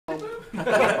Bring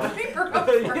her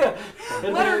over. Yeah.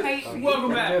 Let her hate me. Welcome It'll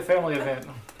be a back. family event.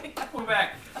 Welcome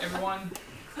back, everyone.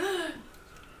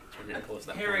 We're getting close to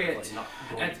that Harriet, point, like not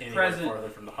going at anywhere present, farther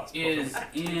from the hospital. is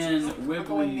in going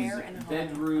Wibbly's there and home.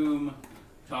 bedroom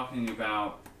talking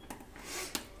about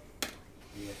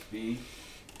ESB.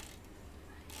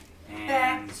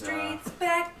 And Backstreet's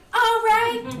back. All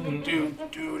right.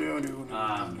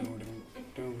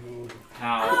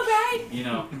 how, All right. you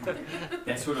know,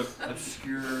 that sort of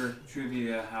obscure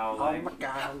trivia, how like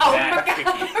Oh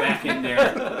back in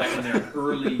their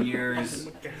early years,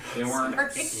 they weren't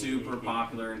Sorry. super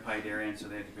popular in Pydarian, so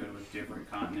they had to go to a different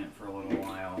continent for a little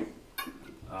while,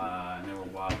 and they were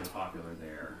wildly popular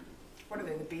there. What are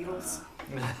they, the Beatles?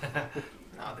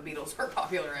 No, the Beatles were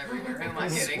popular everywhere. Who am I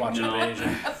kidding? Watch No.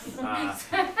 Invasion.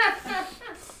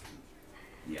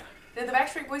 Yeah, Did the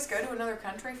Backstreet Boys go to another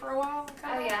country for a while?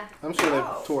 Oh yeah, I'm sure Oh.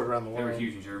 they've toured around the they were world.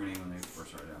 huge in Germany when they first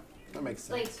started out. That makes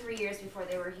sense. like 3 years before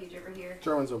they were huge over here.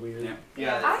 Germans are weird. Yeah.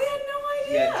 Yeah, I had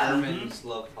no idea. yeah, Germans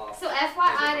love pop. So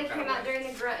FYI, they came out during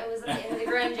the grunge. It was like in the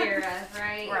grunge era,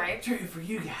 right? Right. True for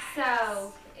you guys.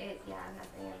 So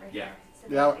nothing over Yeah. here. So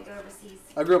Yeah. they had to go overseas.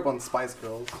 I grew up on Spice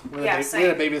Girls. We Yeah, had same.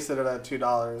 a babysitter at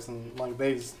 $2, and like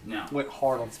they just No. went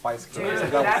hard on Spice Dude, Girls.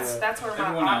 Like, that was it. that's where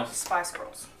Everyone my else. Spice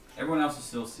Girls. Everyone else is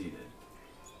still seated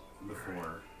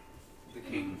before the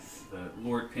king, the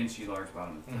Lord Pinchy Large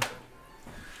Bottom.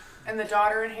 And the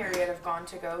daughter and Harriet have gone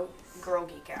to go girl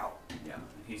geek out. Yeah, and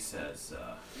he says,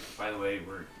 by the way,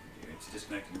 it's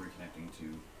disconnecting, reconnecting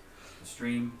to the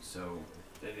stream, so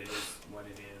that it is what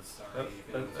it is. Sorry.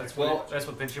 if it That's was-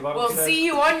 what Pinchy Bottom We'll said. see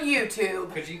you on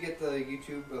YouTube. Could you get the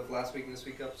YouTube of last week and this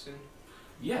week up soon?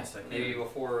 Yes, I Maybe can.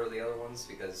 before the other ones,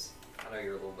 because I know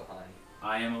you're a little behind.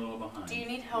 I am a little behind. Do you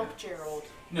need help, Gerald?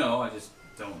 No, I just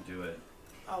don't do it.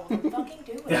 Oh, well, then fucking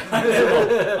do it.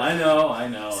 I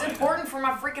know. It's important for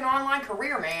my freaking online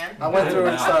career, man. I went through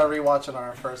and started rewatching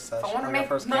our first session, I wanna like make our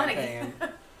first money. campaign.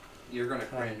 You're gonna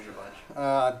cringe a bunch.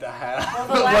 Well, the I'm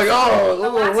last like, the oh, last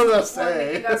what did I one that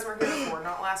say? you guys were here for,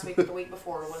 not last week, but the week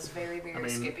before, was very, very I mean,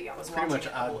 skippy. I was pretty watching much it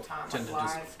the I whole time, tend to like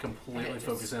live. just completely and it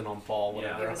focus just- in on Paul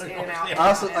whenever It was in I and out. watch. and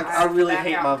Honestly, out, like, and I really back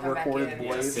hate out my and come back recorded in and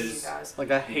voice. see you guys.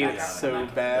 Like I hate it Yeah, so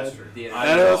that's bad. true. The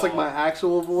I know it's like my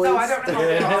actual voice. No, I don't know.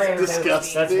 Yeah, how to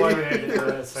disgusting. That's why we had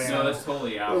to say No, that's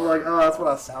totally I out. was like, oh, that's what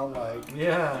I sound like.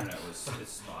 Yeah. It's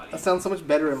spotty. That sounds so much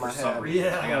better in my For some head. reason,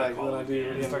 Yeah. I gotta Like call when I it do again.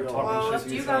 it in Start real talking life. Well, shit let's do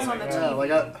you you guys say on the like that. TV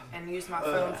Like I- and use my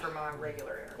phone for my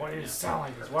regular internet. Why do you sound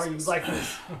like this? Why are you like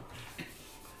this?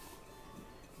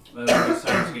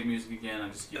 Syrinscape music again.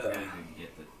 I'm just getting ready to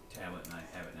get the tablet, and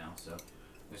I have it now. So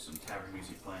there's some tavern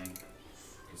music playing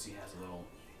because he has a little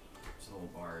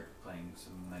bard playing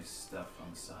some nice stuff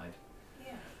on the side.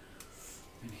 Yeah.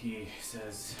 And he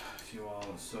says to you all,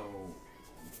 so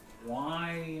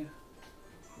why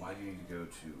do you need to go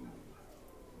to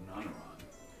Nanaron?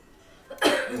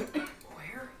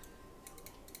 Where?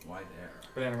 Why there?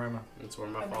 Bananarama. That's where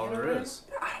my Banana father Run? is.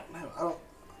 I don't know.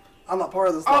 I'm not part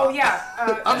of this. Oh lot.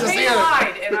 yeah. I'm just Kane here.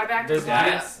 lied, and I backed his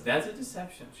lie up. That's a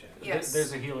deception check. Yes.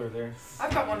 There's a healer there.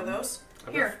 I've got one of those.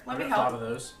 Here, let me I got 5 help. of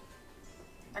those.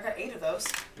 I got 8 of those.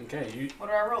 Okay, you. What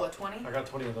did I roll? A 20? I got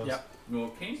 20 of those. Yep.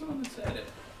 Well, Kane's the one that said it.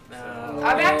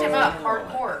 I backed him up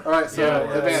hardcore. All right, so Yeah,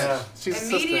 advantage. yeah. She's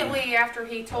Immediately after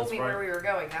he told That's me right. where we were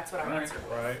going, that's what I Right. answered.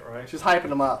 Right. She's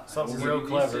hyping him up. Something Or real you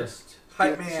clever. resist.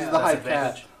 Hype She's man. the That's hype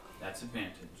advantage. cat. That's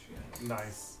advantage. Yes.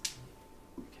 Nice.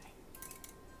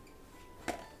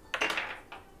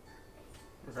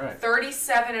 Right.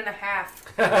 37 and a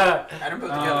half. Add them both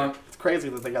together. It's crazy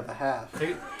that they got the half.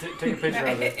 Take a picture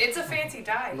of it. It's a fancy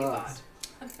die, he Nuts.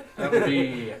 thought. That would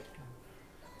be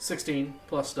 16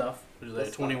 plus stuff, which is a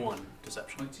That's 21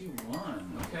 deception.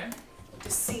 21. Okay.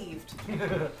 Deceived.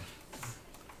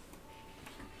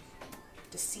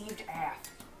 Deceived AF.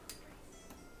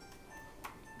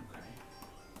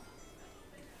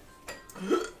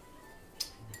 Okay.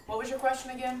 What was your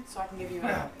question again? So I can give you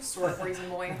a sort of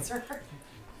reasonable answer.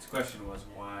 His question was,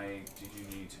 why did you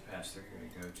need to pass through here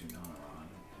to go to Nanaron?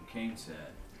 And Kane said,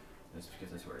 that's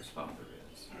because that's where his father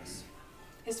is.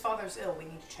 His father's ill. We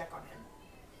need to check on him.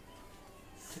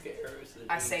 Took arrows to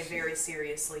the I say knees. very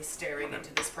seriously, staring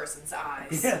into this person's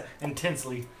eyes Yeah,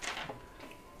 intensely.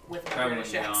 with my Traveling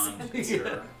British accent. beyond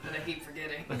here And I keep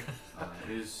forgetting.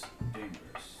 is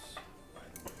dangerous, by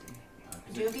the way.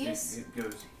 'Cause Dubious? It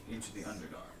goes into the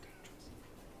Underdark.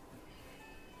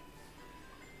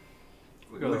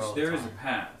 We go there all Which the there is a time.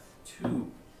 path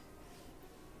to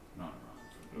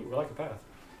Nanaron. Ooh, we like the path.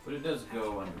 But it does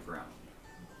go underground.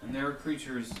 And there are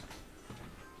creatures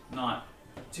not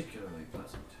particularly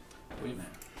pleasant.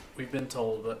 We've been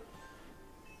told, but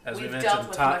as we We've mentioned, dealt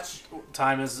with much.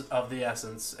 time is of the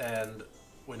essence, and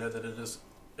we know that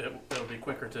it'll be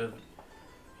quicker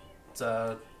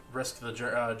to risk the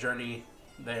journey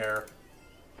there.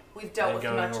 We've dealt with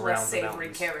going much around less the savory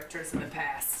mountains. characters in the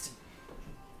past.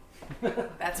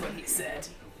 That's what he said.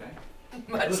 Okay.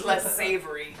 Much less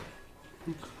savory.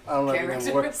 I don't know. You know,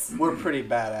 Characters. we're pretty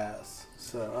badass,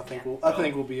 so I think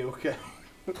we'll be okay.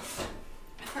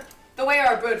 The way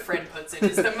our good friend puts it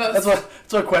is the most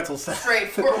That's what Quetzal said.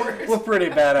 straightforward. We're pretty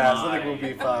badass. I think we'll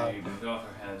be My fine. daughter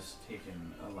has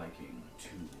taken a liking to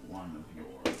one of your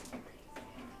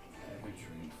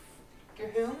adventuring Your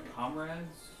whom?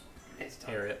 comrades.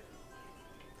 Harriet.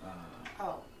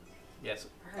 Oh. Yes.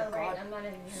 Oh, Oh, right, God. I'm not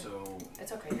in here. So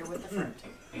It's okay, you're with the friend.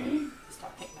 He's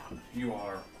talking about. you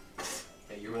are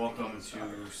Yeah, you're welcome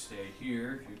to stay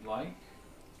here if you'd like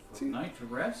for See, the night to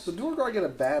rest. The door guard get a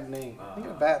bad name. He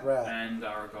got a bad rap. And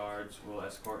our guards will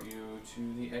escort you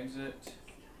to the exit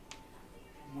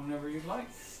whenever you'd like.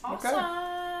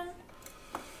 Awesome.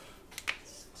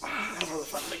 That's where the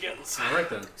fun begins. All right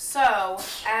then. So,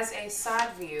 as a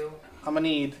side view, I'm gonna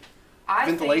need I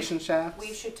ventilation think shafts.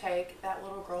 we should take that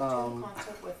little girl to the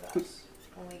concert with us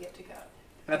when we get to go.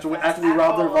 After we That's rob their at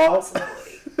all a vault,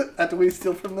 possibility. after we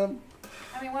steal from them.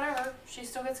 I mean, whatever. She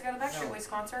still gets to go to the Backstreet Boys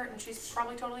concert, and she's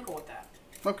probably totally cool with that.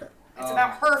 Okay. It's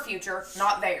about her future,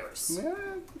 not theirs. Yeah.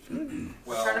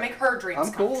 We're trying to make her dreams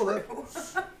I'm come cool with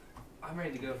true. I'm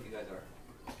ready to go if you guys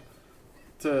are.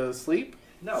 To sleep?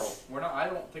 No, we're not. I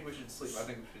don't think we should sleep. I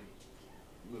think we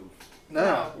should move.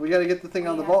 No, we gotta get the thing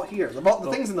out of the vault here. The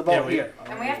thing's in the vault here.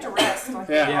 And we have to rest. Like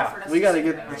Yeah. they offered us We to gotta sit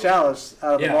get there. the chalice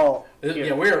out of the vault. Yeah,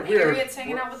 here. we're Harriet's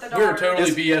hanging out with the we're daughter.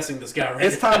 totally BSing this guy right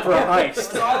It's time for a It heist.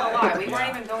 was all a lie. We weren't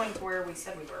even going to where we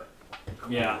said we were.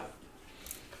 Yeah.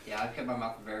 Yeah, I kept my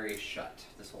mouth very shut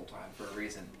this whole time for a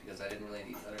reason because I didn't really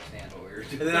understand what we were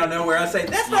doing. And then out of nowhere I say,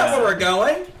 that's not where we're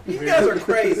going. You guys are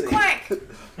crazy. Clank!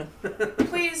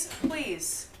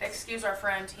 Please excuse our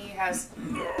friend. He has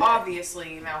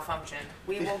obviously malfunctioned.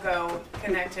 We will go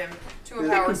connect him to a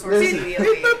power source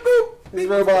immediately His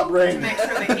robot to brain. make sure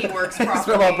that he works His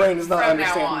properly robot brain does not from now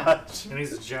understand on. much. And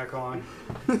he's a jack on.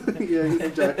 Yeah, he's a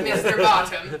jack. Mr.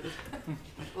 Bottom.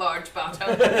 Large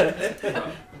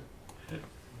Bottom.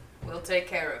 We'll take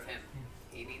care of him.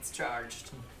 He needs charged.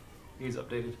 He's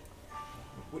updated.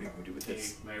 What do you want to do with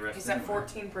He may rest He's at anywhere.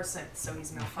 14%, so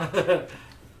he's malfunctioning.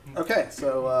 Okay,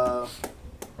 so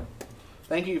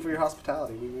thank you for your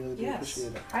hospitality. We really do Yes,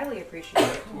 appreciate it. highly appreciate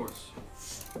it, Of course.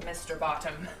 Mr.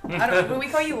 Bottom. I don't know, do we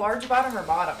call you Large Bottom or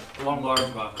Bottom?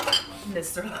 Large bottom.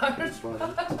 Mr. Large. It's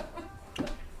fine.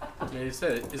 Yeah, he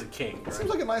said it is a king. Right? Seems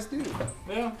like a nice dude.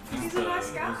 Yeah. He's a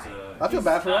nice guy. I feel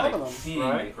bad for not robbing a him. king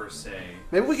Right? per se.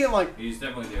 Maybe we can like, He's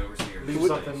definitely the overseer. Leave Would-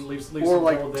 something. Leave or some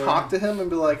like gold there. talk to him and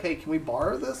be like, hey, can we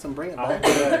borrow this and bring it I'll back?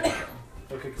 do that.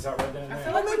 He'll kick us out right then and I there.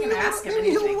 feel like we can ask him maybe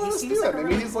he'll anything. let He us seems do like it. a Maybe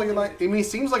really he's like cool I mean, he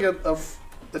seems like a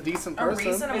decent A person.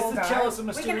 reasonable It's the guy. chalice of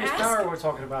We can mysterious ask power him. we're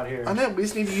talking about here. I know. We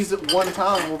just need to use it one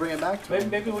time and we'll bring it back to him.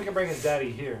 Maybe we can bring his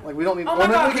daddy here. Like we don't need. Oh or my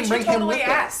maybe god, we we can should bring him totally with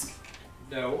ask. us.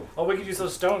 No. Oh, we could use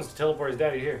those stones to teleport his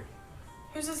daddy here.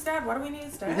 Who's his dad? Why do we need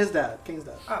his dad? His dad, King's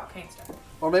dad. Oh, Kane's dad.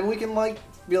 Or maybe we can like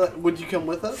be like, would you come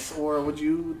with us, or would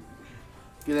you,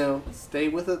 stay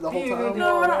with it the whole Yeah, time?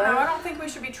 No, I don't know. I don't think we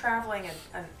should be traveling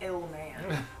an ill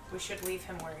man. We should leave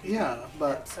him where he Yeah,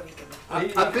 but so he can. I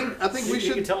think we You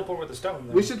can should teleport with the stone.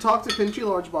 Then. we should talk to Pinchy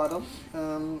Largebottom.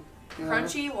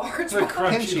 Crunchy, large, Pinchy.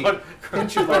 Crunchy.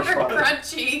 Pinchy Largebottom,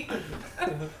 Crunchy.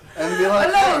 and be like,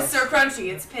 Hello, hey, Sir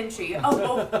Crunchy. It's Pinchy.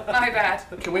 Oh, my bad.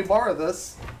 can we borrow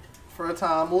this for a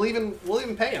time? We'll even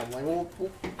pay him. Like we'll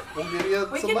give you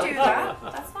We some can money. do that.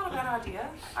 That's not a bad idea.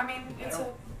 I mean, it's a.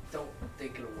 Don't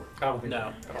think it'll work. I don't think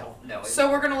No. No. So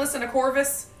we're gonna listen to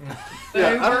Corvus.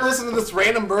 Yeah, I don't listen to this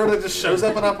random bird that just shows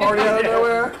up in our party out of Yeah.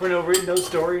 nowhere. We're no reading no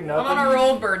story, I'm nothing. on our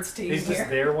old birds team He's just here.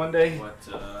 there one day. What,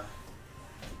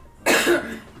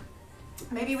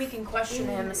 Maybe we can question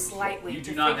him slightly. you to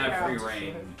do not figure have free out-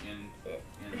 reign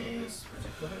in this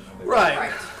particular moment. Right.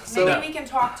 Right. So- Maybe we can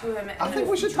talk to him and I think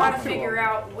we should try to talk to figure him.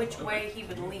 out which way he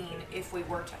would lean if we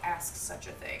were to ask such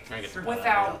a thing I guess.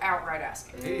 without outright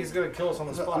asking. He's gonna kill us on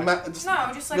the spot. Just No,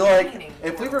 just like be like, leaning.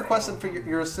 if we requested for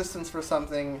your assistance for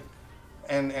something,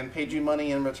 and paid you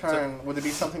money in return, would it be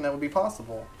something that would be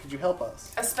possible? Could you help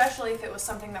us? Especially if it was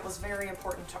something that was very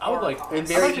important to I would our like. cause. It'd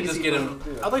be I'd very like to just easy get for him. him to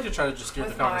do that. I'd like to try to just steer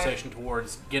With the conversation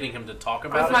towards getting him to talk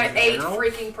about With it my in 8 general.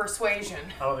 freaking persuasion.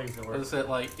 I don't think it's gonna work. Is it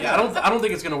like? Yeah, I don't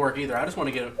think it's gonna work either. I just want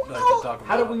to get him to talk about.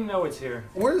 How do it. we know it's here?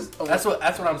 Where's That's what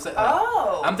I'm saying.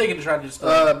 Oh. I'm thinking to try to just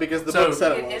because the So- book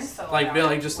said it Get was. info like about be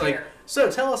like it. just like Where? So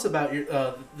tell us about your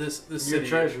this Your city.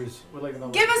 treasures. We'd like to know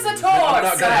Give about us your a treasures. tour! I'm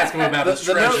not gonna ask him about his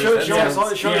The note treasures. Show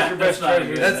us your best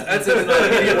treasures. That's an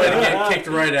immediate way to get kicked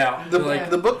right out.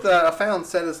 The book that I found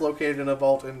said it's located in a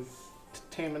vault in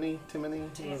Tammany.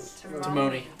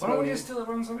 Timony. Why don't we just steal it?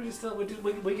 Why don't somebody just steal it?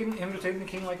 We can entertain the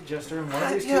king like a jester, and one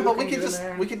of these Yeah, two but can we could get in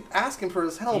there. we could ask him for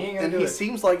his help, He ain't gonna and do he it.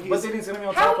 seems like But he's. then he's gonna be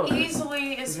on top How of it.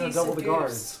 easily is He's he gonna double the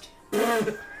guards.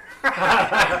 seduced?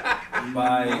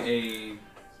 By a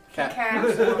Cat.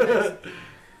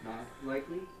 Not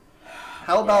likely.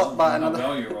 How about by well,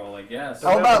 another? you roll, I guess.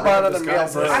 How about by another male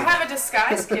Disguise. bird? I have a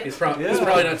disguise kit. He's probably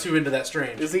not too into that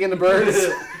strange. Is he into birds?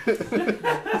 Does he like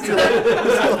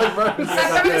birds? I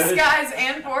have a disguise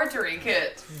and forgery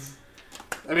kit.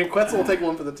 I mean, Quetzal will take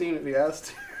one for the team if he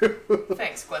has to.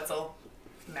 Thanks, Quetzal.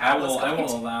 I Now let's will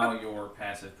go. allow your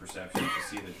passive perception to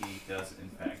see that he does in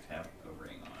fact have a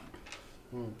ring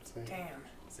on. Damn.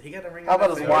 So he got a ring. How on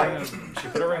about that his finger. wife? She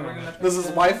put a ring on it. Does his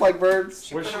wife like birds?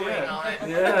 She Where's put a she ring at? on it.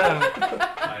 Yeah.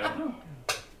 I don't know.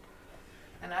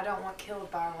 And I don't want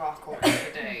killed by a rock horse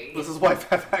today. Does his wife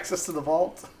have access to the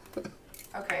vault?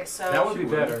 Okay, so That would be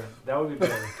better. That would be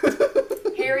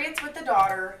better. Harriet's with the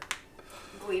daughter,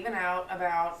 gleeving out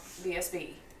about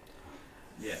BSB.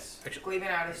 Yes. Gleeving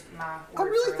out is my I word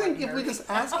really for, think like, if we nerd. just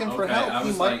ask him for Okay, help, I he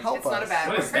was might like- help It's us. not a bad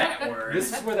What is that word?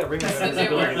 This is where that ring That's is. a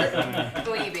new word.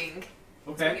 Gleeving.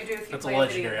 What Okay. you do if you That's a play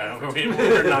legendary video item. games.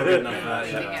 We're not good enough for that.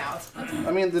 Gleeving yet. out.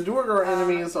 I mean, the Duergar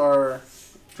enemies are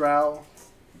Drow.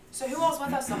 So who all's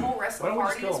with us? The whole rest of Why the don't we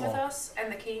just party kill is them with all? us?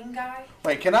 And the king guy?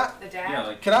 Wait, can I The dad? Yeah,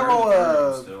 like can I you're roll in the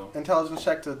room a still. intelligence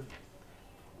check to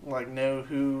like know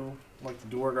who like the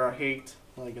Duergar hate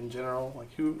like in general?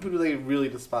 Like who do they really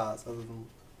despise other than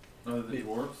Oh, the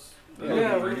dwarves? The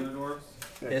Yeah, regular dwarves?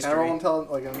 Can I History. roll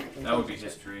intelligence That would be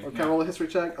history. Or can I roll a history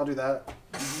check? I'll do that.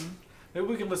 Maybe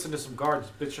we can listen to some guards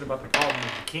bitching about the problem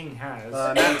that the king has.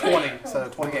 Nat 20, so We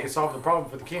 28. can solve the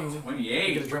problem for the king.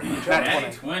 28. Get a drink from the Nat chapel.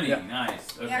 Natty 20. Yeah.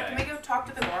 Nice. Okay. Yeah, can we go talk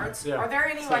to the guards? Yeah. Are there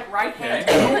any like right hand?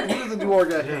 Okay. Who does the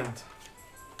Duergar Yeah. hate?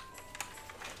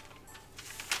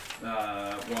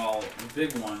 Well, the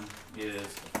big one is,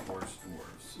 of course,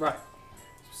 dwarves. Right.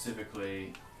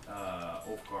 Specifically,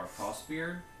 Ulfgar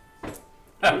Frostbeard.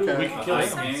 Okay. We can kill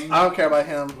Ice him. King. I don't care about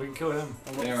him. We can kill him.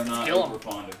 They are not Kill him. super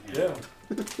fond of him.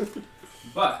 Yeah.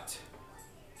 But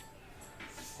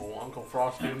Oh, Uncle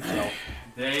Frosty himself.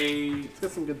 they Let's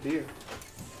get some good beer.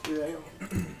 Good ale.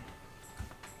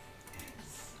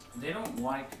 they don't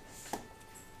like.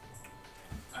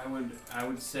 I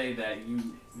would say that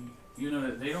you know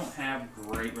that they don't have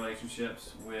great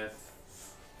relationships with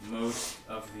most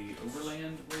of the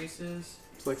overland races.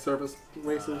 It's like service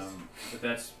races. But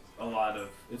that's a lot of.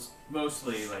 It's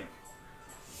mostly like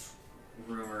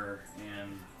rumor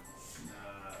and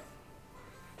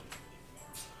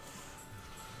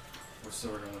what's the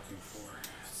word I'm looking for?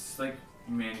 It's like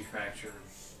manufactured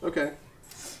Okay.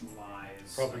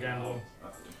 lies. Propaganda.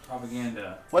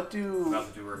 Propaganda What do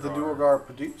about the Duergar. the Duergar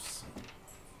produce?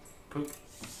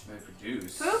 They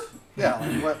produce. Poop? Yeah.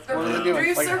 Like what They're are they food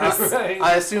doing? Like, producers?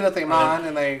 I assume that they mine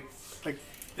and they.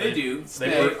 They do. They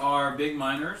They work. are big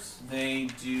miners. They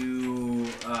do.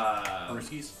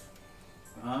 Brewskis?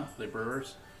 Huh? They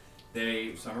brewers?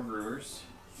 Some are brewers.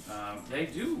 They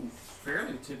do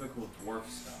fairly typical dwarf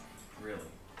stuff, really.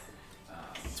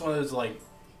 It's one of those, like,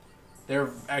 they're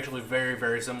actually very,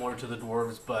 very similar to the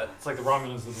dwarves, but It's like the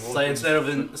Romulans and the it's like instead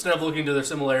of looking to their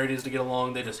similarities to get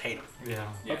along, they just hate them.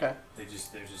 Yeah. Yeah, Okay. they're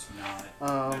just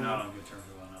not. They're not on good terms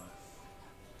with one another.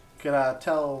 Could I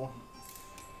tell?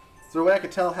 Is there a way I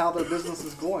could tell how their business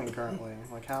is going currently?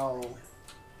 Like how?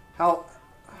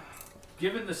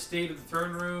 Given the state of the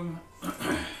throne room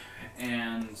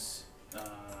and the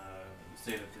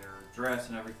state of their dress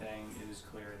and everything, it is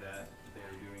clear that they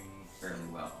are doing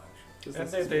fairly well, actually.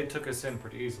 And they took us in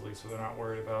pretty easily, so they're not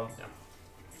worried about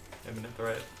imminent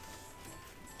threat.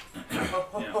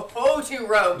 Oh, two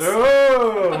rogues.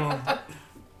 No!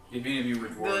 If any of you were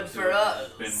dwarves, Good it for would us.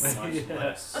 have been much Yeah.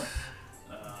 less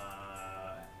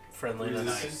Friendliness.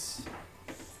 nice.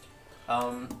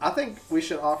 I think we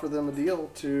should offer them a deal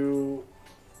to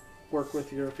work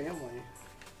with your family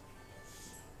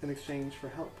in exchange for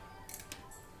help.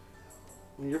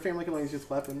 I mean, your family can always use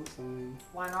weapons and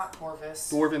Why not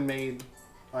Corvus? dwarven-made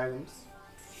items.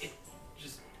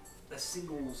 Just a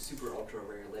single super ultra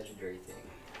rare legendary thing.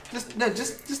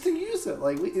 Just to use it.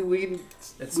 Like we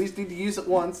It's- just need to use it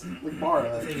once. We borrow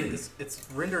I it. think it's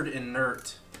rendered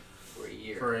inert For a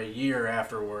year. for a year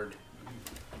afterward.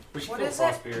 We should What kill is it?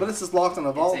 Frostbeard. But it's just locked in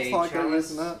a vault. a It's not like they're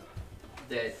chalice. using that.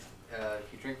 That if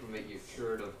you drink from it, you're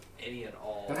cured of any and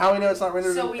all. And how do we know it's not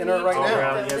rendered So we in it need right to- Oh, now?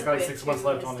 yeah, The he's got like liquid 6 months to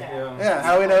left his on it. dad. Yeah. Yeah,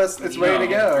 how do we know it's You ready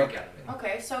to know, go? Drink out of it.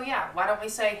 Okay, so yeah, why don't we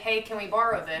say, hey, can we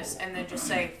borrow this? And then just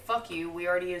say, fuck you, we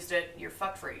already used it, you're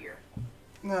fucked for a year.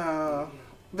 No.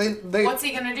 They What's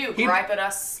he gonna do? he- Gripe at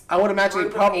us? I would imagine he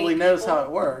Group of probably 8 knows people? how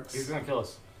it works. He's gonna kill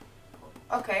us.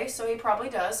 Okay, so he probably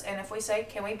does. And if we say,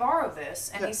 can we borrow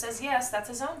this? And Yeah. he says yes, that's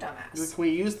his own Can dumbass. we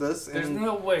use this? There's And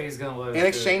no way he's gonna let us in do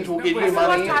exchange, it. we'll There's give no you way. I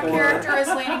feel money like my or- character is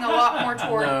leaning a lot more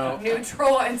toward No.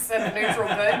 neutral instead of neutral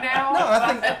good now. No,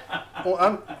 I think. Well,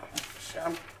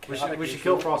 I'm We should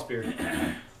kill Frostbeard.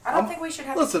 I don't think we should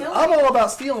have Listen, to kill I'm him. all about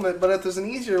stealing it, but if there's an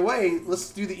easier way, let's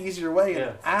do the easier way and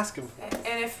Yeah. ask him for it.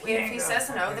 And if he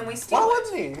says no, then we steal Why it.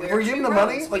 wouldn't he? If We're we're giving two him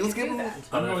money, rogues, like we let's can give do him.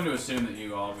 that. I'm going to assume that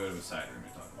you all go to a side room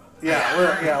and talk about this. Yeah, we're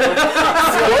not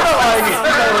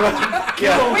like.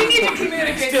 Yeah. We need to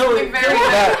communicate Still- something very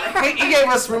Yeah, he gave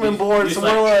us room and board, You so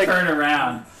just we're like. turn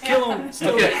around. Kill him.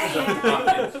 Still Okay.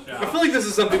 I feel like this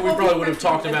is something we probably would have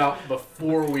talked about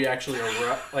before we actually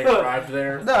arrived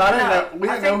there. No, I didn't know. We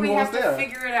I didn't know think we who was have to there.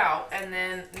 figure it out, and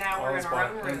then now we're in our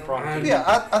own room. Yeah,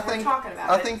 I We're think. talking about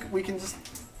I it. think we can just.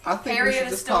 I think we Harriet should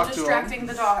is just still talk to him. distracting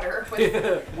the daughter with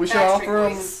We should Backstreet offer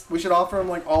him. Boys. We should offer him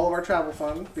like all of our travel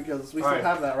fund because we still Alright.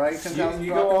 have that, right? 10,000.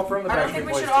 You go offer him the I don't Backstreet think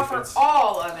we Boys should offer tickets.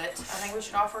 all of it. I think we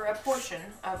should offer a portion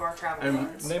of our travel And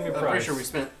funds. Name your I'm pretty price. sure we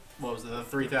spent, what was it, the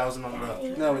 3,000 on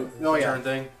the No, yeah. return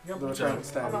thing? The return On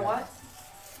stone. the Yeah. what?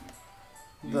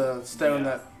 The stone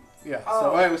that. Yeah. Oh.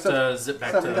 So wait, we said To zip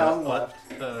back to 7,000 what?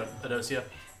 The Adosia.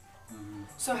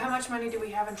 So how much money do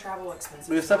we have in travel expenses?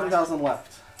 we have 7,000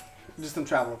 left, just in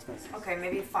travel expenses. Okay,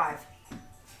 maybe 5.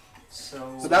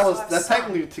 So So that was have that's some.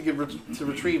 technically to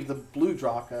retrieve the blue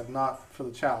Draka, not for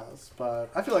the Chalice.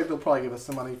 But I feel like they'll probably give us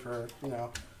some money for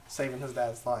saving his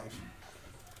dad's life.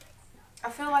 I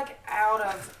feel like out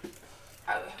of,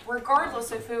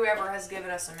 regardless of whoever has given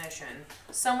us a mission,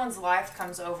 someone's life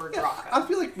comes over Yeah, Draka. I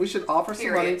feel like we should offer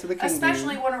some money to the king.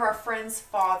 Especially one of our friends'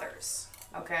 fathers.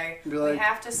 Okay, Be we like-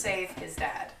 have to save his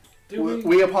dad.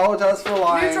 We apologize for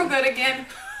lying. Neutral good again.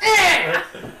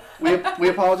 We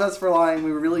apologize for lying.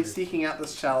 We were really seeking out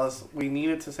this Chalice. We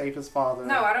needed to save his father.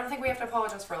 No, I don't think we have to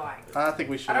apologize for lying. I think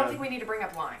we should. I don't think we need to bring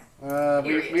up lying.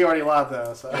 We already lied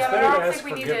though. So. Yeah, but I better to don't ask think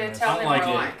we need to forgiveness. tell I them don't like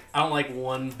we're it. lying. I don't like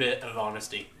one bit of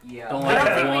honesty. yeah. Don't I like don't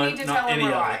that think we one, need to not tell them any we're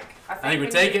of lying. it. I think we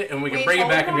take it and we can bring it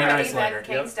told back and be them nice already later. that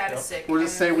Kane's dad is sick. We'll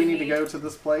just and say we need to go to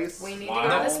this place. We need to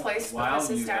go to this place While because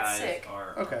his you dad's guys sick.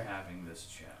 are Okay. having this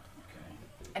chat, okay?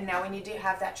 And now we need to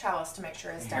have that chalice to make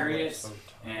sure his dad Harriet lives.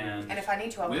 and And if I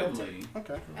need to, I'll kill him. Wibbly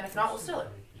Okay. And if not, we'll steal it.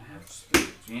 have just been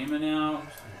jamming out.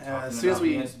 As soon as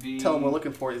talking we about PSV, tell him we're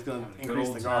looking for it, he's going having to a good increase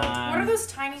old the guard. time. What are those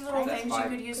tiny little That's things you fine.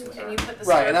 could use and you put the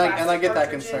Right, and I plastic get that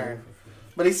cartridge in? concern.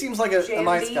 But he seems like a Jam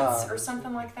nice beats guy. or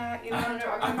something like that. You know what I'm I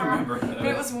talking about? remember But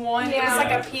it was one. It was Yeah.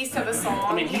 like a piece of a song.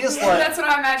 I mean, he just like That's what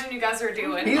I imagine you guys are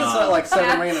doing. he just let like 7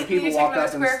 Yeah. random people You take walk another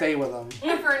up and square. stay with him.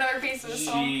 For another piece of a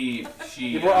song. She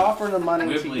If we're offering him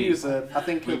money to Wibbly- use it, I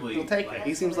think Wibbly, he'll take it.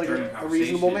 He seems like during a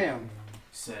reasonable conversation, man.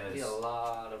 says, Be a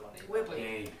lot of money. Wibbly.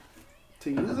 "Hey, To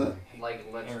use it? Like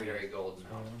legendary gold.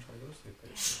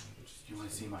 you want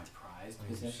to see my prized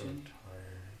possession?"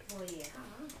 Well, yeah.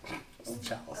 It's the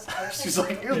Chalice. She's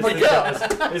like, here's my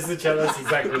cup. It's the chalice. That's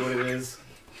exactly what it is.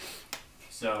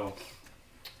 So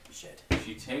Shit.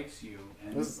 she takes you,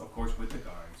 and This- of course with the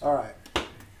guards, All right.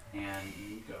 and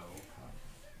you go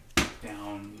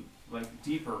down like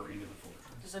deeper into the fortress.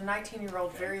 There's a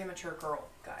 19-year-old, very immature girl,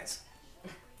 guys.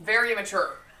 Very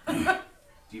immature.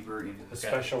 Deeper into the A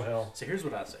special hell. So here's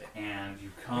what I say. and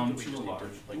you I come think we to a just need large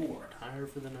to, like, door. retire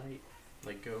for the night.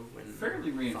 Like, go and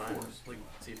Fairly find, reinforced. like,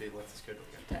 see if they let us go to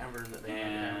like a tavern that they might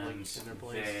have, like, And in their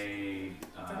place. they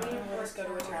Let's go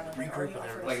to a tavern. Regroup Or you and offer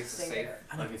everything. us Like to it's stay safe. there.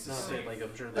 I like don't it's a know, safe. like,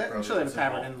 I'm sure I'm they sure they have a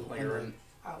tavern in like, the around,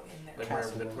 Oh, in there. like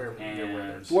castle. wherever you go, where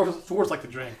there's Dwarves like to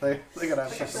drink. They gotta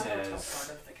have Like it's the something. hotel says-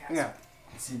 part of the castle. Yeah,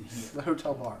 It's in here. the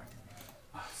hotel bar.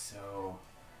 Oh,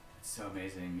 it's so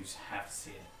amazing. You just have to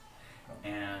see it.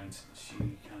 And she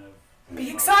kind of Be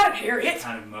excited, Harriet!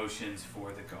 kind of motions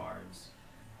for the guards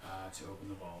to open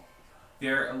the vault.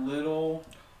 They're a little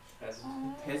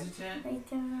hesitant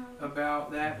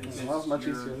about that because Well, much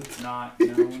you're easier. not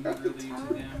known really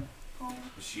to them. But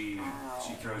she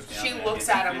throws down. She that looks hissy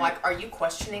at him fit. like, are you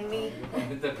questioning me?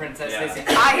 The princess. Yeah. They say,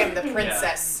 I am the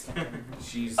princess.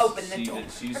 She's Open the door.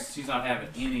 She's not having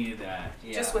any of that.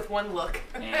 yeah. Just with one look.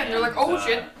 And, And, they're like, oh uh,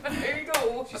 shit, there you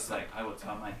go. She's like, I will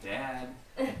tell my dad.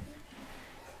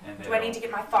 And Do I need to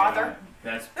get my father?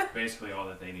 That's basically all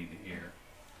that they need to hear.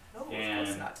 No, of And-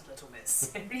 course not, little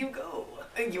miss. Here you go.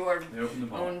 Your They open the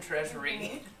vault, own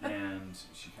treasury. and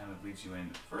she kind of leads you in.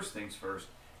 First things first,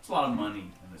 it's a lot of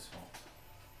money in this vault.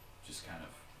 Just kind of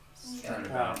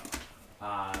turnabout.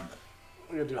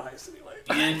 We're gonna do heist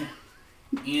anyway.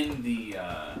 In the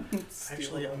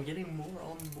Actually, I'm getting more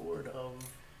on board of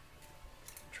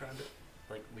trying to,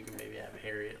 like, we can maybe have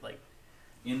Harriet, like,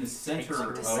 in the center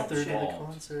of takes the her to the vault,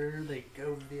 concert, they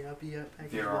go VIP up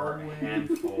package there are one a way,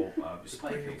 handful of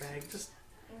display bring her cases. back, just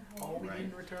all we Right. get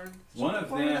in return. One of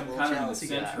Part of them, that kind of in the Chalice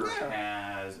guy. center,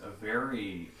 Yeah. has a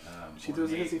very She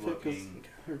does it because ornate-looking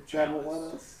her dad won't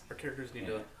let us. Our characters need Yeah.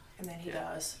 to. And then he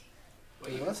does.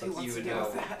 Well, He you, wants to you deal would know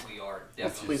with that. we are Let's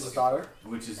definitely please his looking daughter. for.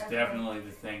 which is Okay. definitely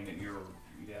the thing that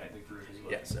the group is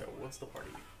looking Yeah, so once the party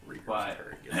But-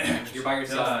 You're by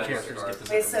yourself. Does- characters get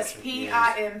this It says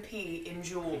information. PIMP in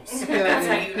jewels. Yeah. That's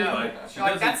how you know. But she You're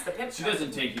like, doesn't- that's the pimp She code.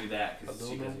 doesn't take you to that I because don't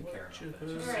she know doesn't what care about you that. She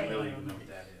doesn't Right. really even know what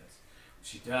that is. What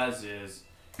she does is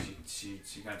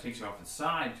she kind of takes you off to the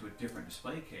side to a different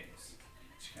display case.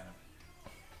 She kind of,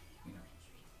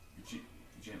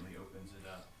 gently opens it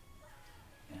up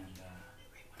and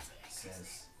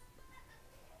says,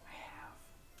 "I have."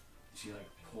 She like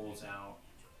pulls out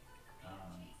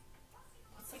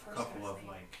What's the a first couple guy's of name?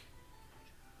 like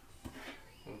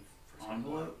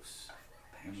envelopes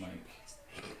and like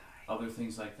other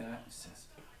things like that. It says,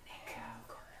 "I have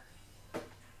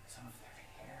some of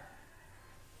their hair."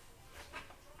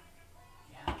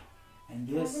 Yeah, and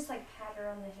Can I this. just like pat her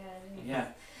on the head? Yeah,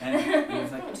 and it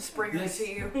was like, Just bring her this, to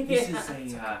you. this Yeah.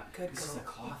 is a Good this is a girl.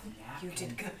 cloth napkin You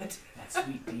did good. that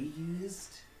Sweet Bee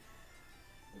used.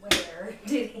 Where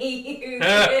did he use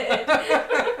it?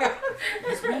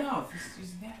 His mouth.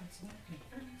 It's a napkin.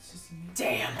 It's just a napkin.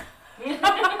 Damn.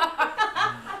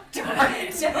 Darn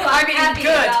it. So I mean, happy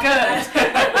good, about good.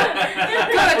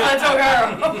 Good, little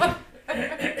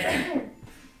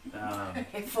girl.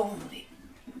 If only.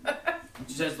 It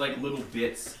just has like little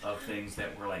bits of things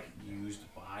that were like used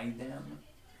by them.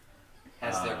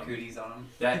 Has their Um, cooties on them.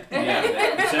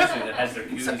 Essentially that has their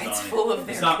cooties So on it's it. full of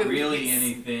their It's not cooties. really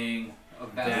anything.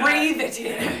 That- Breathe it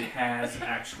It in. has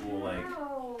actual like.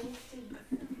 How?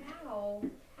 How?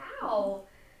 How?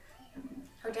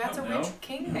 Her dad's a I don't rich know.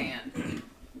 king man.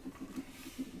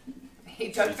 He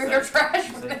dug She's through like- their trash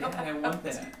She's for like, them. yeah, I want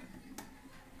that.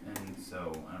 And so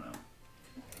I don't know.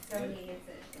 So he gets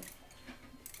it.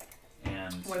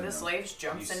 And One of the you know, slaves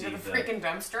jumps you into the see freaking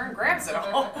dumpster and grabs it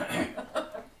all. I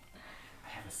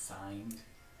have a signed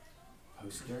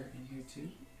poster in here too.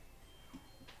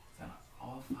 It's on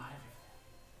all 5 of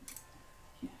them.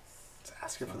 Yes. Let's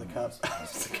ask her for the cup.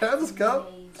 Can I have this cup?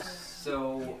 Amazing.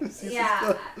 So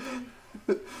Yeah.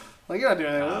 Like, you're not doing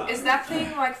anything with it. Is that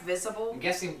thing like visible? I'm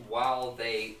guessing while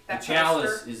they The That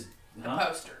chalice poster? is The huh?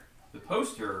 poster. The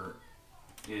poster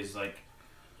is like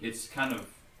it's kind of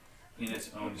in its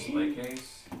own display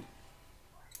case.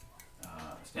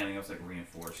 Standing up, it's like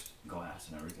reinforced glass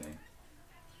and everything.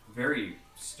 Very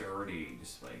sturdy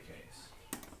display case.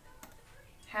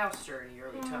 How sturdy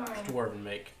are we talking? Dwarven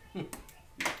make.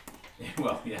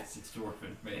 Well, yes, it's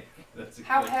dwarven make. That's a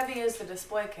How good- heavy is the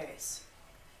display case?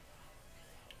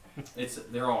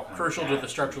 They're all kind Crucial of to the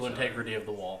attached structural each other. integrity of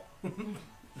the wall.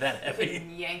 That You heavy.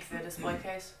 can yank the display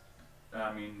case.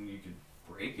 I mean, you could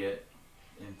break it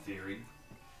in theory.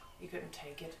 You couldn't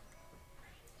take it.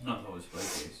 Not the whole display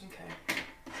case.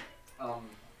 Okay.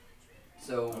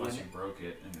 So Unless you broke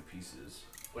it into pieces.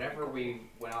 whenever we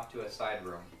went off to a side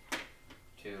room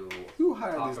to Who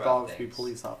hired talk these about dogs to be things.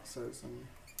 police officers and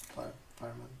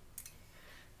firemen?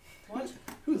 What?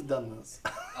 Who's done this?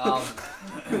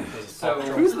 So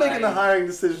Who's making the I hiring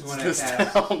decisions when in I this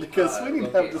cast, town? Because we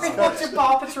need to have a locate on What's discussion. your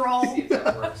Paw Patrol? see if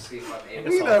that works. See if I'm able We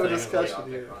need to to have a thing, discussion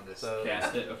topic here. on this. So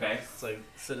Cast it, okay. it's like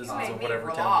citizens You made of me whatever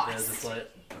town it lost. is. It's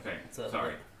like Okay, So-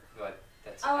 sorry. But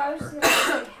that's Oh, I was after. just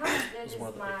gonna say, how good It's is more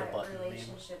like the my button meme.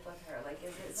 relationship with her? Like, is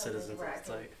it citizens. something where I It's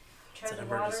can like tread an the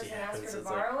waters emergency and ask happens, her to it's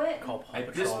like- borrow it? call Paw At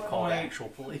Patrol, this call the point, actual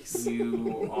police.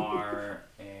 You are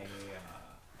a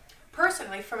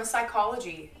Personally, from a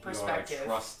psychology you are a perspective,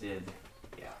 trusted.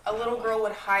 a little girl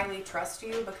would highly trust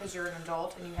you because you're an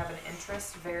adult and you have an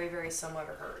interest very, very similar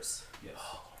to hers. Yes.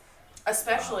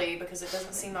 Especially because it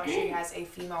doesn't seem like she has a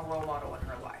female role model in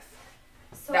her life.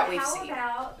 So that we've how seen.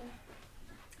 about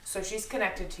So she's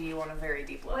connected to you on a very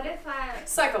deep level. what if I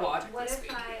Psychologically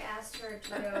speaking. asked her to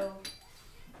go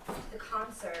to the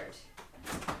concert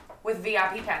With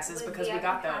VIP passes with because we VIP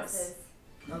got those. passes?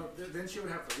 No, then she would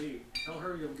have to leave. Tell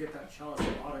her you'll get that chalice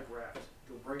autographed.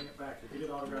 You'll bring it back. You'll get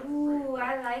it autographed and bring Ooh, it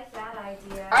back. I like that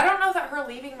idea. I don't know that her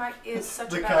leaving is such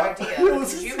The a bad cup. idea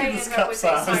Let's because you see may this end cup up with a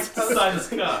signed size. poster. Sign this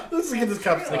cup. Let's get this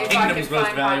cup True. size. If I Kingdom's can most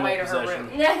find my way valuable to her possession.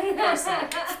 room.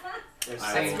 There's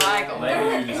I saying- will my goal.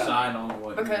 let you decide on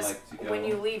what Because you'd like to go. when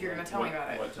you leave, you're gonna tell me What-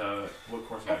 about it. What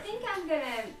course of I action? think I'm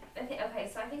gonna.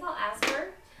 Okay, so I think I'll ask her.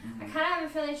 I kind of have a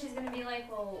feeling she's gonna be like,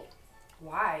 well,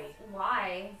 Why?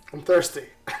 why? I'm thirsty.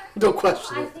 Don't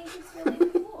question I it. think it's really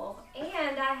cool,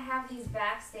 and I have these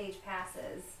backstage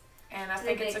passes And I to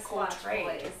think the it's a big cool Squatch trade.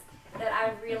 Boys that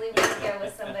I really want to go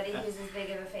with somebody who's as big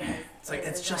of a fan. It's like,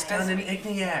 as it's just I down am. in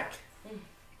Igniac.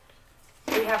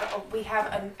 We have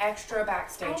an extra I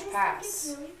backstage just pass. think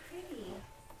it's really pretty.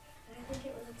 And I think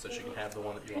it would look So she really can have the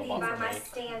one that you pretty all by bought for my me.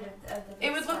 stand of the big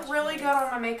It would look Squatch really Boys. good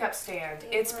on my makeup stand. It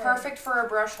It's would. perfect for a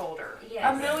brush holder.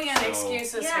 Yes. A million So-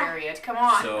 excuses, Yeah. Harriet. Come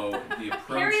on. So the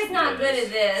approach Harry's not is, good at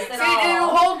this at See, dude,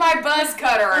 all. hold my buzz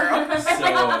cutter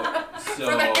So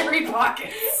for the hairy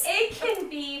pockets. It can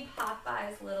be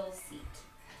Popeye's little seat.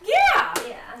 Yeah.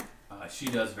 Yeah. she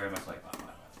does very much like Popeye.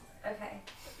 Okay.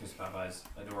 Because Popeye's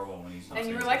adorable when he's not And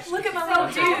you were saying like, such look at my things.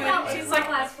 little So how about dude. when She's like,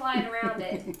 Popeye's flying around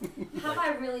it?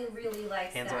 Popeye really, really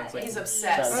likes Hands on that. safety. he's And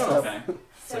obsessed. Oh. Okay.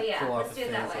 So like yeah, pull off let's the do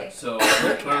it that fins, way. So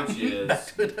the approach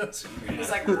is. Good notes. you're gonna He's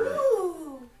have like, her-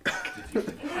 woo.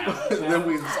 did you have And then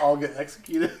we just all get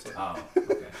executed. Oh,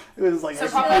 okay. It was like So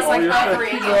execute Popeye's all like your offering.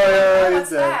 friends. Oh, yeah, What's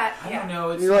he's dead. that? I Yeah. don't know.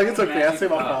 It's You're like, a it's okay. I magic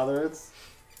saved my cup. father. It's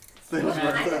I much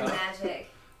like better. magic.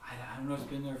 I don't know. It's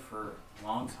been there for a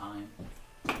long time.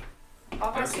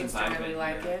 Papa Ever seems since to I've really been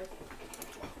like here. it.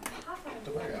 Popeye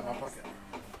Don't worry, really I'm not likes fucking.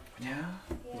 Yeah.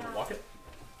 Yeah. Walk it?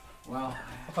 Well,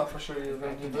 I thought for sure you were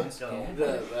going to do this.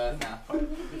 Yeah. Would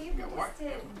we be able just to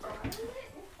borrow it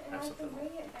and I can bring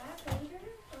it back later?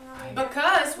 Or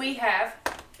Because we have.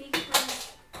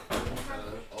 because we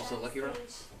have Also Lucky Round?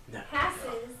 backstage No.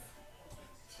 passes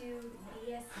to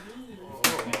BSB.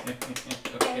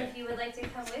 And okay. if you would like to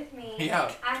come with me,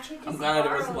 Yeah. I could just I'm glad it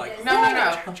borrow wasn't like- this.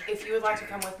 No. If you would like to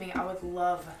come with me, I would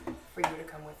love for you to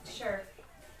come with me. Sure.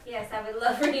 Yes, I would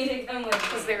love for you to come with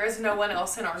Because me. there is no one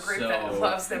else in our group that So-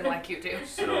 loves them like you do.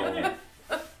 So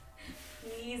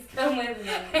Please come with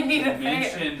me. I need a fan.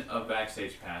 mention of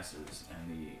backstage passes and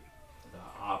the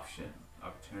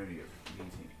opportunity of meeting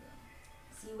them.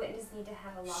 So you wouldn't just need to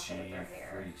have a locket She of her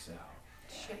hair. freaks out.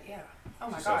 Shit, yeah. Oh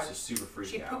my She god. starts to super freak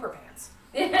She out. pooper pants.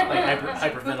 Like She pooper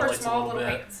hyperventilates a small little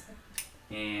little bit. pants.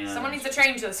 And Someone needs to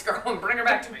change this girl and bring her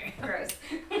back to me. Gross.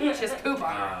 Just poop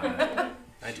on her.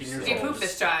 19 years Do you old. poop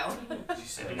this child? she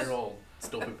says, 19-year-old.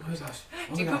 Still oh pooping. my gosh, oh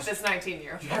Do my you poop gosh, this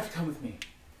 19-year-old? you have to come with me.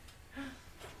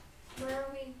 Where are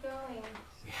we going?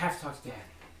 We have to talk to Dad.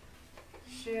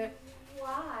 Shit.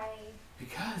 Why?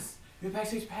 Because we have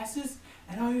backstage passes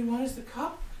and all you want is the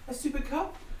cup? A stupid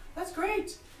cup? That's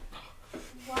great.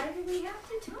 Why do we have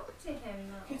to talk to him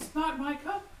though? It's not my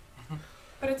cup.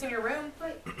 But it's in your room.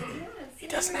 But yeah, it's He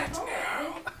doesn't have to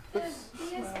know. The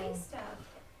BSB stuff.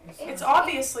 It's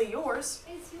obviously yours.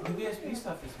 It's The yours. BSB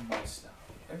stuff is my stuff.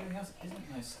 Everything else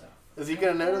isn't my stuff. Is he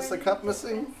going to notice the cup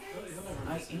missing?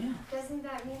 I am. Doesn't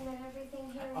that mean that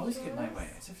everything here is I always yours? get my way.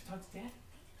 I just have to talk to Dad.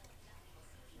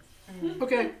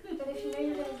 Okay. But if you know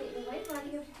you're gonna get your way, why do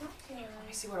you have to talk to him? Let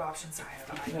me see what options I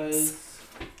have. Because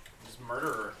Just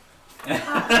murder her.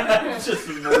 it's just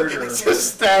murder.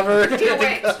 Just stab her.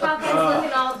 Wait. Papa's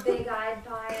looking all big-eyed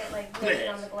by it, like looking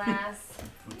on the glass.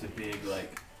 With the big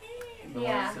like.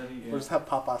 Yeah. We'll just have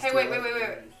Popeye Hey, steal wait.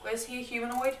 it. Was he a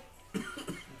humanoid?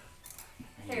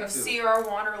 Here. Of CR1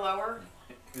 or lower?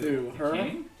 Who, her?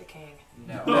 King? The king.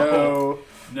 No. No.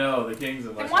 No, the king's a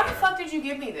Then much why the better. fuck did you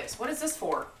give me this? What is this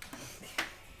for?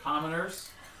 Commoners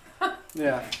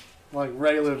Yeah. Like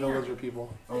regular villager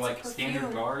people. or It's a like standard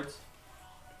perfume. guards?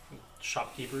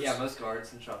 Shopkeepers. Yeah, most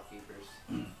guards and shopkeepers.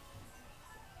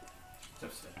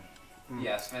 Except Sven. Mm.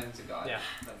 Yeah, Sven's a god. Yeah.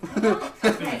 Well,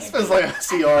 okay. It's like a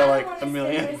CR I like wanna a say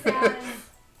million. this as,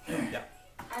 Yeah.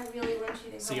 I really want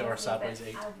you to CR come with me, sideways but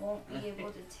 8. I won't be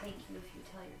able to take you if you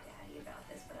tell your daddy about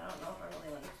this, but I don't know if I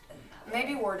really want to spend that.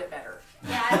 Maybe word it better.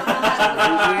 Yeah, I don't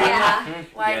know how to yeah.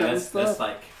 Like, Yeah, that's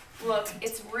like look,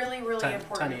 it's really, really Tiny-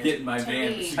 important tiny get in my to van, me.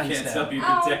 but you Tiny can't stab. tell your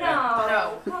Oh dad. no.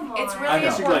 No. Come on. It's I really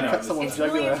know. She gonna important. cut someone's It's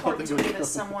really jugular. important to me Think it that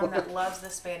was someone that loves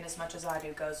this band as much as I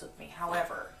do goes with me.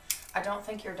 However, I don't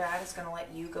think your dad is going to let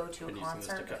you go to a Been using this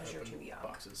to concert cut because you're open too young.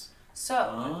 boxes. So,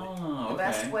 Oh, the okay.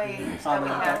 best way that we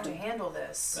have to handle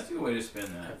this That's a good way to spin I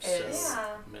that. have is so Yeah.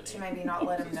 many. to maybe not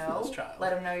let him for know. this child.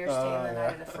 Let him know you're staying the yeah.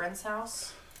 night at a friend's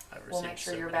house. I've We'll received make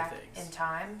sure so you're many back things. in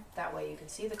time. That way you can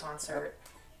see the concert,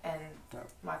 and Yep.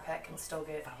 my pet can still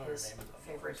get I don't know his her name is-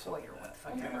 favorite toy or what the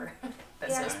fuck Mhm. ever. That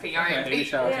Yeah. says Baby PIMP.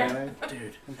 shower Yeah. candy.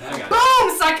 Dude. I got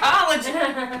Boom! Psychology!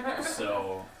 it.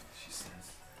 So she says,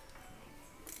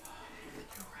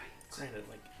 "You're right. Granted,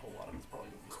 like a lot of it's probably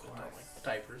gonna be spent on like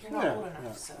diapers. You're not Yeah, old yeah.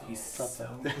 enough, so. He's Stop so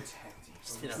that.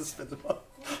 protective." You know, Suspend the ball.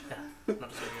 not just gonna go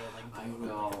I like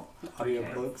will. Audio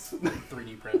Okay. books.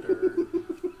 3D printer.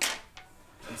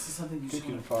 Is this something you just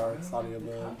Computer want parts, audio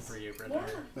bugs. For you, Brenda.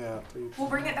 Yeah. Yeah, please. We'll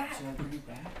bring it back. Should I bring it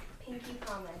back? Pinky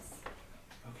promise.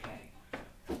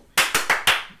 Okay.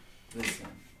 Listen.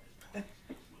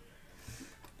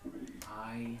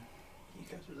 You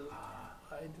guys are the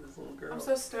hide this little girl. I'm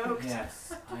so stoked.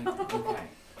 Yes. Okay.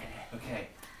 Okay.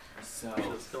 So,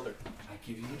 Just killed her. I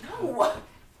give you No.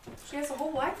 She has a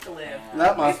whole life to live.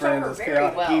 That, my You've taught friend, her is very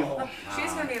chaotic well. evil.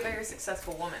 She's going to be a very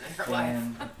successful woman in her life.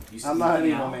 Then you I'm not an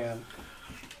sneak evil out man.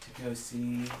 to go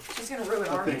see. She's going to ruin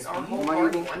Okay. our whole Am I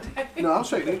party evil? one day. No, I'm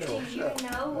straight Do neutral. you Shit.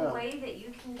 know Yeah. a way that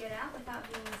you can get out without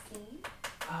being seen?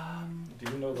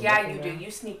 Do you know the Yeah, weapon you do. now?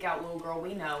 You sneak out, little girl.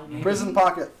 We know. Prison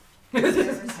pocket. Oh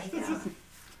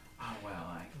well,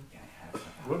 I have.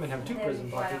 Women have two Then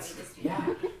prison why don't pockets. we just do Yeah.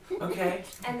 that? Okay.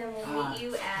 And then we'll meet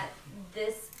you at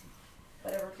this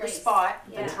whatever Your place. spot,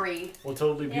 Yeah. the tree. We'll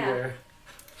totally be Yeah. there.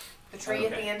 The tree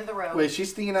at the Okay. end of the road. Wait, is she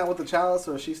sneaking out with the chalice,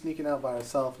 or is she sneaking out by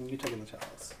herself and you taking the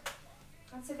chalice?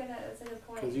 That's a good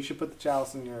point. Because you should put the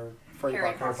chalice in your furry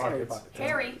Hairy pocket. pockets.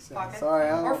 Hairy Yeah. pocket. Sorry,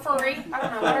 I Or don't. furry. I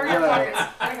don't know. What are your Yeah.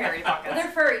 pockets? They're hairy Well, pockets.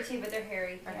 they're furry too, but they're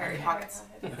hairy. They're hairy Yeah. pockets.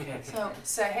 Okay. So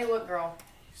say, hey, look, girl.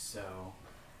 So.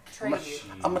 Trade you.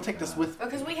 I'm gonna take this with.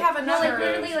 Because we have No, like another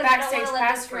literally, like backstage I don't want to let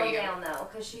pass this for girl you. down though,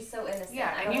 because she's so innocent. Yeah,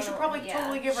 I and don't you should wanna- probably yeah.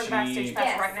 totally give her the She- backstage pass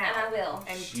Yes, right now. and I will.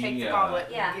 And She, take the uh, goblet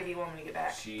Yeah. and give you one when you get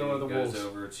back. She Throw the goes wolves.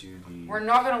 over to the. We're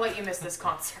not going to let you miss this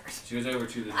concert. She goes over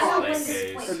to the I don't display win this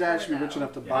case. point. Her dad should be rich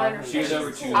enough to Yeah. buy I her. She goes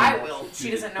over to. I will. to She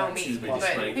the- doesn't know to me, the but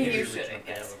display you case should,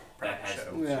 yes. That has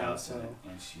the Yeah, chalice in so- it,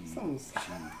 and she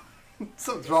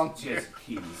Something's wrong she here. has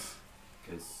keys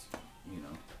because you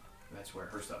know that's where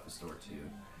her stuff is stored too.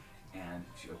 And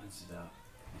she opens it up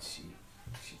and she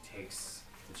takes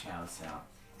the chalice out.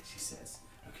 And she says,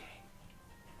 "Okay,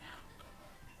 now."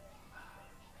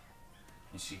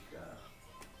 And she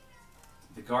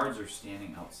the guards are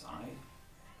standing outside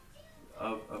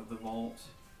of the vault.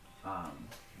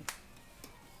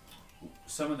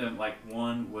 Some of them, like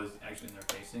one was actually in there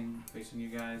facing you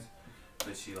guys,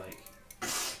 but she like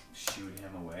shooed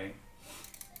him away,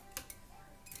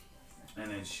 and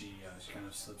then she kind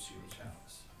of slips you the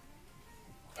chalice.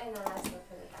 And then that's what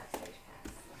for the backstage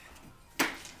pass.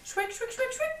 Shwick, shwick,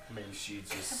 shwick, shwick. Maybe she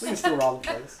just We can still rob the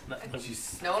place.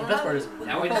 she's No one The will best part know. is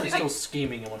Now we we're just still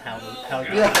scheming on how to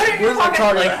get Yeah, Put it in your we're like pocket.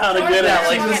 talking about how to Put get it out. in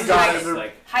Like your this pocket. guy Hide is it.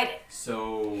 like Hide it.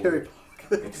 so Harry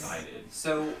Potter. excited,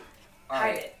 So, Hide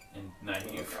alright. it. and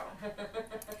naive.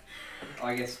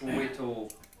 I guess we'll wait till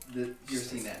your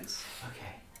scene ends.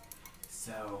 Okay,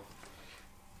 so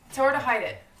Tell her to hide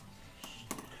it.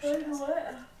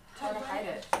 What? Tell her to hide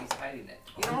it. She's hiding it.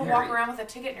 You don't want to walk around with a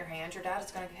ticket in your hand. Your dad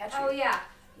is going to catch you. Oh yeah.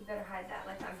 You better hide that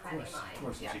like I'm hiding of mine.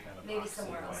 course, Yeah. she kind of Maybe boxes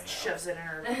somewhere it else. away. Shoves it in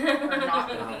her not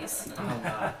boobies.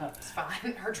 I'll It's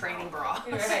fine. Her training bra.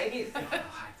 Right.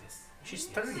 hide this. She's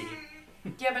 30.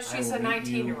 Yeah, but she's I a will meet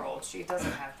you. 19-year-old. She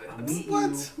doesn't have I'll boobs. meet What?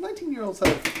 you. 19-year-olds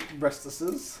have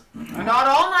breastises. Not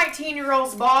all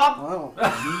 19-year-olds, Bob. Wow.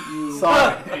 I'll meet you.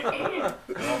 Sorry.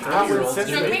 I would Took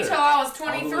sensitive me till I was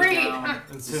 23.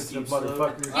 insensitive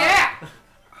motherfuckers. Yeah.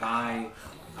 Bye.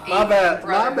 My bad. My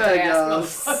Brother, bad,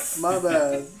 ass guys. My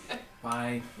bad.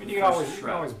 Bye. You can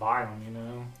always buy them, you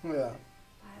know. Yeah.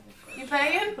 You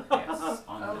paying? Yes,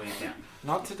 on the way down.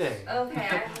 Not today. Okay,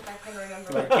 I hope I can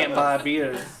remember. I can't buy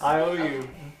beers. I owe you.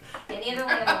 Any other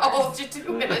I'll landlords? hold you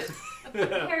to it.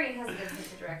 Harriet has a good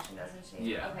sense of direction, doesn't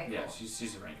she? Yeah, Okay, yeah, cool.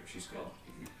 she's a ranger. She's good.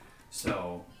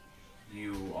 So,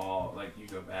 you all you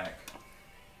go back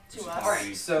To us.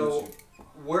 Alright, so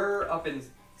we're up in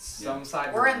some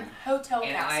side We're room, in Hotel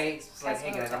and Castle. I was like, Castle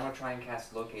hey guys, Hotel. I'm gonna try and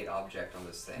cast locate object on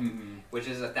this thing, Mm-hmm. which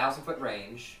is 1,000-foot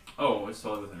range. Oh, it's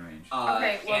totally within range.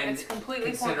 Okay, well, and it's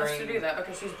completely pointless to considering- do that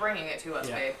because she's bringing it to us,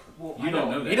 Yeah. babe. Well, You I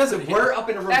don't know that. He doesn't. We're up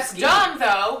in a room. That's scheming. dumb,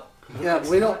 though. Yeah,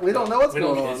 we don't know what's We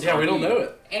going don't. on. Yeah, we don't know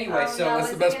it. Anyway, Oh, so no, that's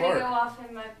is the best it gonna part. go off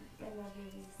in my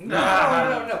movies?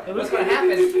 no. What's gonna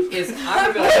happen is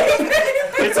I'm gonna be like,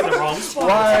 It's in the wrong spot.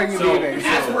 Why are you So- leaving?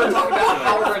 as we're talking about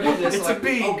how we're gonna do this, It's a like,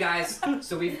 bee. oh guys,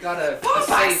 so we've got a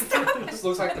safe. This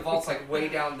looks like the vault's like way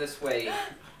down this way,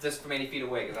 just many feet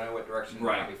away, because I know what direction it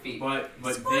might be Right, feet.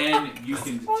 but then you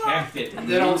can detect it. And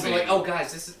then all of a sudden, moving. like, oh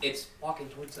guys, it's walking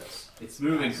towards us. It's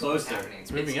moving It's closer. happening.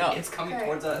 It's moving up. It's coming Okay.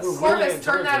 towards us. We're Corvus, really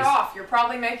turn that intelligent. off. You're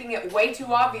probably making it way too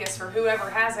obvious for whoever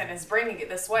hasn't is bringing it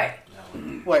this way.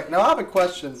 Wait, now I have a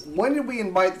question. When did we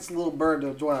invite this little bird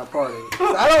to join our party?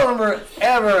 'Cause I don't remember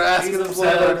ever asking He's this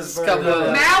little upset bird at to his come bird. with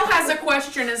us. Mal has a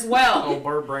question as well. Oh,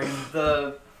 bird brain.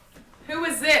 The Who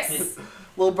is this?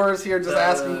 Little bird's here just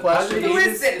asking questions. Who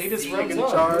is this? He just He runs in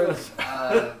up. charge.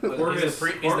 Corvus- He's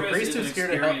the Corvus priest is who's an here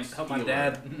to experienced help my healer.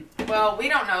 dad. Well, we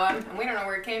don't know him, and we don't know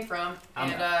where he came from.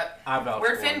 I'm- And I vouch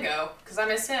where'd for Finn him. go? Because I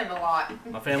miss him a lot.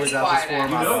 My family He's vouches quiet for him.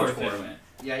 You I know vouch where for Finn him. went.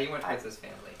 Yeah, he went with his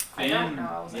family. I don't know.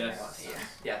 I wasn't Yes. there last year.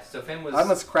 Yeah, so Finn was. I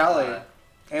miss Crowley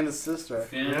and his sister.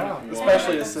 Finn Yeah. was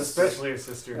Especially his sister. Especially his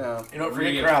sister. Yeah. You don't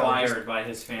forget Crowley. reacquired by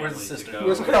his family Where's the to sister? go.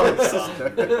 Where's Crowley's sister?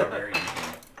 the barbarian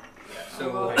camp.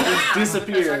 So I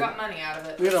disappeared. got money out of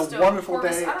it. We had a Still, wonderful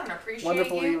Corvus, day, I don't appreciate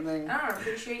wonderful you. evening. I don't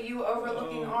appreciate you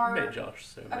overlooking our Made Josh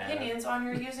so mad. opinions on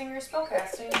your using your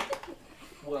spellcasting.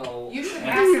 well, You should You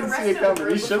ask didn't the see rest it of the coming. group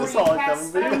You should have before saw you it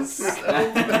cast coming.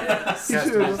 spells. You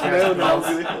should have just known that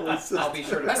was the whole I'll system. be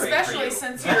sure to pray for Especially you.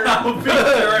 since you're I'll be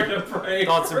there to pray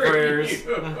Thoughts and for prayers.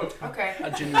 you. okay. I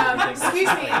genuinely think Excuse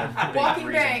me, that's the Walking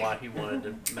reason Bang. why he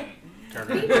wanted to turn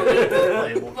Beep, it beep, into beep, a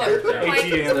playable Look, character. Plank,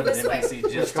 ATM. look this way.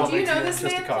 NPC just Do you know this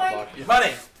just a man, cock Plank? block.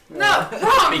 Money. No,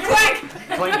 wrong, Plank!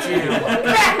 Plank GM.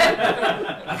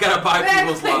 I gotta buy Bad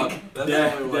people's thing. love. That's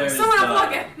the only way. There's, Someone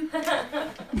uh,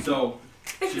 unplug So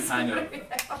she kind of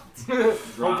Hold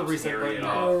the drops reset Harriet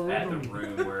button. off at the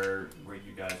room where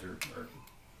you guys are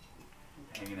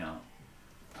hanging out,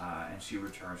 and she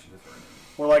returns to the throne.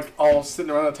 We're like all sitting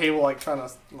around a table, like trying to.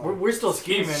 We're still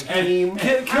scheming. Scheme.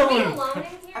 Kill Are we him. alone in I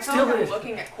here? feel like I'm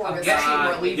looking at Corvus.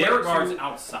 There guards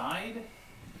outside.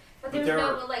 But there's there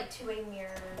no are- like two-way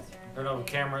mirrors or There are no anything.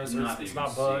 cameras. Not that It's you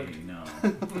not can bugged.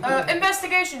 see, no.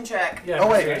 Investigation check. Yeah. Oh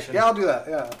wait, investigation. yeah, I'll do that.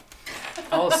 Yeah.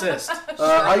 I'll assist.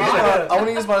 I want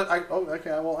to use my.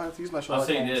 Okay, I won't have to use my I'll Sherlock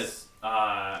say Holmes. this: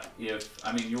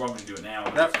 you're welcome to do it now.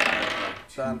 But Yep. it's kind of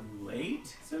like Done. too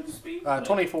late, so to speak.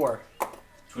 24.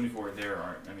 24. There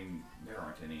aren't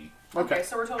any. Okay,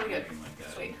 so we're totally good. anything like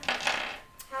that. Sweet.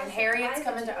 How's- And Harriet's why is it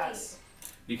coming to too us.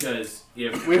 Because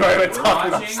if We've already been we're talking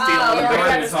about watching, stealing. Oh, we've we already already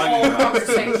had been this talking whole about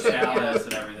conversation, Chalice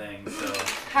and everything. So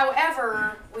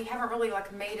However, we haven't really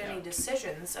like made any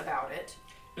decisions about it.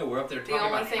 no, we're up there The talking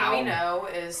only about thing how, we know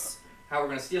is how we're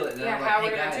gonna steal it. And then yeah, I'm like, how hey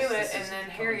we're gonna guys, do this it, and is then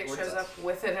coming Harriet towards shows us. up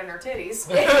with it in her titties.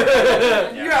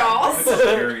 yeah. Girls.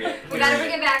 Harriet, We gotta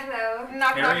bring it back though.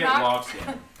 Knock, knock, Harriet knock. walks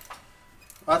in.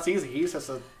 That's easy. He just has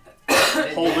to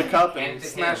hold the cup Hand and to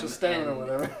smash him, a stone or and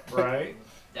whatever. Right.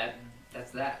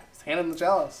 That's that. Just hand him the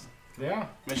chalice. Yeah.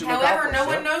 Mission However, accomplished. no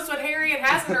one knows what Harriet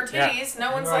has in her Yeah. titties.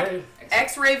 No one's like Right.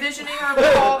 X-ray visioning or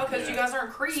ball because you guys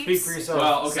aren't creeps. Speak for yourself.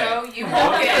 Well, okay. So you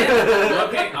walk in.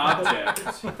 Look at object.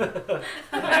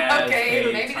 Has Okay,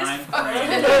 a maybe this time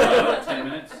fucking- frame of 10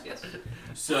 minutes. Yes.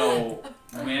 So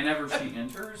whenever she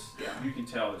enters, you can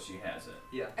tell that she has it.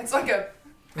 Yeah. It's like a.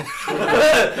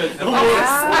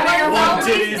 One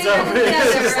titty's up.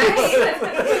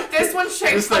 This one's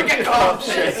shaped Just like, like a a golf golf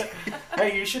shit.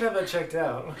 Hey, you should have that checked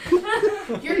out.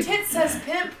 Your tit says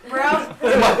pimp, bro.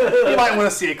 You might want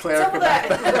to see a cleric Double about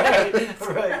that. that.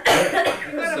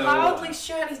 Right. You got a So, mildly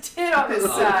shiny tit on this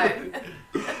side.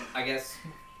 I guess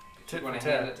Tit you want for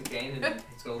to hand tat. it to Kane and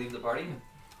he's gonna leave the party.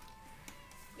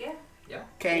 Yeah.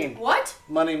 Kane, What?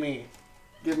 money me.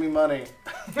 Give me money.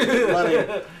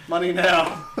 Money. Money now.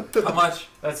 How much?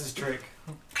 That's his trick.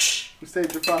 You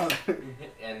saved your father.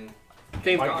 And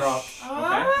Kane Mic drop.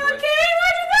 Oh, Okay. okay,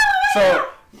 why'd you go? So,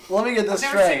 let me get this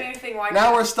I've never seen straight. anything like Now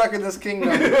that. we're stuck in this kingdom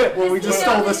where we just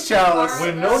stole this chalice.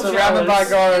 With no Surrounded by chalice.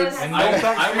 guards. And no I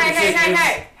back. would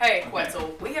Hey, Okay.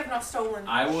 Quetzal, we have not stolen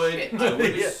I would shit.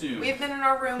 Yeah. assume We've been in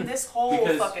our room this whole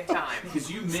Because- fucking time.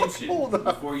 because you mentioned Hold up.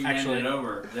 before you handed Actually- it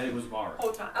over that it was borrowed.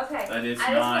 Whole time. Okay. That is I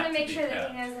just not want to make to sure be that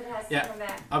kept. he knows it has Yeah. to come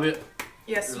back. I'll be.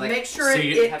 Yes, Like, make sure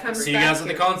see it you- comes See you back guys at the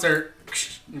here. concert.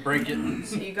 Break it.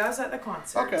 See you guys at the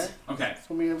concert. Okay. Okay.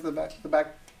 So we have the back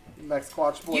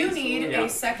Squatch boys. You need Yeah. a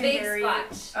secondary Big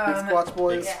squatch. Big Squatch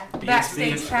boys. Yeah.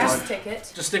 backstage BSB. pass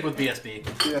ticket Just stick with BSB.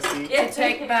 BSC. to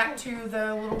take back to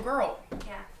the little girl.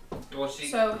 Yeah. well, she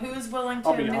So who's willing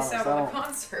I'll to be miss honest, out I on the don't-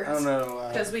 concert? I don't know.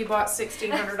 Because we bought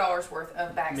 $1,600 worth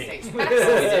of backstage Me. passes to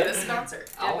this concert.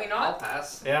 Did I'll, we I'll not?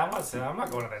 pass. Yeah, I'm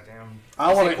not going to that damn.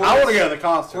 I want to go to the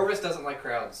concert. Corvus doesn't like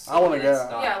crowds. I wanna so go.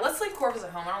 it's not- Yeah, let's leave Corvus at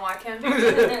home. I don't like him.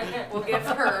 We'll give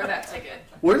her that ticket.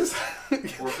 We're just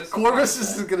Corvus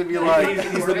is going to be like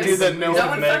he's the dude that no No one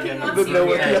one Megan. fucking wants that you. no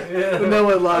one, Yeah. that no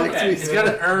one likes. Okay. He's got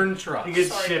to earn trust. He gets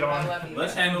Sorry, shit but I on. love you.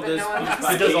 Let's handle But this no one piece wants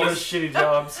by He does all piece. his shitty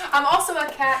jobs. I'm also a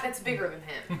cat that's bigger than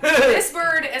him. This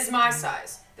bird is my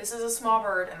size. This is a small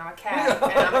bird, and I'm a cat,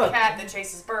 and I'm a cat that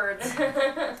chases birds. So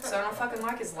I don't fucking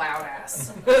like his loud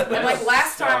ass. And like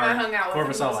last time I hung out with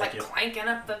Corvus, him, I he was like like you. clanking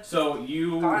up the. So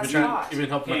you God, You've been, God. you've been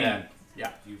helping my Kane, dad.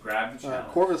 Yeah. you grab the challenge.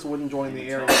 Corvus wouldn't join the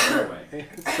area. Away.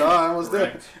 So I was there.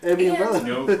 Correct. Amy and And- brother.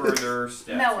 No further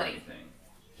steps Melody. or anything.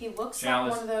 He looks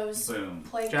Chalice, like one of those boom.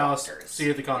 plague Chalice, doctors. see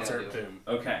you at the concert. Yeah, Boom.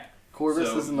 Okay. Corvus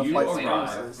So is in the you flight arrive.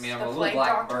 services. I mean, I'm The a little plague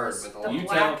black bird doctors, with a the long You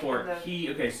black teleport. and the- He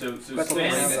okay. So That's The what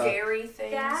Sven. Finn- scary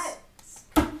things. That's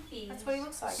creepy. That's what he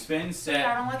looks like. Sven Yeah, I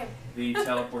set don't like him. the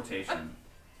teleportation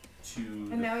to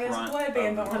And now he the has a front blood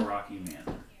band of the on. Rocky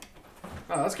Manor.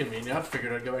 Oh, that's convenient. I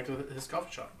figured I'd go back to his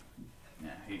coffee shop. Yeah,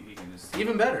 he can just.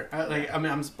 Even better.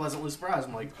 I'm pleasantly surprised.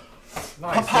 I'm like,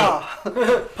 Nice.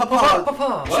 Papa! Papa!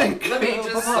 Papa! Drink! Let me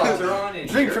just saunter on in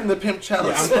Drink here. from the pimp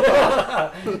chalice.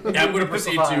 yeah, I'm going to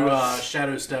proceed to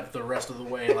shadow step the rest of the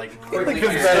way, like really He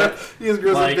gets better. He just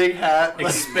grows Like, a big hat. like,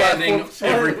 expanding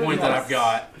platform every chair. point that I've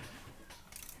got.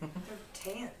 They're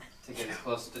tan. To get as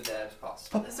close to Dad as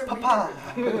possible. Those are Papa!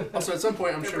 weird. Also, at some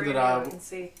point, I'm They're sure green, that I can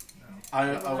see.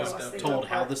 I was told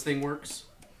how this thing works.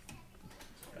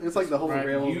 It's like the Holy Right.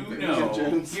 Grail You of know, Indiana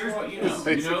Jones. here's what you know.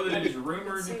 You know that it is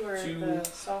rumored See where to, the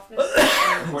softness and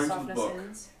the according to the softness book,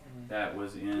 ends. that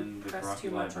was in the Press Rocky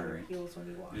too much on your Library. heels when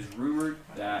you walk. It is rumored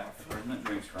that the person that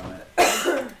drinks from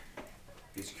it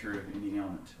is cured of any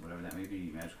ailment, whatever that may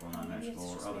be, magical,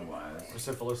 non-magical, or otherwise, Or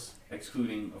syphilis.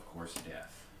 excluding, of course,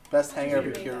 death. Best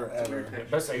hangover cure ever.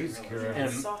 Best AIDS cure ever.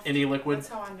 And Soft. any liquid. That's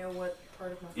how I know what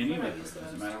part of my Any foot I liquid, use the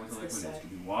doesn't most. matter what the liquid It's is. this It could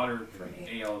be water, it could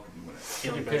be ale, it could be whatever.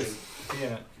 Healing Piss. potion.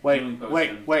 Yeah. Healing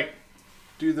potion. Wait.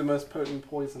 Do the most potent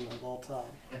poison of all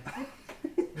time.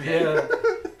 Yeah.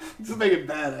 Just make it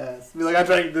badass. Be like, I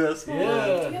drank this. Do you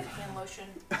Yeah. have hand lotion?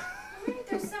 Alright,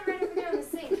 there's some right over there in the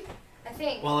sink. I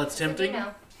think. Well, it's tempting. You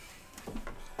know.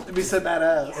 It'd be so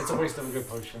badass. It's a waste of a good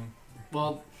potion.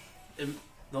 Well,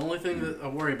 the only thing that I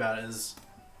worry about is,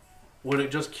 would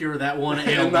it just cure that one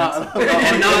ailment And not-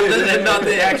 and not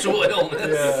the actual illness?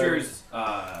 Yeah. Cures,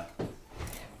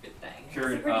 Bit dang.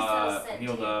 cured, It's a pretty subtle scent,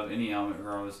 healed too. of any ailment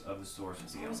regardless of the source of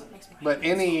the Sometimes ailment. it makes me But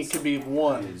hate any myself could be so bad.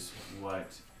 one. Is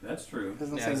what, that's true. It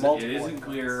doesn't Yeah, say is it- multiple. It isn't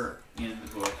clear in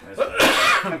the book as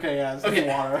Okay, yeah, it's Okay.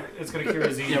 water. It's gonna cure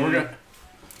his Yeah,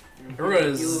 we're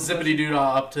gonna zippity doo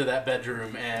dah up to that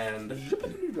bedroom and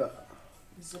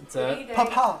what's that?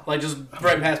 Papa! Like just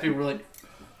right past people. We're like,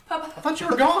 Papa. I thought you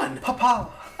were gone. Papa!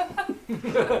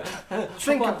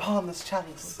 Drink upon this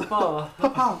chalice. Papa.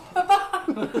 Papa!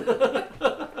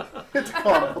 It's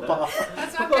called Papa.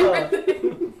 That's my favorite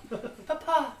thing.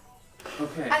 Papa,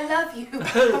 Okay. I love you.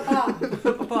 Papa,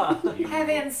 Papa. You have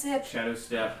and sip. shadow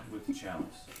step with the chalice.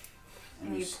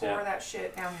 And you pour that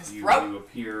shit down his You throat.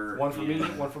 appear One for me,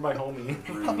 in one for my homie.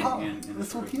 the room Papa, in the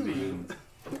this will sort heal of you.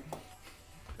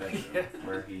 main bedroom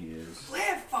where he is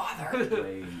Live, father.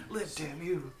 laying Live, damn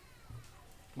you.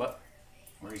 where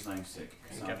he's laying sick.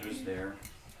 Cassandra's there.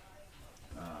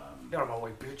 Get out of my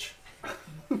way, bitch.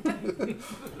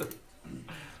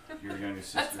 Your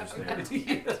youngest sister's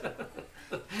there.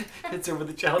 It's over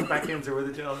the challenge. Backhands over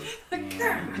the challenge.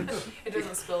 And It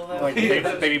doesn't spill though. Like,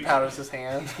 baby powders his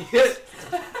hand.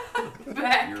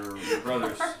 Back. your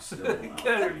brother's still out. Get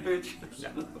out of here,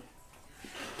 bitch.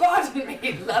 Pardon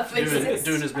me, lovely Doing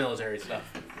sister. his military stuff.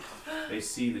 They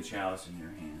see the chalice in your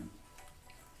hand.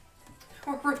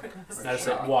 We're ruining this. That's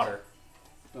it. Water.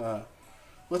 Let's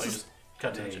Like, just just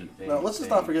cut tension. let's just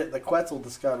not forget that Quetzal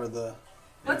discovered the.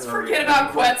 Let's forget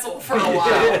about Quetzal for a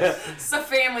while. It's a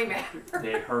family matter.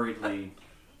 They hurriedly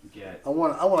get I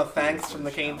want a thanks from the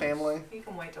Kane family. You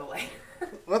can wait till later. Well,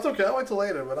 that's okay. I'll wait till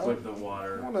later, but I with the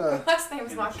water. want to. The last name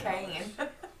is In not the Kane.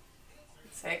 chalice.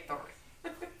 It's Hector.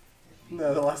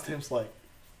 No, the last name's like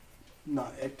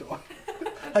not Hector.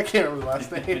 I can't remember the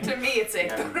last name. To me, it's You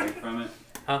have a Hector. drink from it?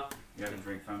 Huh? You have a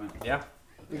drink from it? Yeah.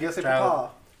 You guess it, Child.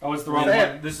 Papa. Oh, it's the wrong Say it.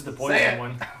 one. This is the Say poison it.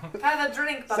 one. Have a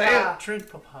drink, Say Papa. Drink,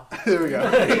 papa. There we go.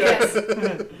 Yes.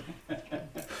 And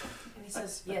he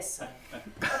says, yes, son.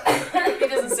 He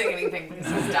doesn't say anything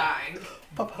because he's dying.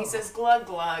 Papa. He says, glug,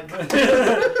 glug.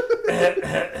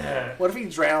 What if he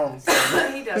drowns?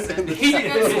 He doesn't. He's a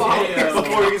good swallower.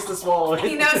 Before he gets to swallow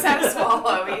He it. knows how to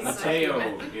swallow. He's a Mateo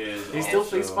human. is He still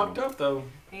also thinks fucked up though.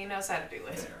 He knows how to do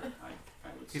it. there, I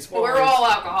would He's say. swallowing. We're all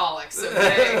alcoholics,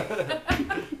 okay?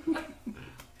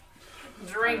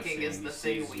 Drinking I've is seen the he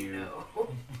thing sees we you. know.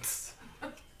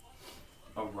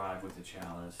 Arrive with the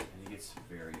chalice, and he gets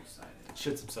very excited.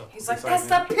 Shits himself. He's like, that's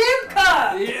the pimp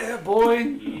cup! Yeah, boy.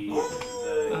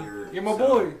 You're my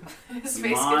boy. His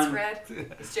face gets Iman- red.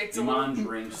 His cheeks a Iman little.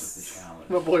 drinks with the chalice.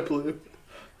 My boy Blue.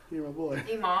 You're my boy.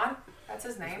 Iman, that's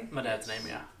his name. My dad's name,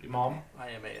 yeah. Your mom,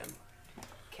 I-M-A-N.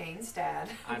 Kane's dad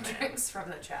I'm drinks from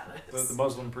the chalice. the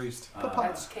Muslim priest.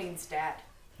 That's Kane's dad.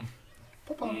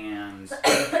 Papa. And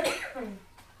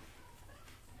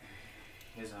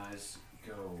his eyes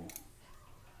go.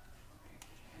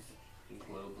 He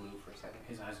glow blue for a second.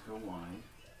 His eyes go wide.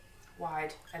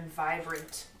 Wide and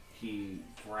vibrant He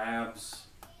grabs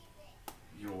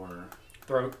your.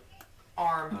 Throat.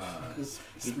 arm. Just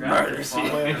He grabs murders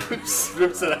your you. father,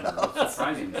 Strips it your, out.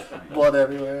 surprising strength. Blood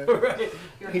everywhere. Right.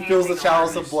 Your He hand fills the being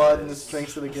chalice arm. of blood and just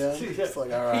drinks it again. Yeah. It's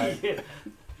like, alright. Yeah.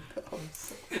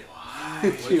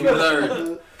 You learned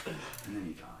it. And then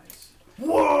he dies.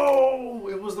 Whoa!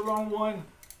 It was the wrong one.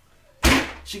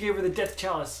 She gave her the death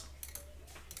chalice.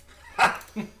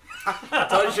 I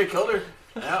told you she killed her.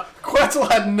 Yeah. Quetzal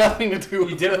had nothing to do with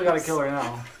You definitely gotta this. kill her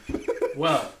now.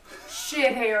 Well,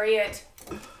 Shit, Harriet.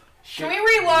 Can we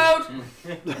reload?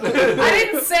 I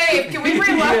didn't save. Can we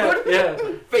reload? Yeah.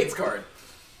 Fate's card.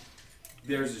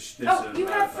 There's Oh, you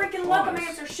have freaking luck pause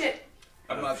answer shit.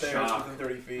 I'm not there. It's Shock within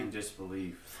 30 feet. and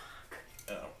disbelief.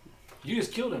 Oh. You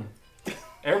just killed him.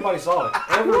 Everybody saw it.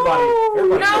 Everybody No,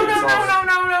 no, saw no, it. no,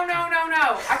 no, no, no, no,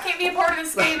 no. I can't be a part of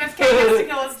this game if Kate has to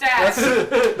kill his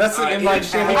dad. That's an M. Night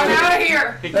I'm Shyamalan. out of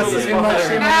here. He That's killed his an M. Night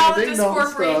mother. Now Shyamalan the ding dong Discord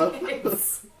stuff.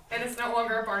 breaks. And it's no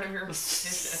longer a part of your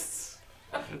business.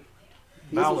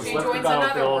 Mal was She left the joins another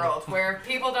battlefield. world where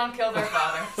people don't kill their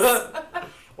fathers.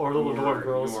 Or little dwarf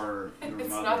girls. Your It's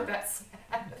mother not that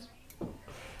sad.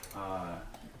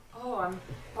 Oh, I'm is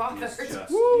bothered. just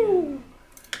Woo.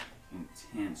 in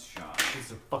intense shock.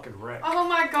 He's a fucking wreck. Oh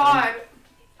my god.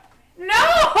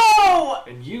 No!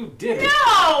 And you did it.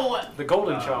 No! The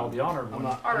golden child, the honored one.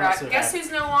 Alright, guess who's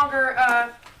no longer,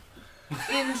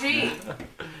 in G?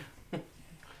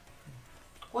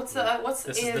 What's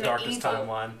this in is the darkest evil?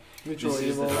 timeline. Mutual This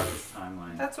is the evil. darkest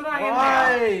timeline. That's what I am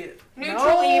Why? now.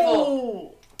 Neutral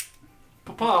evil.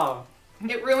 Papa.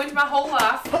 It ruined my whole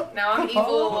life. Now I'm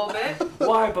evil a little bit.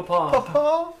 Why, Papa?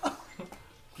 Papa.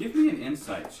 Give me an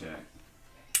insight check.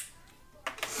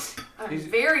 I'm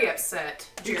very upset,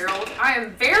 Gerald. I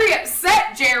am very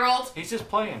upset, Gerald. He's just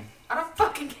playing. I don't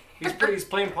fucking care. He's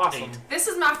playing possum. This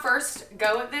is my first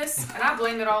go at this, and I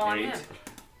blame it all on him.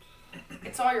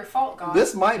 It's all your fault, God.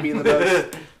 This might be the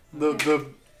best, the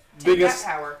Take biggest,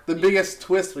 that power. the biggest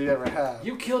twist we've ever had.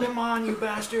 You killed him on, you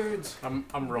bastards. I'm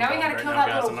real Now we bummed gotta right kill now, that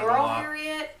guys. little I'm not gonna girl, lie.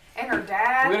 Harriet, and her We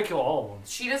dad. gotta kill all of them.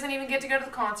 She doesn't even get to go to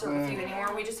the concert with you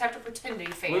anymore. We just have to pretend to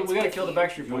be fans. We gotta with kill the you.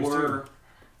 Backstreet Boys too. Your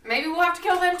Maybe we'll have to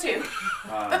kill them too.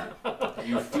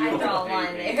 you I feel draw a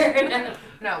line a- there.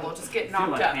 No, we'll just get Feel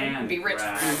knocked a up and hand be rich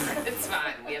grab. forever. It's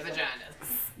fine. We have vaginas.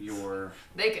 Your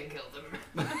They can kill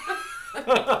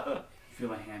them.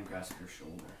 feel a hand grasp your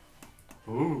shoulder.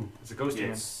 Ooh, it's a ghost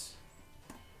hand. It's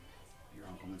your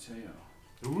Uncle Mateo.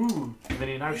 Ooh, and then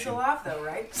he knifes He's you. alive though,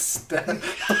 right? Stab.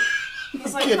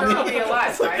 He's like permanently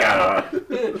alive, right?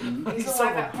 He's You son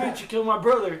alive of a at home. bitch, you killed my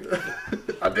brother.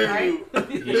 I dare Right? you.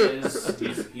 He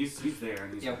is. He's there.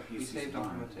 And he's, Yeah, he's he saved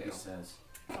Uncle fine. Mateo. He says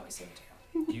Oh, he's here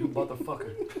too. You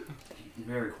motherfucker.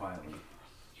 very quietly.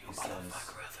 He says,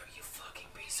 brother, you fucking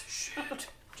piece of shit. Just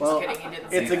Well, kidding, he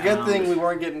didn't It's say a that. good thing we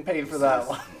weren't getting paid for that says,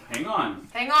 one. Hang on.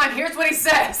 Hang on, here's what he He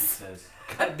says. says,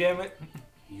 God damn it.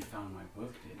 you found my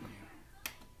book, didn't you?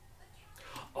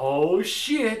 Oh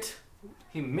shit.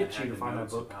 He I meant had you to the find that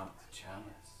notes book. about the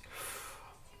chalice.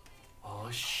 Oh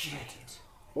shit.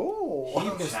 Oh. He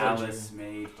misled Chalice you.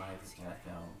 made by the Death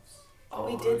Elves. Oh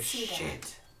We did see that.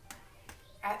 shit.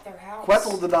 At their house.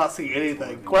 Quetzal did not see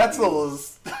anything. Quetzal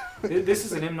is. This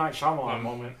is an M. Night Shyamalan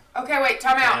moment. Okay, wait,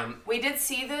 time out. And- We did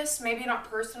see this, maybe not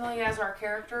personally as our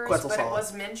characters, Quetzal but saw it it.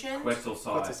 was mentioned. Quetzal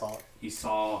saw Quetzal it.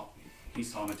 saw it. He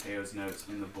saw Mateo's notes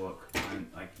in the book,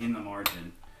 like in the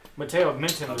margin, Mateo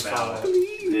meant him to saw about that.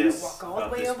 this, Walk all the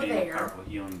about way this over being there. a powerful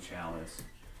healing chalice.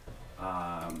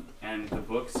 And the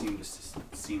book seemed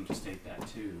to state that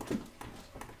too.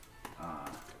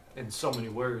 In so many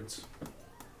words.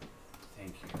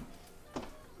 Thank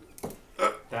you.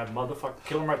 That motherfucker.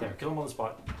 Kill him right there. Kill him on the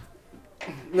spot.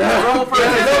 Roll for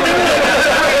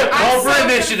Roll for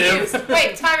initiative. confused.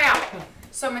 Wait, time out.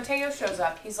 So Mateo shows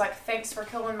up. He's like, thanks for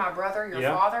killing my brother, your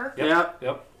Yeah. father. Yep.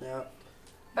 Yep. Yeah.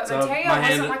 But So, Mateo my wasn't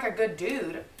hand- like a good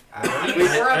dude. And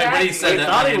We're a bad when he dude. said We that,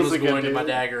 thought my he hand was was a good going to my dude.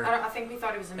 dagger. I think we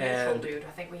thought he was a neutral And dude.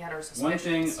 I think we had our One suspicions.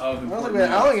 thing of I don't important think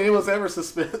note, anyone was ever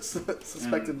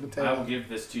suspected and Mateo. I will give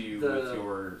this to you with The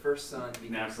your first son becomes the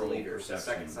natural leader. The perception.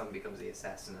 second son becomes the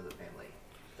assassin of the family.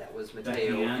 That was That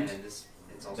Mateo, hand and it's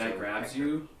also that grabs Hector.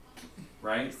 you,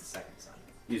 right, He's the second son.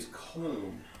 is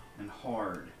cold and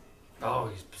hard. Oh,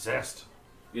 he's possessed.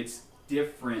 It's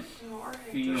different Oh, our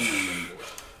Hector. feeling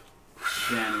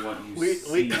than what you We-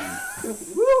 see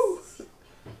Woo!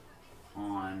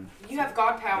 on. You have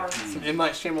God power. the M.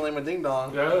 Night Shyamalan Ding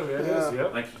Dong. Yeah, it is. Yeah.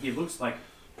 Yep. Like it looks like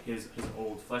his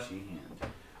old fleshy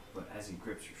hand, but as he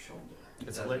grips your shoulder,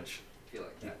 It's Doesn't lich. feel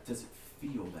like that. it doesn't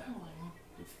feel that way.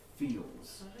 It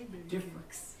feels different.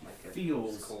 Like a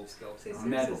Feels cold skull.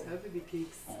 metal.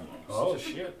 Almost. Oh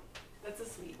shit. That's a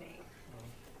sweet name.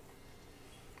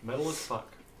 Metal as fuck.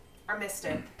 I missed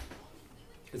it.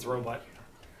 It's a robot.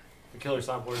 The killer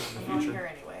cyborg in I'm the on future.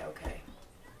 here anyway. Okay.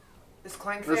 Is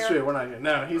Clank there? That's true. We're not here.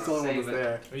 No, he's the only one Save that's it.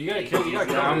 there. Well, you gotta kill. You gotta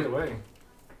kill him either way.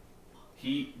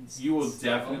 You will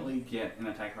definitely get an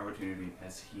attack of opportunity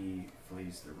as he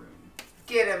flees the room.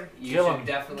 Get him. You Kill should him.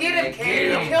 definitely Get him, make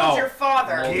Kane. him. You killed Oh. your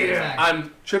father.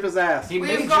 I'm. Trip his ass. He made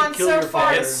We've you gone kill so your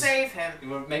far to father. save him. You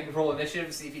want to make a roll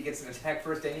initiative, see if he gets an attack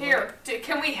first anyway? Here,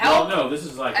 can we Well, help? no, this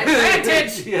is like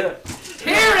Advantage. Yeah.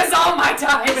 Here is all my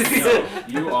dice.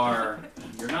 no,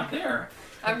 you're not there.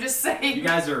 I'm just saying. You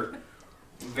guys are.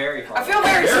 Very far. I feel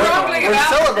very Very strongly We're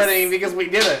about celebrating this. because we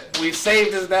did it. We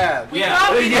saved his dad.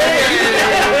 Yeah. We did We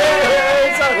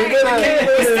did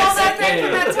it. We stole that thing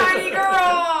from that tiny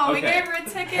girl. We Okay. gave her a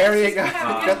ticket. Harriet She's gonna got, have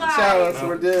a got good the life.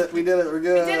 chalice. We did it. We're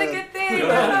good. We did a good thing. Go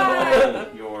ahead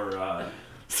and roll your.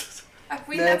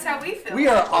 That's how we feel. We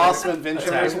are awesome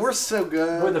adventurers. Attack. We're so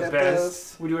good. We're the at best.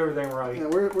 This. We do everything right. Yeah,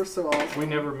 we're so awesome. We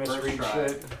never misread try.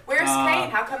 shit. Where's Uh, Kane?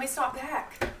 How come he's not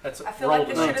back? That's I feel roll like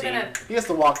this should have been 19. a. He has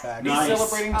to walk back. Nice. He's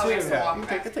celebrating Oh, too. he has to Yeah, walk it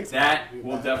back. takes That a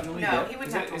will definitely No, hit. he would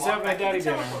Is have it- to is walk that my back. He daddy could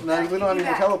dinner? teleport No, back. we don't He'd even be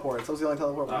back. teleport. So that was the only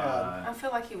teleport we had. I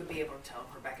feel like he would be able to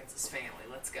teleport back into his family.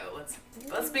 Let's go.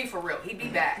 Let's be for real. He'd be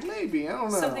back. Maybe, I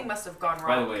don't know. Something must have gone wrong.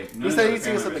 By the way, none of said the he'd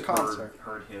see us family at the members concert.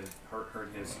 heard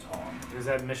his talk. It was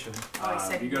that mission. Oh, he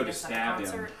said you he'd go meet to us at the stab him.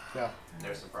 concert. Yeah.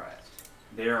 They're surprised.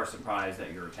 They are surprised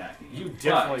that you're attacking. You But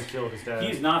definitely killed his dad.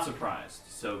 He's not surprised.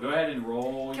 So go ahead and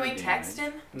roll. Can your we text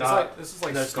damage. him? This is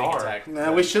like No sneak Scar. attack.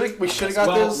 No, we should have got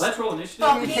Well, those let's roll initiative.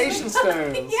 Fuck communication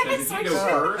stones. Because Yes, if I you go should.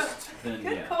 first, then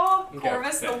Good yeah. call, Okay.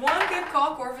 Corvus. Okay. The one good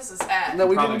call Corvus has had. No,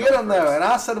 we Probably didn't get go them though, first. and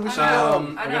I said we should get I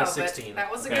them. know, I I got know, a 16. but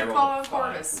that was a Okay, I good rolled call a on 5.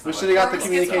 Corvus. We should have got the Corvus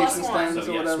gets communication +1. stones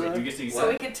So or yes, whatever. you get to So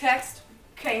we could text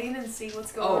Kane and see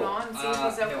what's going on, and see if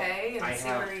he's no, okay, I and see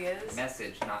have where he is.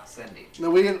 Message, not sending. No,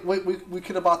 we didn't. We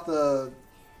could have bought the.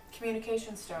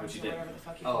 Communication stones But you or didn't. whatever the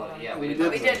fuck you Oh, called them. yeah, We we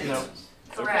did. We didn't. No.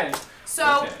 Correct. Okay.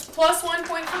 So Okay. +1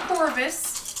 point for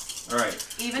Corvus, All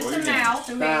right. even Roll to your now, damage.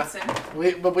 who Nah. hates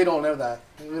him. But we don't know that.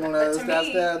 We don't know But his to dad's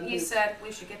me, dad. he said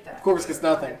we should get that. Corvus gets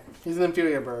nothing. He's an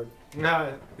inferior bird.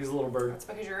 No, he's a little bird. That's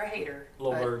because you're a hater.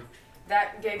 Little but bird.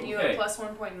 That gave you Okay. a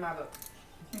 +1 point in my book,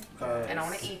 and I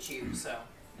want to eat you. So.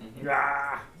 Mm-hmm.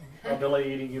 Ah, I'll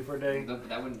delay eating you for a day.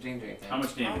 That wouldn't change anything. How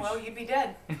much Oh damage? well, you'd be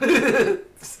dead.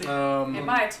 It Um,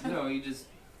 might. no, you just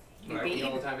You'd ride be me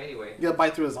all the eaten. time anyway. You gotta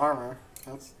bite through his armor.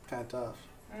 That's kind of tough.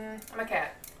 I'm a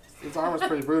cat. His armor's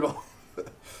pretty brutal.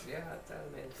 Yeah, that's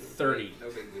adamantium. 30. No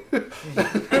big deal.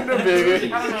 No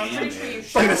biggie. I don't know. I'm pretty sure you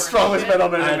It's like the shower strongest and shit. metal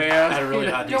man, I man. had a really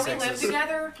high Don't we live D6s.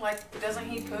 together? Like, doesn't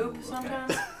he poop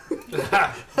sometimes?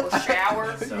 Or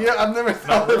shower? So, Yeah, I've never Not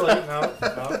thought really. of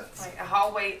that. No, no. Like,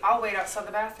 I'll wait outside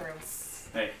the bathroom.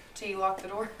 Hey. Till you lock the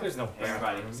door. There's no Hey,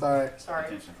 everybody. bathroom. Sorry. Sorry.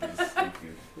 Attention, please. Thank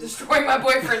you. Destroying my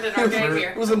boyfriend in our game It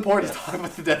here. was important to talk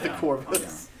about the death Yeah, of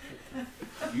Corvus. yeah.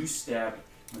 You stab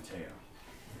Mateo,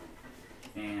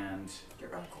 and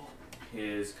Your uncle.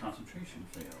 his concentration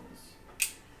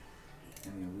fails,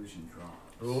 and the illusion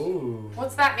drops. Ooh.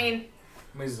 What's that mean?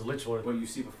 Means the Lich Lord. What you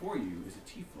see before you is a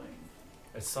tiefling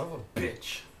That son of a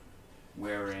bitch.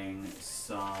 wearing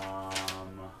some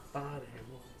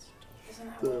Isn't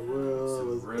that The what world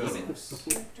was robes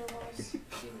Victor was?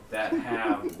 that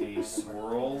have a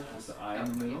swirl with the eye in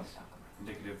the middle,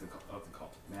 indicative of the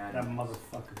cult. That Madness.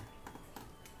 motherfucker.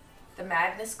 The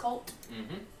Madness Cult?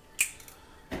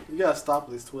 Mm-hmm. You gotta stop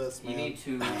these twists, You man. need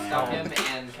to stop him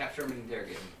and capture him and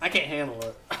interrogate him. I can't handle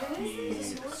it. He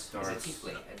He's a starts.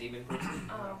 tiefling, a demon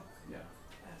person, Oh. Yeah.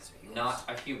 That's what you not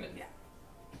a human. Yeah.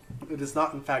 It is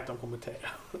not, in fact, Uncle Mateo.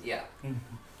 Yeah.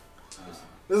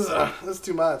 This is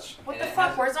too much. What And the it fuck?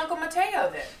 has- Where's Uncle Mateo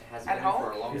then? It has At been home?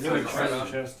 for a long He's time. in the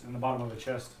treasure chest, in the bottom of the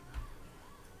chest.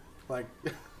 Like,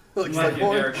 Like like a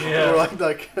boy, Derek Yeah. or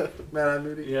like Man, I'm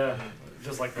Moody. Yeah,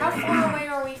 just like How that. far away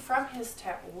are we from his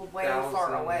town? Way far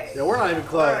Thousands. away. Yeah, we're not even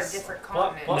We're on a close. different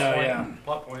Plot continent. point.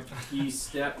 Plot point. He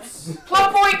steps.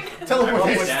 Plot point!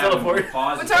 Teleportation. Teleport.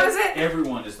 What time is it?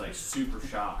 Everyone is like super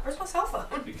shocked Where's my cell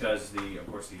phone? because of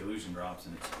course, the illusion drops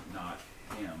and it's not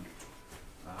him.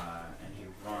 And he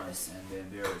runs, and then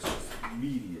there is just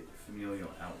immediate familial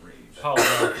outrage. Oh,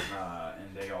 no.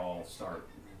 And they all start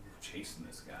chasing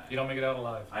this guy. You don't make it out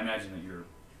alive. I imagine that you're.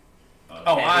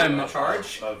 Oh, I'm in in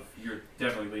charge? You're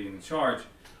definitely leading the charge.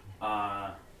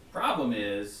 Problem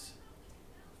is,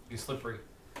 He's slippery.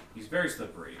 he's very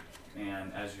slippery,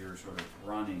 and as you're sort of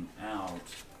running out,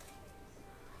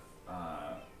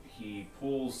 he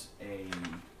pulls a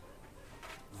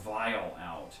vial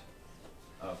out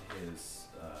of his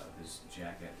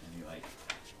jacket, and he like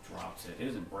drops it. It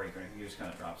doesn't break or anything. He just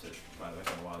kind of drops it. By the way,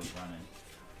 while he's running,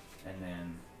 and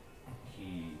then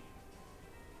he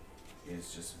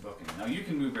is just booking. Now you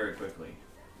can move very quickly.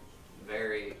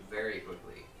 Very, very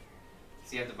quickly.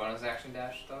 Does he have the bonus action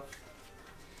dash stuff?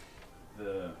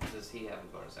 Does he have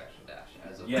a bonus action dash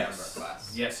as a member Yes,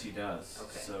 class? yes, he does.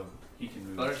 Okay. So he can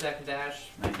move. Bonus action dash,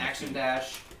 90 action feet.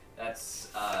 dash. That's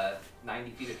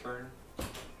 90 feet a turn. Yeah.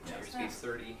 Your speed's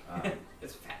 30. Um,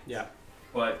 It's fast. Yeah.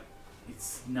 but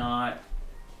it's not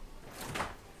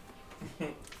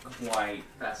quite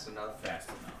Fast enough. fast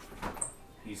enough.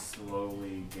 He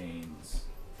slowly gains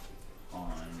on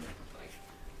Like,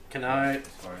 Can I as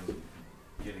far as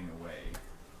getting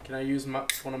away. use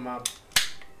one of my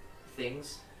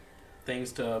things.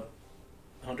 things to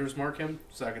hunter's mark him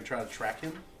so I can try to track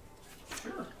him?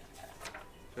 Sure.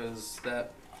 Because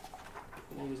that.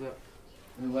 What was that?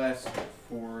 It lasts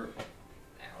for.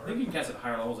 I think you can cast at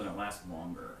higher levels and it lasts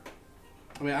longer.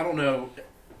 I mean, I don't know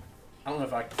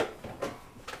if I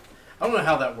don't know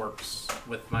how that works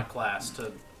with my class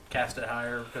to cast it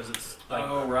higher because it's like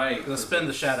Oh right. because I spend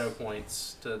the shadow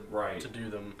points to Right. do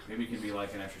them. Maybe it can be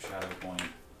like an extra shadow point.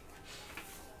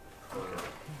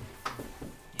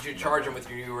 You should charge him with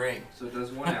your new ring. So it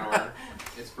does 1 hour.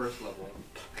 It's first level.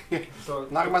 So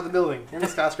Knock him out the building. You're in a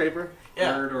skyscraper.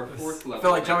 Yeah. Third or fourth level. I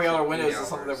feel like jumping out our makes it windows 8 is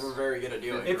something that hours. we're very good at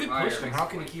doing. If it Higher pushed him, makes how it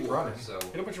can he keep 24, running? So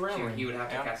Hit him with your round ring. he would have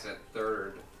to Yeah. cast it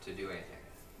third to do anything.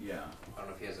 Yeah. I don't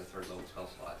know if he has a third level spell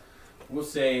slot. We'll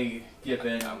say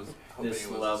given I was hoping this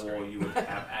it was level screen. you would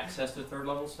have access to third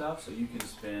level stuff, so you can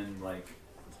spend like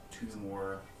 2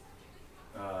 more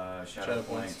shadow Shadow points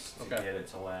points. to Okay. get it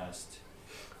to last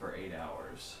for 8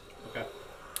 hours. Okay.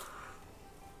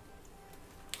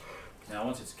 Now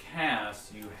once it's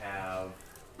cast, you have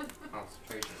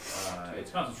Concentration.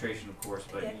 it's concentration of course,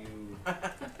 but you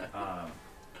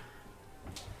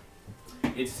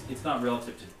it's not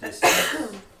relative to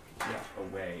distance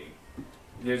away.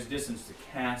 There's distance to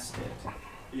cast it,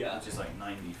 Yeah. which is like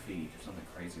 90 feet or something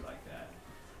crazy like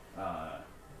that.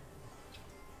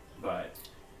 But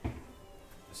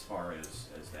as far as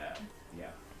that, yeah.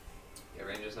 Yeah,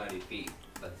 range is 90 feet,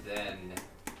 but then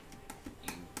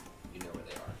you know where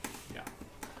they are.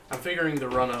 I'm figuring the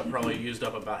run up probably used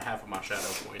up about half of my shadow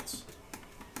points.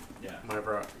 Yeah.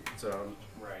 Whenever so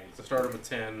Right. I started with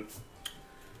 10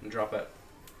 and drop that.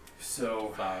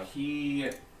 So he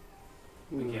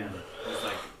again Mm. was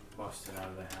like busting out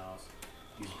of the house.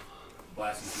 He's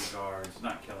blasting through guards,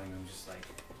 not killing them, just like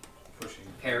pushing.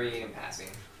 Parrying and passing.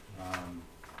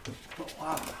 Oh,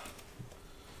 wow.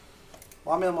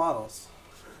 Why male models?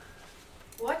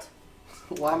 What?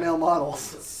 Why male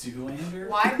models? Zoolander?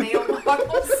 Why male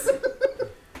models?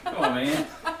 Come on, man.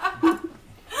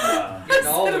 Getting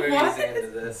all the movies What? into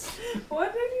this.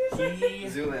 What did you say? He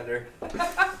Zoolander.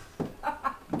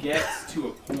 gets to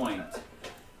a point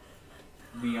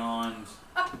beyond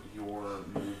your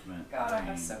movement God, I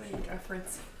have so range many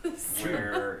references.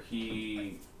 where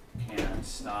he can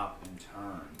stop and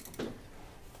turn.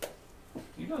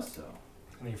 He does so.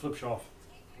 And he flips you off.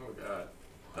 Oh god.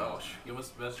 Oh, you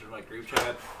must have messaged my group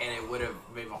chat, and it would have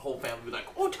made my whole family be like,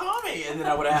 "Oh, Tommy!" And then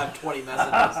I would have had 20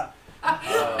 messages.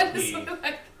 He,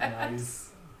 Nice.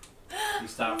 he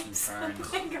stops and turns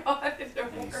Oh my God, it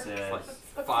and he works. says,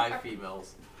 Like 5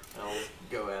 females. And I'll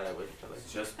go at it with each other.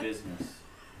 it's just business.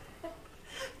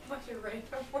 Bunch of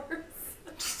random words.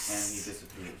 And he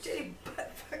disappears. Did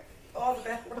butt fuck all the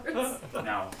bad words?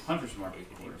 Now, Hunter's Mark,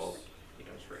 of course, He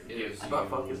knows where it gives is. you Butt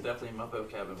fuck is definitely in my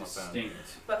vocab in my phone. distinct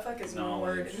Butt fuck is one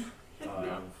word knowledge and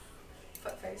of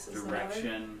butt face is another.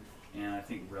 direction and I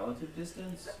think relative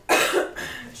distance, or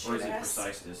is Shit it ass.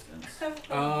 precise distance?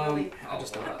 Really I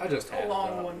just a have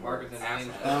long one. Mark with an range.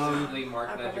 Um, Specifically mark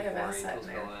I magic probably have for asset equals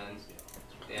in there. villains.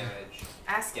 Damage.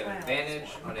 Ask You have clowns. advantage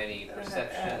on any That I have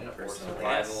perception added or personally.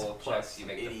 survival Plus checks you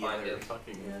make to any find other it.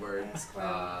 fucking Yeah, word. ask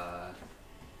clowns.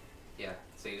 Yeah,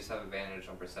 so you just have advantage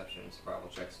on perception and survival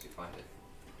checks to find it.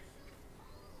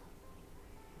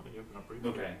 When you open up reach.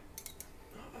 Okay.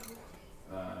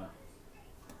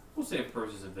 We'll save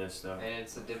purposes of this though. And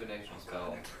it's a divination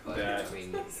spell, but That- I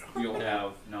mean, You'll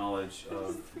have knowledge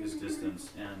of his distance,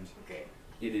 and Okay.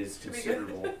 it is Should we go?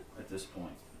 considerable at this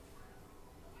point.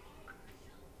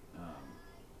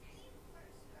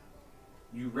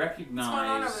 You recognize. What's going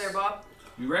on over there, Bob?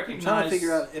 You I'm recognize. trying to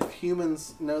figure out if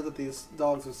humans know that these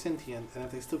dogs are sentient and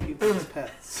if they still keep them as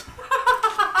pets.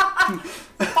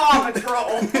 Paw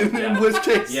Patrol. In which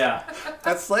case, Yeah,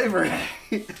 that's slavery.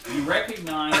 you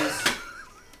recognize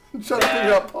I'm trying to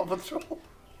figure out Paw Patrol.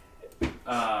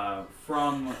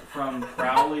 from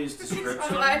Crowley's Makes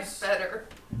my life descriptions better.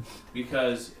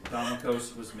 because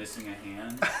Domikos was missing a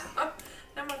hand.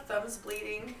 Now my thumb's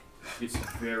bleeding. It's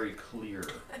very clear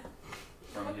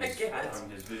from Oh my his God.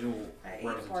 visual I ate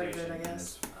part of it, representation I in guess.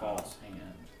 his false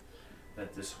hand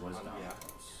that this was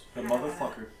Domikos. The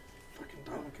motherfucker. Fucking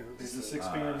Domicos. He's a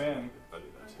six-fingered man. I do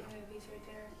that too. He's right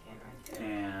there and right there.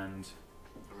 And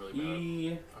I'm really he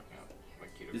bad. Fucking up my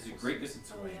cuticles. is a great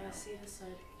distance Oh away yeah, I now. see this side.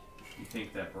 You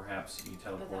think that perhaps he that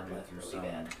teleported left through really some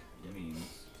bad. means.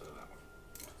 So that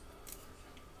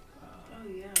one. Oh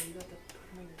yeah, you got the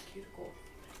your cuticle.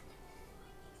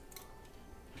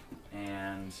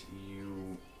 And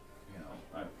you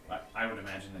know, I would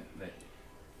imagine that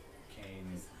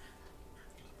Kane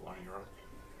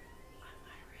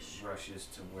rushes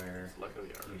to where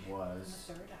he was,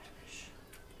 I'm a third Irish.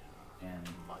 and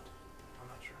I'm not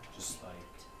sure. just like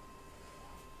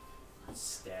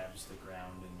stabs the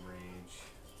ground in rage.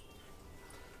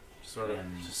 Sort of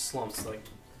And- just slumps like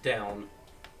down,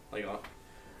 like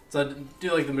so I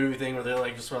do like the movie thing where they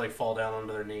like just sort of like fall down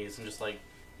onto their knees and just like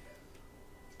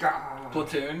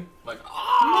Platoon. Like,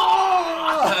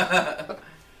 Yeah.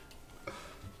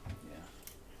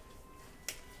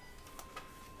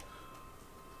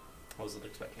 I wasn't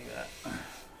expecting that.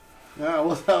 No, no one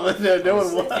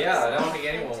was. Yeah, I don't think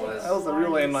anyone was. That was a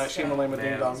real M. Night Shyamalan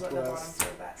Ding Dong That's what the bottom twist.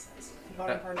 part of that says. The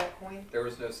bottom part of that coin. There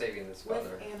was no saving this With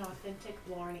weather. an authentic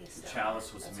Blarney The stone.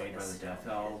 chalice was That's made what by this the Death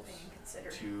stone Elves is being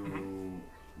considered. to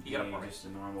You got a be party. just a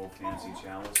normal fancy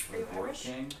chalice for Are the you Dwarf Irish?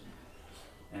 King.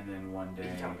 And then one day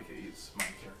he's my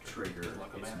character. trigger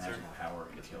Like a its man, magic sir. power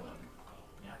and kill him.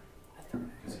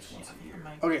 Because it's once a year.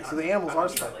 Okay, so the animals are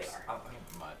You probably snakes. are.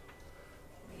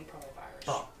 You probably Irish.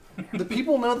 Oh. The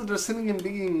people know that they're sentient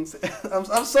beings.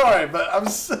 I'm sorry, but I'm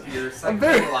You're I'm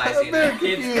very psychoanalyzing a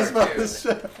confused kids about cartoon. this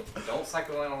show. Don't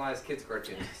psychoanalyze kids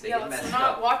cartoons. They Yeah, get let's messed not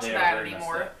up. watch They are that very messed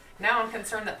anymore. up. Now I'm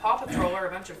concerned that Paw Patrol are a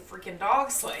bunch of freaking dog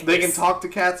slaves. They can talk to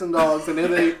cats and dogs, and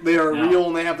they are No. real,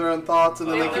 and they have their own thoughts, and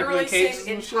then They they keep them literally in cages saved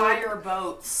and shit. entire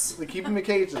boats. They keep them in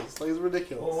cages. Like, it's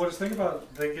ridiculous. Well, just think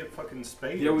about they get fucking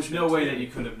spayed. There was and no shit, way too. that you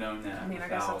could have known that I mean, I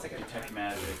guess without that's a good detect point.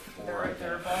 magic or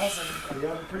Their balls and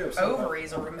Yeah, I'm pretty upset.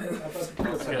 ovaries are I'm removed.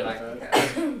 pretty upset I about can that.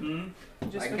 guess. Hmm?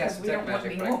 Just I can because guess we don't detect want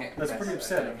magic, but me I can't That's guess pretty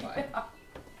upsetting. identify.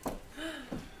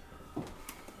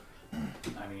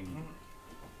 I mean,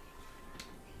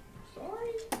 Sorry.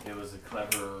 it was a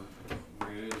clever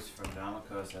ruse from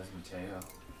Damakos as Mateo.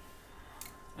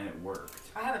 And it worked.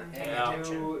 I haven't been paying Yeah.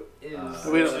 attention. Who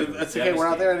is? It's okay, we're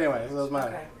not there anyway, so it doesn't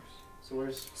matter. Okay. So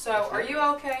where's? So, are you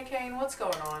okay, Kane? What's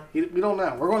going on? We don't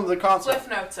know. We're going to the concert. Cliff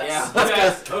notes us. Yeah.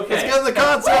 Yes, okay. Let's go to the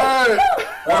concert!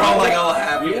 We're all like all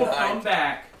happy We and will come hyped.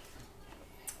 back.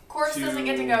 Corpse doesn't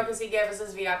get to go because he gave us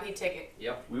his VIP ticket.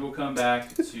 Yep. We will come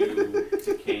back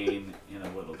to Kane in a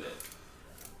little bit.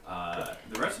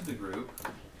 The rest of the group,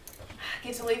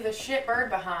 Get to leave the shit bird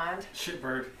behind.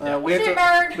 Shitbird. We have Shit to,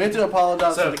 bird! we have to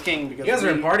apologize So, to the king because You guys are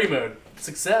in party mode.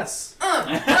 Success.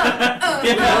 success.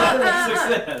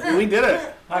 we did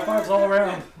it. High fives all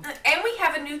around. And we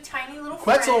have a new tiny little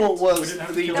Quetzal friend. We was didn't have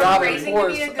to the kill driving raising to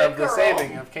force be a good of the girl.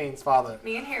 saving of Cain's father.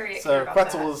 Me and Harriet care So about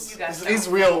Quetzal that. is You guys he's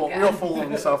don't. real Yeah. real full of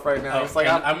himself right now. Oh, He's like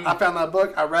and I found that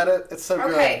book, I read it, it's so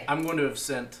Okay. I'm going to have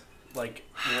sent like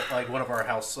one of our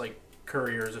house like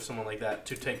couriers or someone like that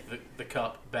to take the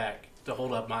cup back to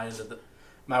hold up my end of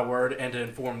my word and to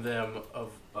inform them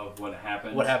of Of what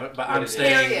happened. what happened. But What I'm it is.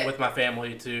 staying Harriet. with my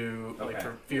family to like Okay.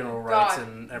 for funeral rites God.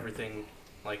 and everything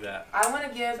like that. I want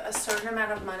to give a certain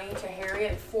amount of money to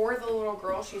Harriet for the little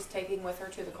girl she's taking with her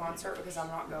to the concert because I'm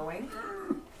not going.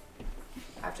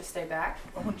 I have to stay back.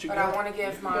 good. I want you But to I want to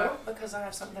give my, because I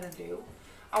have something to do,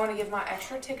 I want to give my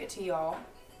extra ticket to y'all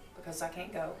because I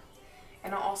can't go.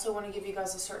 And I also want to give you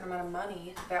guys a certain amount of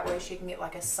money. That way she can get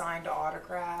like a signed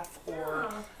autograph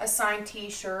or a signed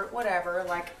t-shirt, whatever.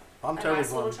 Like I'm a totally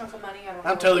nice little going. chunk of money. I don't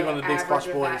I'm know totally what going the to Big Squash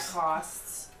average of that Boys.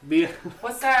 costs. B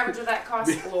What's the average of that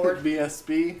cost, Lord?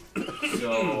 BSB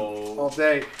all So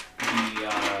day.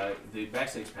 the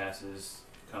backstage passes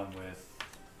come with.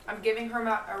 I'm giving her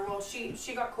my, or well, she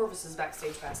got Corvus's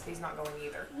backstage pass. He's not going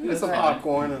either. Get some But,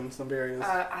 popcorn and some berries.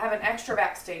 I have an extra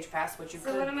backstage pass, which you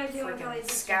So what am I could doing with all freaking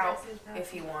these scout extra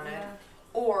if you wanted. Yeah.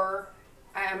 Or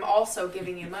I am also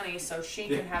giving you money so she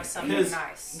can have something Because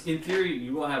nice. In theory,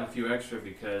 you will have a few extra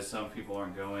because some people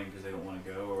aren't going because they don't want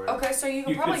to go or whatever. Okay, so you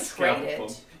can You probably could trade scalp it.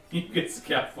 them. You could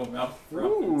scalp them out front.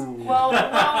 Ooh.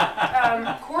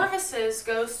 Well, Corvus's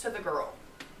goes to the girl.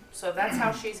 So that's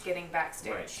how she's getting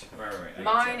backstage. Right. I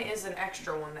Mine get is an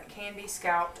extra one that can be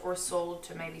scalped or sold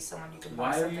to maybe someone you can that. buy Why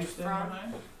are something you staying from.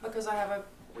 behind? Because I have a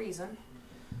reason.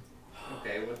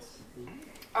 Okay, what's?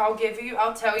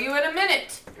 I'll tell you in a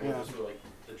minute. Yeah.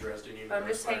 I'm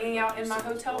just hanging out in my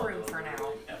hotel room for now.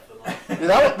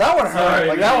 Yeah, that one hurt. Sorry,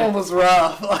 like that man. one was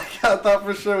rough. Like I thought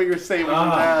for sure you were saying what you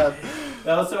Ah. had.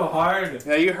 That was so hard.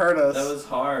 Yeah, you hurt us. That was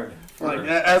hard. like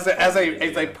as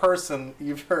a person,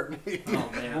 you've hurt me. Oh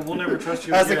man. We'll never trust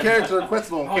you As a again. character, Quits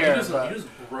don't Oh, care. you just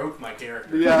but- broke my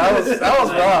character. yeah, that was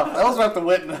rough. That was rough to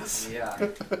witness. Yeah.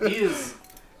 He is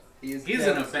He's he's in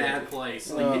a devastated. bad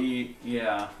place. Like,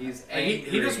 Yeah. He's like, angry.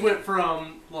 he just went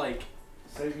from like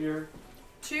Savior.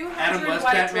 200 Adam West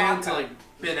white Batman drop to like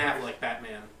Ben Affleck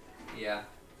Batman. Yeah.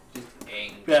 Just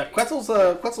angry. Yeah, Quetzal's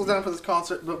down for this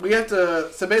concert, but we have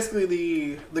to. So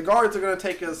basically, the guards are going to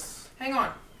take us. Hang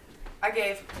on. I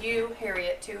gave you,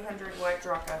 Harriet, 200 white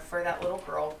draka for that little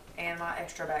girl and my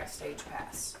extra backstage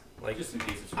pass. Like, Just in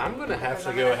case it's I'm gonna have Because to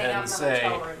I'm go gonna ahead hang out and in the say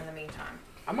hotel room in the meantime.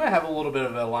 I'm gonna have a little bit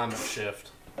of an alignment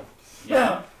shift,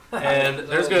 Yeah. and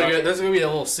there's gonna be a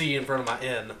little C in front of my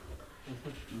N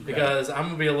because I'm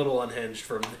gonna be a little unhinged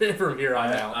from here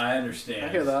on out. I understand. I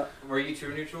hear that. Were you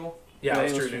true neutral? Yeah, Yeah,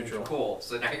 it's it was true neutral. Cool.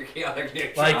 So now you're chaotic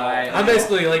neutral. Like, I I'm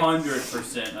basically like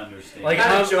 100% understand. Like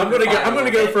I'm gonna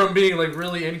go from being like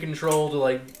really in control to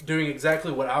like doing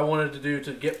exactly what I wanted to do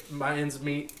to get my ends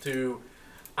meet to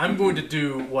I'm going to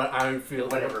do what I feel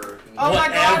Whatever. Oh my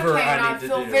God, whatever Kane, I I need to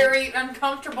feel do. very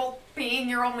uncomfortable being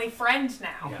your only friend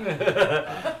now.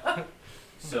 Yeah.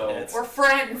 So, We're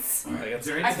friends. is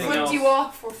there I anything flipped else? you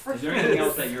off. We're friends. Is there anything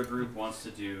else that your group wants to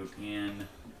do in?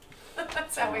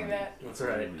 That's how we met. That's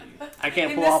right. I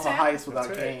can't In pull this off a town? heist without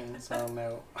That's right. Kane, so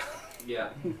no. Yeah.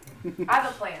 I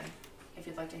have a plan, if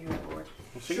you'd like to hear it, Lord.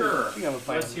 Sure. She have a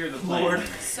plan. Let's hear the plan. Lord.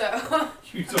 So,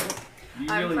 You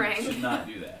I'm really praying. should not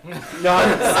do that. No,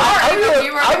 sorry, but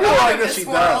you are I the really God like of that this she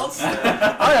world. does.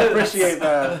 I appreciate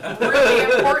that.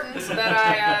 Really important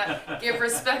that I give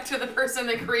respect to the person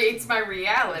that creates my Bring a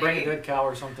reality. dead cow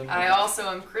or something. I also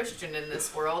am Christian in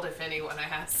this world, if anyone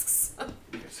asks. Okay,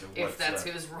 so If that's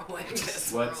who's ruling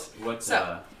this what's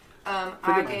So, I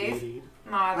Forget my gave deity.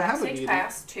 my I have a backstage deity.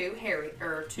 pass to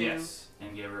to yes,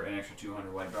 and give her an extra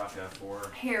 200 white draka for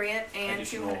Harriet and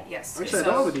Additional- 200. Yes. Actually, I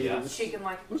don't have a So deity. she can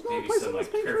like There's no maybe place some in this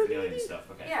like page for a paraphernalia and deity.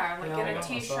 stuff. Okay. yeah, like Yeah, get I a got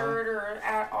my T-shirt or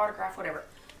an autograph, whatever.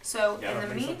 So Yeah, in the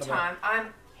bring something meantime, I'm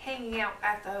hanging out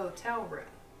at the hotel room,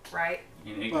 right?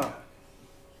 In Ignorant.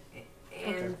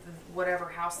 In Okay. whatever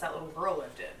house that little girl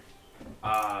lived in.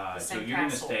 So same you're gonna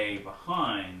castle. stay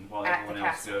behind while At everyone the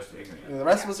else castle. goes to Ignorant. Yeah, the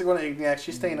rest of us are going to Ignac.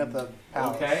 She's staying at the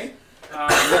palace. Okay. You're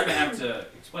gonna have to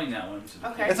explain that one to the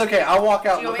Okay. It's okay. I'll walk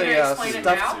out Do you with want me to a explain it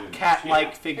stuffed now?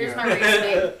 cat-like figure. Here's my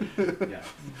reasoning. Yeah.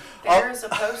 There is a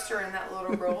poster in that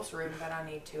little girl's room that I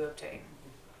need to obtain.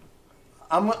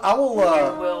 I will.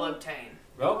 You will obtain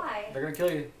Well, Why? they're gonna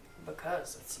kill you.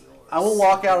 because it's yours. I will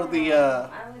walk out of the.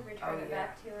 I would return Oh, it yeah.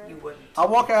 back to her. You wouldn't. I'll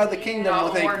walk out of the kingdom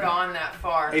Not with or a gone that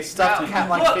far. a stuffed No.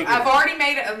 cat-like Look, figure. I've already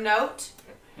made a note.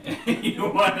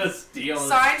 You want to steal?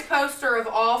 Signed poster of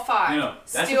all five. No,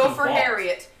 that's Steal in the for vault.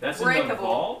 Harriet. That's in the Breakable.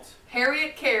 vault.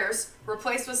 Harriet cares.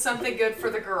 Replaced with something good for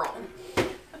the girl.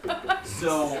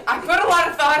 So I put a lot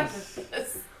of thought into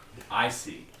this. I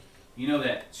see. You know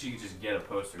that she could just get a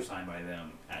poster signed by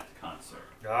them at the concert.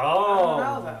 Oh. I don't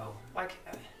know though. Like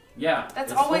Yeah.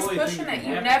 that's it's always totally pushing thing it. that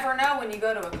You can never know when you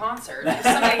go to a concert. If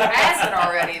somebody has it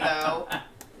already though,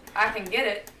 I can get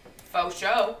it. Faux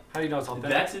show. How do you know it's happen.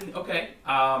 authentic? That's in okay.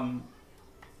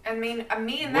 I mean,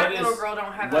 me and What that little is- girl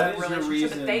don't have what a is your relationship,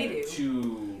 reason but they do.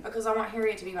 to Because I want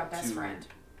Harriet to be my best to- friend.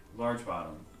 large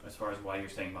bottom as far as why you're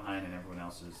staying behind and everyone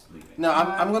else is leaving? No,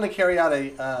 I'm going to carry out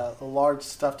a large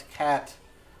stuffed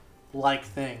cat-like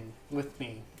thing with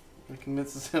me. It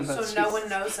convinces him that So no one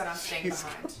knows that I'm staying she's-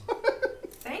 behind.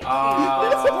 Thank you.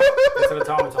 It's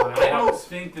an automaton. I don't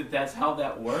think that that's how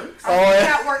that works. I think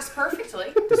that works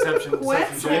perfectly. Deception.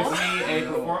 What's Deception Give checks. me a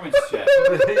performance check.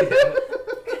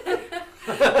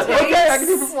 Okay, I can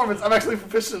do performance. I'm actually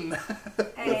proficient in that.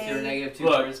 With your -2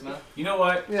 Look. charisma. You know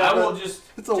what? Yeah, I will but- just.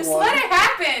 It's a Just one. let it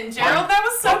happen, Gerald. That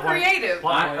was so Plot point. creative.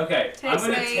 Plot point. Okay, I'm Takes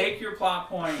gonna me- take your plot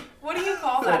point What do you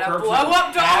call for that? A purposes blow up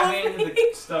of doll? having the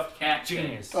stuffed cat thing.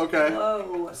 Genius. Okay.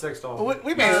 Whoa. A sex doll. Well,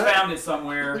 we We made just it. found it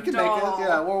somewhere. We can make it.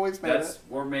 Yeah, we're always made That's it.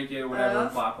 or make it whatever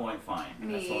Of plot point. Fine.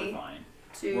 That's totally me fine.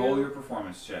 To Roll your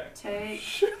performance check.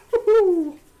 take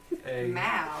A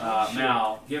Mal.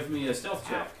 Mal, give me a stealth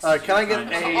check. Can I get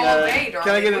Find a? something. All day,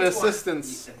 Can I get an darling. Which one?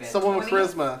 assistance? Someone with 20?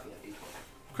 charisma.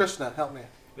 Krishna, help me.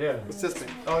 yeah. Assist me.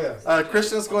 Oh yeah.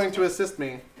 Krishna's going to assist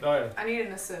me. Oh yeah. I need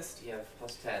an assist. You have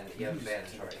 +10. You have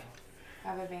advantage already.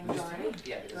 Have advantage already?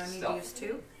 Yeah, Do because I it's need to stealth. use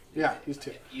 2? Yeah, use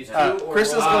 2. Use 2 or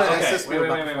Krishna's roll- going to okay, assist me wait,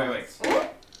 with wait, my wait, wait, performance.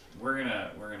 We're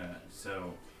gonna.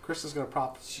 So Krishna's going to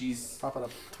prop she's. it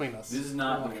up between us. This is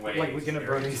not the way. Like Weekend at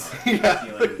Harry Bernie's.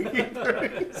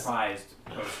 started stealing a prized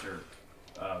poster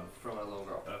of from a little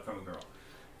girl. from a girl.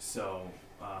 So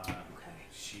Okay.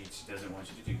 she doesn't want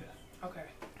you to do that. Okay.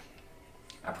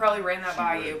 I probably ran that She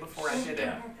by would- you before I did it.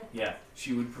 Yeah, yeah.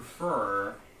 She would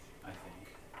prefer, I think,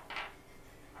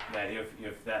 that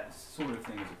if that sort of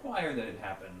thing is acquired, that it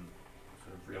happen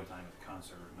sort of real time at the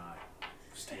concert, not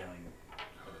stealing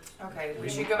hers. Okay, we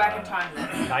should go back in time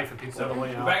then. Knife for people So on the way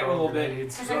we're out. back a little throwing bit.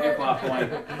 grenades. So your plot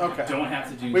point. Okay. Don't have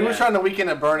to do We that. were trying to weekend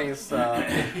at Bernie's.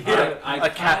 I a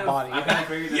cat body. I kind of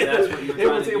figured that that's what you were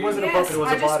trying to do. It wasn't a Yes, bucket, it was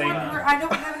I a just body. wonder, I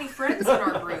don't have any friends in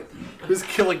our group. Just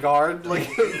kill a guard, like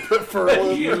for a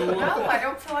No, I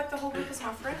don't feel like the whole group is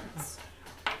my friends.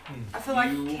 I feel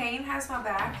like Kane has my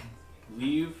back.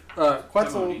 Leave.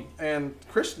 Quetzal Timoni. and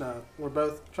Krishna were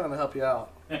both trying to help you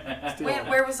out.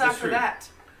 Where was That's after true. that?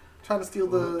 Trying to steal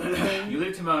the thing. You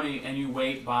leave Timoni and you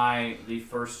wait by the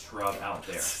first shrub out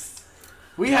there.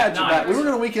 We had you Nice. back. We were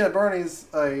going to weekend at Bernie's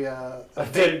a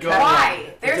dead guard.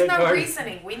 Why? There's Dead no guard.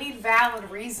 reasoning. We need valid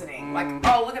reasoning. Like,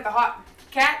 oh, look at the hot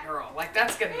cat girl. Like,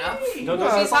 that's good enough. No,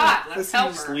 No, She's hot. Let's Let's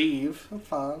help just her. leave. That's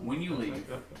fine. When you leave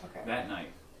Okay. that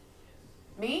night,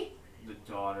 Me? the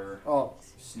daughter Oh,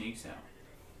 sneaks out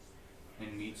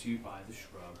and meets you by the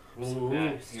shrub Ooh.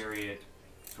 that Harriet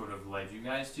sort of led you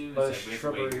guys to. The And said, we have to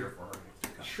wait shrubbery. here for her to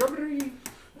come. Shrubbery.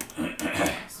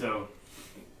 So,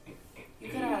 You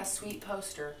could have had a sweet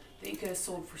poster that you could have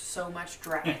sold for so much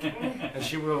drag. And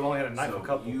she would have only had a knife so a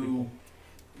couple of people.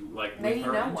 like Maybe with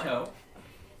her no in one. tow,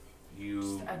 you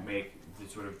Just a make the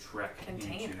sort of trek into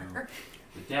Container.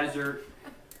 the desert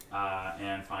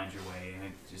and find your way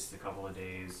in just a couple of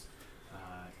days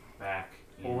back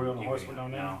in Well, we're on the horse Ignia. now.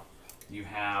 Now, you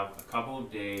have a couple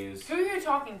of days. Who are you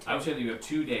talking to? I would say that you have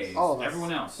 2 days. All of us.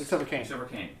 Everyone else, Except for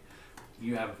Kane.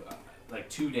 You have like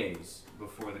 2 days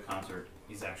before the concert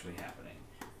is actually happening.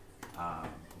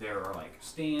 There are like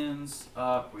stands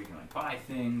up where you can like buy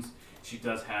things. She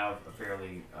does have a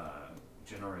fairly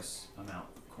generous amount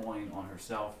of coin on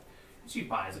herself. She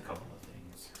buys a couple of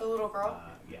things. The little girl?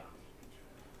 Yeah.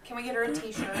 Can we get her a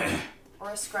t-shirt or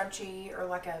a scrunchie or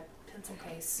like a pencil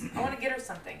case? I want to get her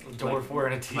something. Dwarf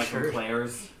wearing a Like from t-shirt.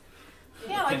 Claire's.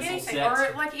 Yeah, like pencil anything. set.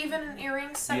 Or like even an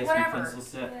earring set, DSP whatever. pencil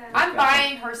set. Yeah. I'm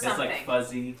buying her It's something. like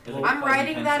fuzzy. It's like I'm fuzzy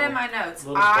writing that in pencil. my notes.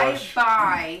 Little I plush.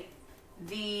 buy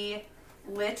the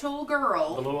little The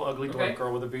girl little ugly dwarf Okay.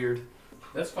 girl with a beard.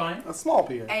 That's fine. a small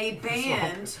beard. a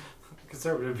band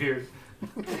Conservative beard.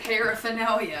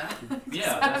 paraphernalia.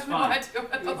 Yeah, I that's have no fine. idea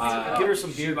what else to Get go. her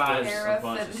some She beard buys clips. a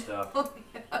bunch of stuff.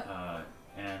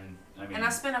 And I mean, And I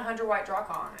spent 100 white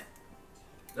draka on it.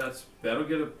 that'll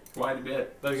get quite a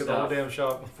bit. Better get the whole stuff, damn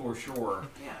shop. for sure.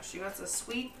 Yeah, she got a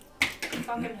sweet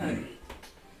fucking hoodie.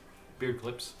 Beard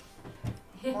clips.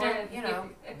 Or, you know,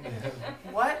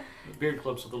 what? Beard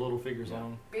clips with the little figures on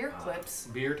them. Beard clips.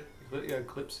 Beard? Yeah,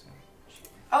 clips.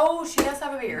 Oh, she does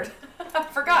have a beard. I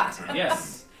forgot.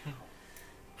 Yes.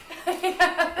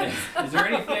 Yes. Is there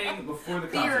anything before the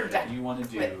concert Beard that you want to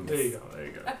do There you go. There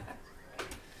you go.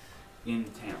 in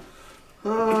town?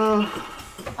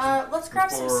 Let's grab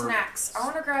some Or- snacks. I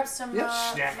want to grab some Yep.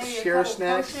 Snacks. maybe a Share couple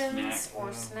snacks. potions Snack.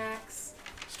 or snacks.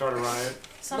 Start a riot.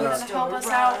 Something Yeah. to help us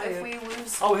out if we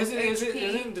lose. Oh, isn't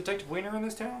HP. Detective Wiener in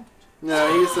this town?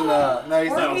 No, he's in no, he's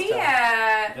Where not. he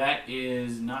at? That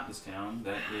is not this town.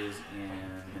 That is in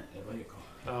Atlanta.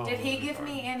 Oh, Did he give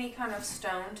me any kind of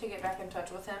stone to get back in touch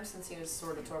with him since he was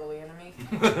sort of totally enemy?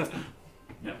 No, you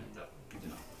did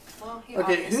not. Well, he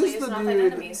Okay, obviously who's is the not dude- that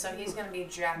enemy, so he's gonna be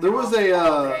jacked There was off a,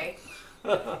 all day.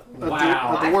 Wow. A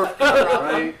dwarf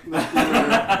guy, right?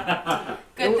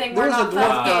 Good thing There we're was a not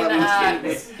dwarf guy that fucking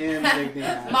was in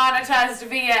Ignia. monetized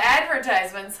via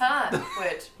advertisements, huh?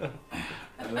 Which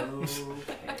I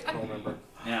don't remember.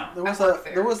 Now, There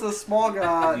was a small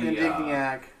guy in The,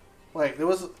 Igniac. Like there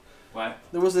was what?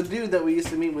 a dude that we used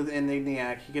to meet with in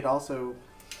Igniac.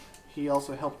 He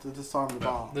also helped to disarm the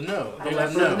bomb. The gnome. I The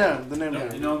love gnome. The gnome No,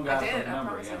 guy. you know I got did. the I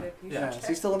number, promise I yeah. did. Yeah, is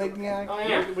he still in Igniac? Oh, Yeah.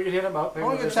 yeah. We can hit him up. I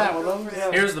want to go chat with him.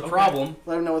 Yeah. Here's the Okay. problem.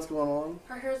 Let him know what's going on.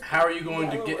 How are you going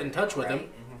to get in touch with him?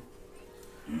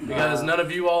 Because none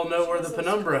of you all know where the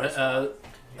Penumbra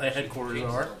headquarters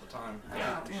are.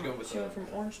 Yeah. You should go with She went from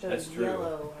orange to That's true.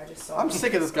 yellow. I just saw. I'm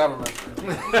sick of this government.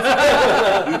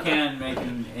 You can make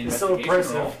an It's so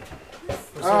investigation roll.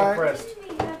 impressive. We're so Alright. impressed.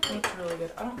 Looks really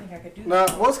good. I don't think I could do No,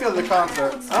 that. let's go to the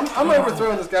concert. I'm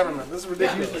overthrowing this government. This is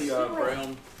ridiculous. Usually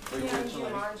brown. Yeah,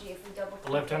 Jumanji, if we double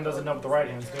The left hand doesn't know what the right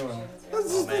hand's doing.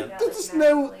 There's just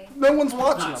no one's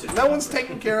watching them. No one's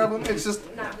taking care of them. It's just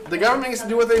the government needs to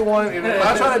do what they want, and if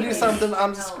I try to do something,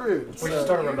 I'm just screwed. We should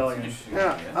start a rebellion.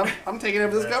 Yeah, I'm taking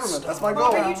over this government. That's my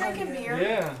Well, goal. are you drinking beer?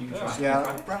 Yeah. You can try. Yeah, Yeah, I'm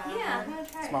gonna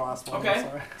try it's it. my last one. Okay. I'm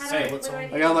sorry. How do I- Hey. what do I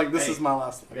do? Like, I'm like, this Hey. is my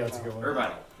last one. Yeah, that's a good one.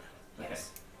 Everybody. Okay.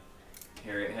 Yes.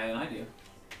 Harriet had an idea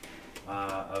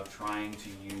of trying to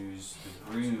use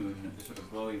the rune, the sort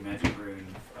of glowy magic rune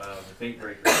of the Fate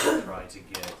Breaker to try to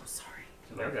get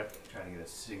try to get a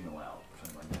signal out or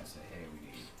something like that. Say, hey,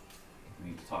 we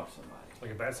need to talk to somebody.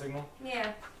 Like a bat signal?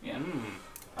 Yeah. Yeah.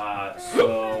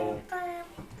 So what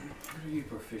are you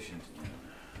proficient in?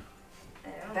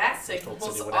 That Told signal's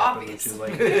Cindy what happened, and obvious. she was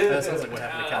like, that sounds like what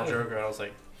happened to Cal Joker. And I was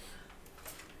like,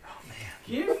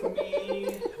 Give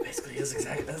me. basically is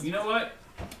exactly that. You know what?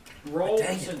 Roll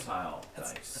Dang it. percentile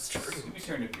That's dice. true. Give me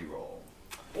serendipity roll.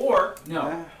 Or no,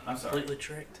 Yeah. I'm sorry. Completely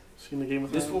tricked. She in the Game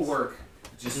of This Thrones? will work.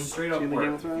 Just Mhm. straight up See the Game work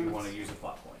of if you Thrones? want to use a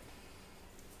plot point.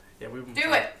 Yeah, we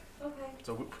Do it. Okay.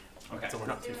 Okay. So we're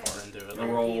not too far into it. No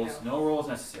rolls. No rolls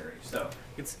necessary. So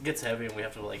It gets heavy, and we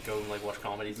have to like go and like watch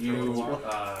comedies. for a you. little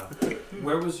while.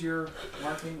 Where was your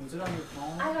marking? Was it on your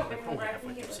palm? I don't Like, remember. only I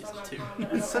halfway think it through was on my season palm. two.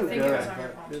 but I It's don't so I think good. it was on your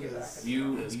but palm it too, is.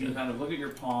 You It is you good. kind of look at your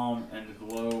palm and the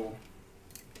glow,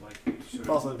 like It's sort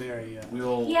also of very.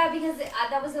 will. Yeah, because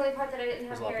that was the only part that I didn't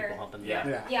There's have a lot of hair. people humping. Yeah.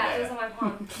 Yeah. Yeah, it was on my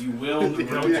palm. You will. Yeah.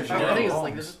 will Yeah. to I think it's show.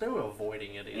 like there's no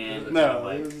avoiding it. And Either. No,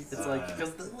 like, it's It's like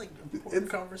because the like important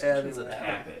it's conversations that everywhere. tap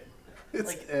happen. it, It's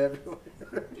like- everywhere.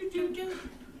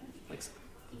 Like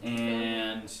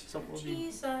and some of you.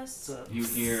 Jesus. you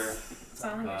hear.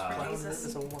 Sound like Uh, it's for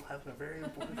Jesus. Someone having a very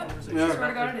important conversation. Yeah. I swear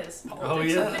to God it is. Oh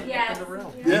yeah. Yes. In the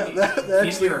realm. Yeah, that In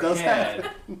actually your does head,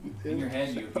 happen. in your head,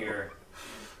 you hear.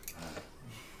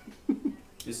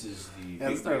 This is the Yeah,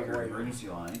 Big it's not Breaker avoiding. emergency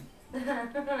line.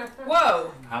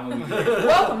 Whoa! How many?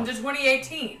 Welcome to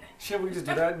 2018. Shit, we can just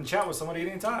do that and chat with somebody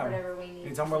anytime. Whatever we need.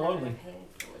 Anytime we're lonely.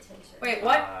 Painful attention. Wait,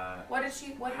 what? Uh, What did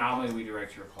she? What? how may we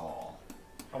direct your call?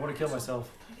 I want to kill myself.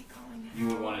 You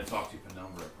would want to talk to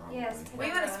Penumbra, probably. Yes. We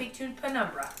want to speak to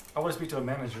Penumbra. I want to speak to a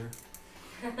manager.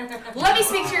 Let me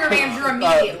speak to your manager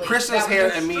immediately. Kristen's That would hair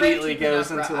go straight immediately to goes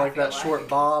Penumbra, into like I that feel short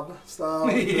bob style.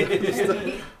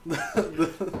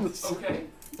 Okay.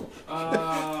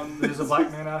 There's a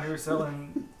black man out here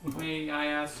selling. May I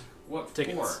ask what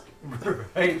Tickets. for?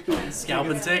 Right.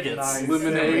 Scalping tickets. Nice.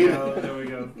 Lemonade. There we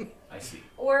go. I see.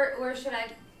 Or should I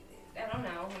don't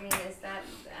know. I mean, is that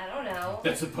I don't know.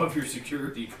 That's above your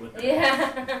security clearance.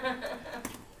 Yeah.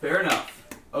 Fair enough.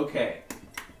 Okay.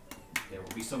 There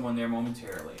will be someone there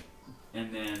momentarily,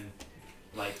 and then,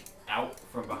 like out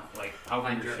from behind, like out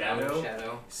from your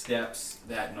shadow, steps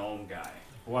that gnome guy.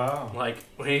 Wow. Like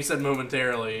when he said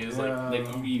momentarily, he's like,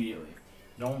 Like immediately.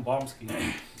 Noam Bomsky.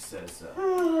 He says,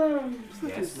 What's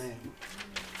yes. his name?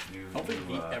 You, I don't think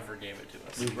he you, ever gave it to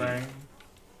us. Blue Brain.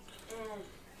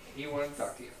 He wanted to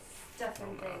talk to you.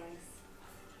 Stuffing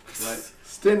things. What?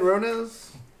 Stin Ronas?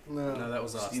 No. No, that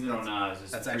was us. Steven Onaz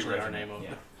is That's the actually our regiment. name of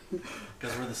Yeah.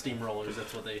 Because we're the steamrollers.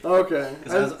 That's what they. Okay.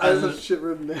 Because I have shit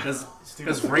written down.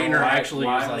 Because Rainer actually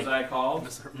why was was like I called?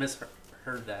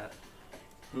 misheard that.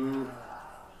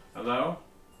 Hello?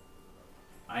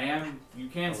 I am. You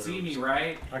can't see me,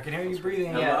 right? I can hear you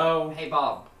breathing. Hello? Hey,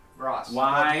 Bob. Ross.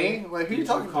 Why? Wait, who did you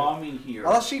talking to? call me here?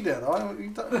 Oh, she did. Oh,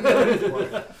 you talking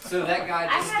So that guy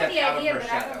I just had stepped the out idea, of her but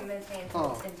I shadow. haven't been paying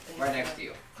Oh. attention. Right next to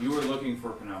you. You were looking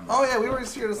for Penumbra. Oh yeah, we were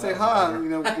just here to say hi. You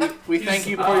know, we thank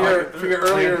you for Oh, your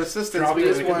earlier assistance. We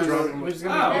just wanted to, We're just Oh.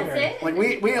 gonna be That's there. it? like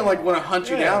we didn't like want to hunt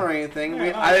you Yeah. down or anything.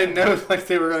 Yeah. I didn't know like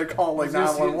they were gonna call like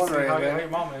Just see 911 or how anything. your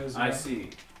mom is. I man. see.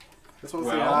 Just want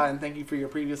to say Well- hi and thank you for your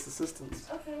previous assistance.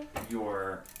 Okay.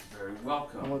 You're very I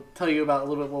welcome. will tell you about a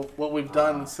little bit what we've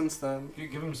done since then.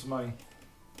 Give him some money.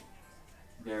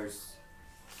 There's.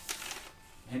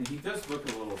 And he does look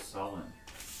a little sullen.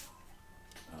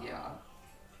 Yeah.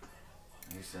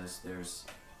 And he says there's.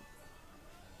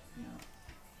 You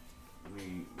know.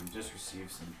 We just received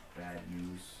some bad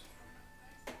news.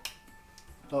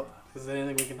 Oh, is there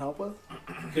anything we can help with?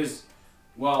 Because,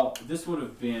 well, this would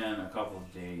have been a couple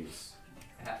of days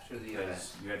After the event.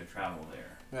 because you had to travel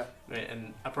there.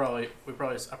 And I probably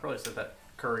said that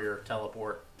courier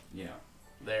teleport Yeah.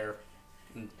 there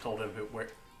and told him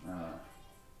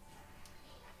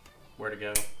where to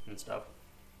go and stuff.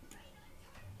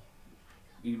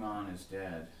 Iman is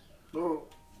dead. Oh.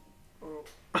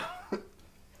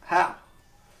 How?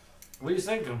 What do you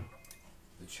think to him?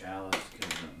 The Chalice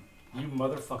killed him. You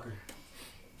motherfucker.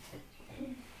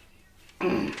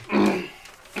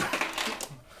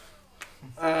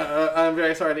 I'm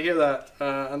very sorry to hear that.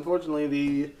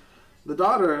 Unfortunately, the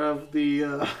daughter of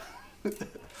the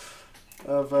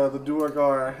the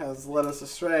Duergar has led us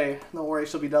astray. Don't worry,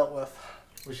 she'll be dealt with.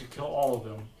 We should kill all of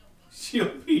them. She'll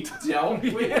be dealt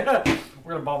with. Yeah.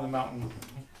 We're gonna bomb the mountain.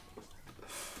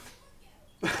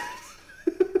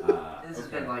 This has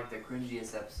been like the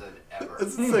cringiest episode ever.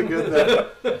 It's so good though.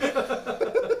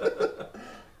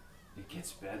 It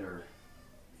gets better.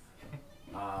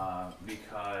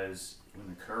 Because when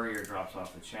the courier drops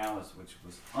off the Chalice, which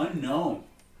was unknown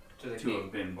To the to king.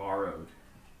 have been borrowed,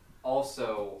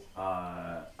 Also,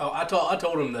 I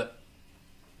told him that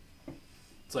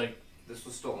it's like this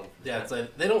was stolen. From yeah, it's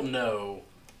like they don't know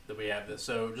that we have this,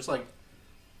 so just like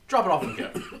drop it off and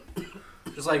go.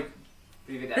 Just like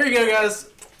here you go, guys.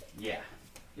 yeah.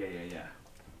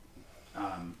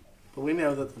 But we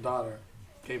know that the daughter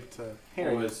gave it to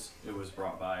Harry. It was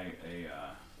brought by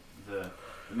the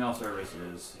mail service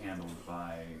is handled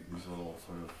by these little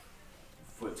sort of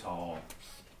foot tall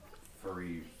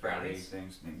furry Brownies.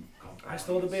 things named called I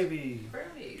stole the brownies. baby.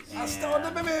 Brownies. I stole the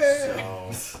And baby!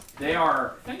 So they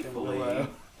are thankfully, Hello.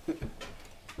 you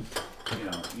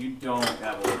know, you don't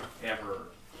ever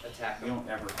Attack you them. don't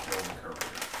ever kill the courier.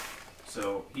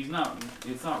 So he's not.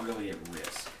 It's not really at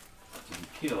risk to be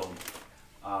killed.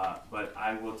 But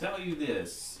I will tell you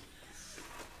this.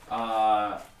 We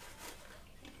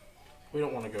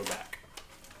don't want to go back.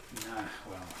 Nah,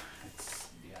 well,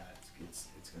 it's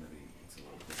gonna be a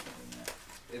little different than that.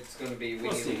 It's gonna be. We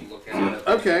We'll need see. to look at it.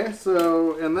 Okay,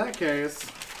 so in that case,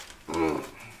 yeah,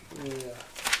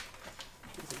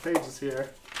 some pages here.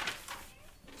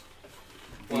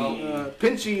 Well,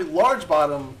 Pinchy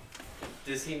Largebottom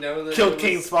does he know that killed it was,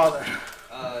 King's father.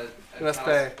 a Must Chalice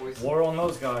pay. poison? War on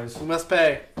those guys. We must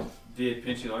pay. Did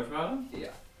Pinchy Largebottom? Yeah.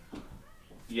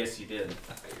 Yes, he did. I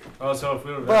figured. Oh, so if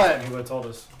we would have But- asked him, he would have told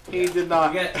us. He did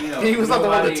not. You know, He was not the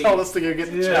one that nobody- told us to go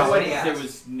get the Yeah. challenge. Nobody There asked.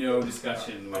 was no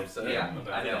discussion with Yeah, him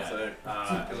about I know. that.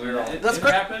 Because we were all- It That's it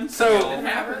great. happened. So- it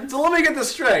happened. So let me get this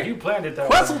straight. You planned it that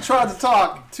Quetzal way. tried to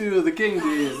talk to the king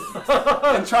dude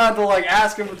and tried to like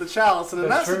ask him with the chalice, and in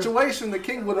That's that true. situation, the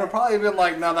king would have probably been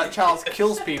like, "No, that chalice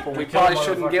kills people. We Kill probably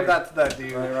shouldn't give motherfucker. that to that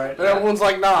dude." Right, right. But everyone's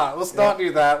like, "Nah, let's not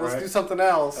do that. Let's Right. do something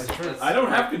else." That's true. I don't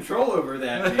have control over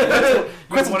that, man.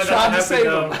 Quetzal wanted that tried to happen, save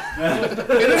though. him.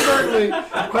 Inadvertently,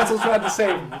 Quetzal tried to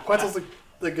save him. Quetzal's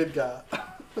the good guy.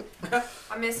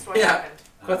 I missed what Yeah. happened.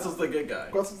 Quetzal's the good guy.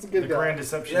 Quetzal's the The good guy. grand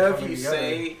deception. Yeah, if coming you together.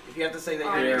 if you have to say that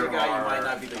Oh, you're the there good guy, you might are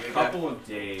not be the a good guy. couple of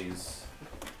days.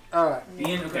 All right.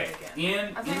 In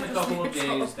I the thought couple it of was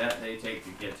days that they take to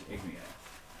get to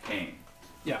Kane.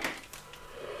 Yeah.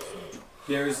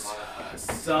 There's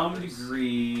some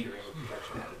degree,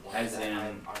 as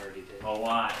in a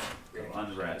lot of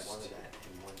unrest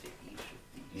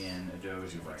in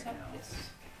Adoja right now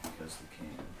because the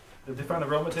king, Did they find the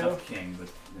real not Mateo? the king, but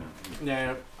you know,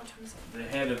 Yeah. What time is it? the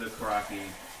head of the Karaki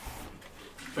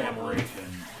Family.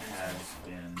 corporation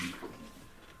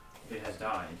has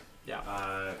died.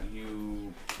 Yeah.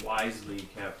 You wisely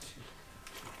kept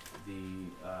the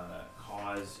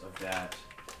cause of that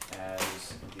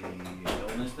as the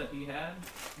illness that he had,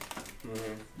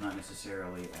 not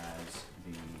necessarily as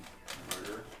the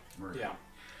murder. Yeah.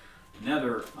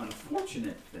 Another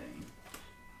unfortunate thing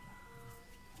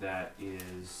that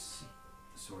is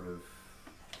sort of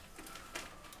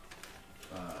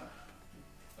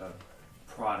a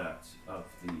product of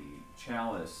the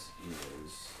chalice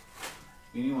is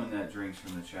anyone that drinks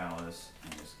from the chalice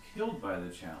and is killed by the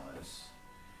chalice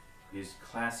is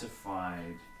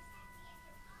classified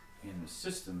in the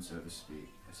system, so to speak,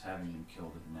 as having been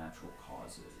killed of natural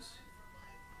causes,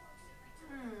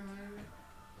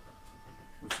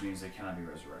 which means they cannot be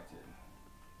resurrected.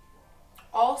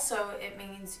 Also, it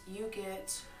means you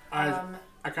get I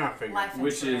kind of figured. life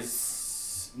Which insurance.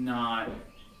 is not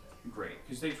great,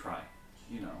 because they try,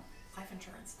 you know. Life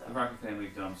insurance, The though. Rocket family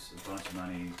dumps a bunch of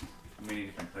money, many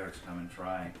different clerics come and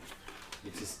try.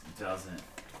 It just doesn't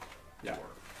Yeah.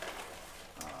 work.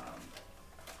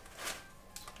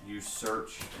 You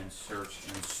search and search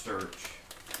and search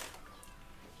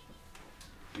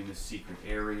in the secret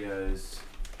areas,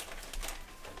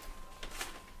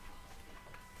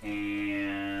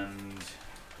 and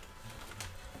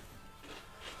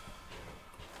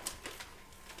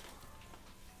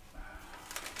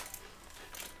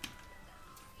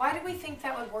Why do we think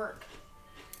that would work?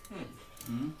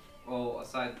 Well,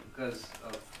 aside because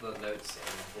of the notes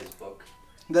in his book,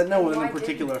 That no one Why in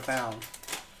particular found.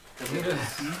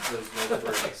 because those notes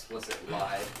were an explicit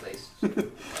lie placed By Mateo.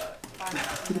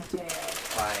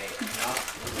 by not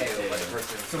Mateo, but a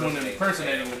person Someone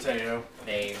impersonating Mateo.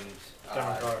 named.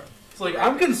 It's like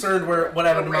I'm concerned where what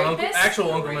happened to my uncle, rapist?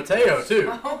 actual Uncle Mateo too.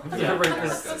 Oh, Yeah.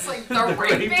 it's like the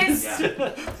rapist.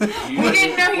 yeah. We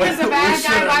didn't know he was a bad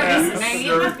guy by his name.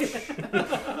 You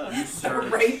The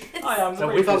search. rapist. Hi, I'm the So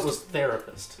we thought it rapist. was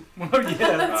therapist. Yeah.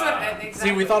 That's what I think.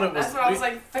 See, we thought it was- That's what I was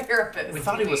like, therapist. We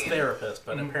thought he was man. therapist,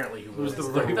 but apparently he was the The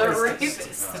rapist. rapist.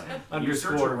 You search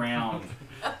Underscore. around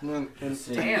And the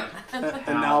city, Damn. and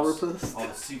now we're pissed. all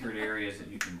the secret areas that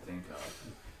you can think of,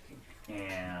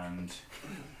 and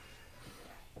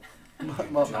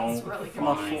don't really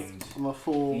find I'm a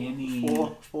full Any-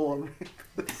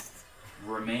 rapist.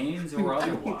 remains or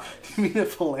otherwise You mean a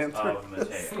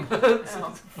philanthropist? of Mateo. Oh.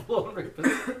 Full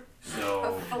rapist.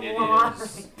 So A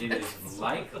it is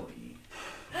likely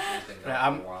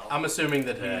Yeah, I'm assuming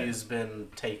that he's been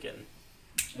taken.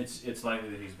 it's likely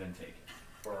that he's been taken.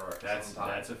 for That's some time.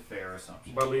 that's a fair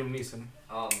assumption. By Liam Neeson.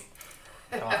 I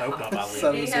hope not by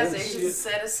Son He of has a a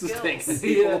set of skills,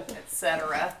 Yeah.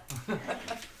 etc. You-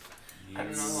 I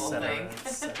don't know the whole thing.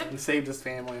 He saved his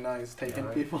family, now he's taking Yeah,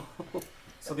 right. people.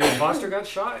 So the imposter got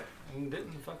shot, and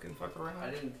didn't fucking fuck around.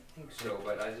 I didn't think so,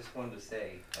 but I just wanted to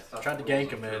say that's not Tried the to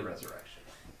gank rules of him true in. resurrection.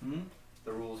 Hmm?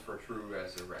 The rules for true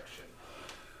resurrection.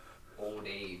 Old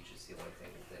age is the only thing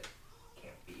that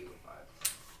can't be revived.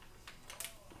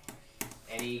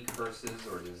 Any curses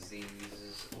or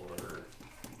diseases or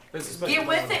It's a special Get thing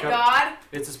with the it, cup. God.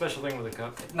 It's a special thing with the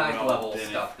cup. ninth Well, level then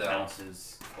stuff it though. counts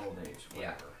as old age.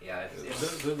 Yeah, Whatever. yeah.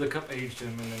 It's The cup aged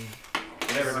him, and then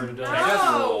whatever it does.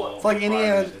 No. It's like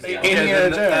Indiana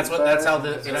Jones. That's how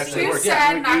it actually Too works.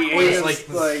 sad, Yeah, not he quick. ages,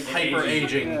 like hyper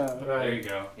aging. Yeah. There you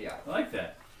go. yeah, I like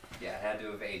that. yeah. It had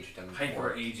to have aged him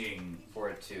Hyper aging for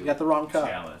it to. You got the wrong cup.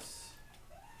 Chalice.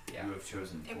 Yeah. You have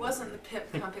chosen. It wasn't the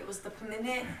pip cup, it was the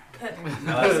permanent cup.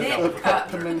 No,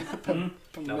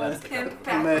 that's the Pimp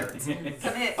cup. backwards.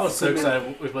 I was so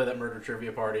excited we played that murder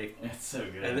trivia party, It's so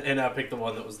good. and I picked the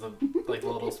one that was the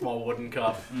little small wooden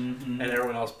cup, Mm-hmm. and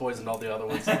everyone else poisoned all the other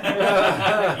ones.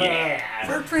 Yeah.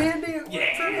 For Brandy.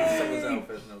 Yeah. Someone's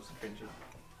outfit and I was cringing.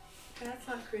 That's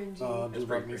not cringy. Oh, do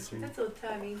love me some That's a little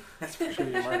tiny. trivia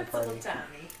murder That's a little party.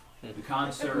 tiny. The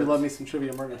concert. We love me some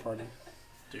trivia murder party.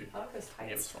 I like those Yeah,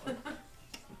 it was tights. fun.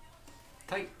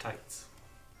 Tight tights.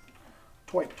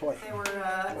 Toy. They were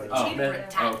Oh, cheaper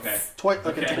tights. Okay. Toy,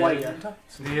 like a Okay. toiga.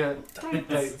 Yeah,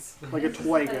 tights. Like a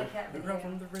toiga.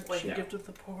 From the rich, Yeah. gift of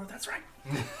the poor. That's right.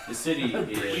 The city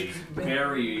is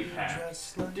very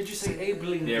packed. Did you say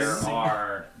Abilene? There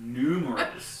are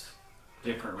numerous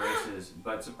different races,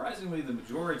 but surprisingly, the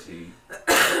majority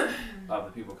of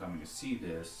the people coming to see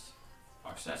this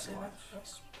are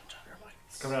Sasquatch,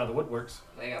 Coming out of the woodworks.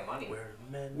 They got money. Where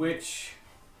men. which,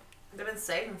 They've been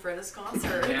saving for this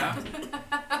concert. yeah,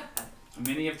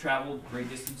 many have traveled great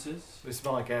distances. They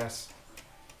smell like ass.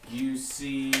 You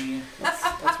see, That's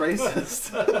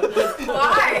racist.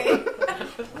 Why?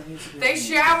 They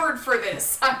showered for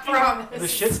this, I promise. The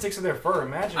shit sticks in their fur.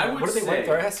 Imagine. I would What do they say wipe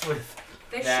their ass with?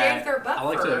 They that- shave their butt I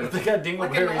like fur to- They got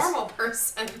dingleberries. like a normal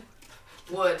person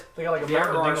would. They got like a there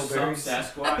mountain are of some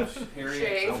dingleberries. Sasquatch areas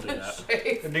Shave. I'll do that.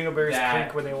 Shave. The dingleberries that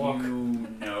pink when they walk. you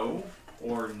know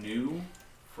or knew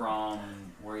from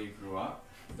where you grew up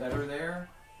that are there,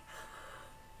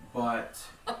 but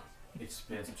it's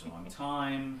been such a long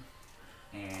time,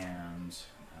 and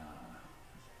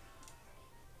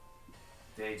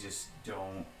they just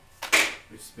don't.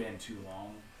 It's been too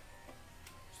long,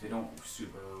 so they don't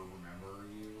super remember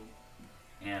you,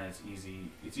 and it's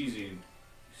easy. It's easy.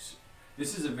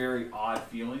 This is a very odd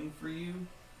feeling for you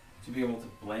to be able to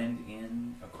blend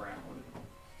in a crowd.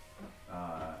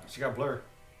 She got blur.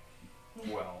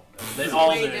 Well, They It's all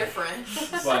way do. different.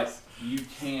 but you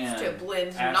can To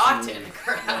blend not absolutely- in a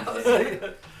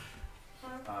crowd.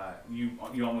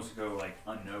 you almost go like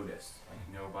unnoticed.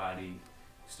 Like nobody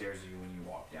stares at you when you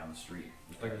walk down the street.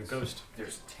 Like a because ghost.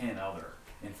 There's 10 other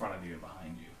in front of you and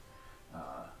behind you,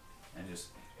 and just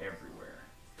everywhere.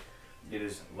 It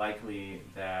is likely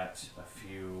that a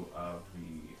few of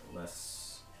the less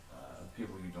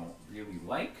people you don't really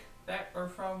like that are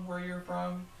from where you're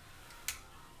from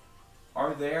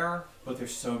are there, but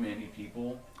there's so many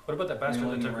people. What about that bastard that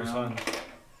Milling took her son?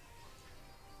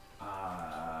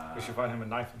 around. We should find him and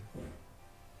knife him.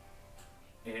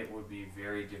 It would be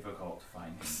very difficult to find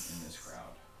him in this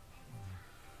crowd.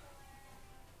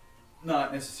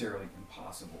 Not necessarily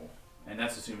impossible, and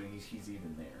that's assuming he's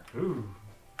even there. Ooh.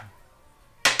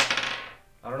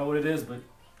 I don't know what it is, but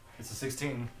it's a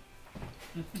 16.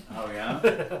 Oh yeah?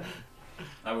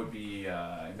 That would be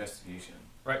investigation.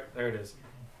 Right, there it is.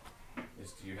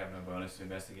 Do you have no bonus to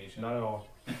investigation? Not at all.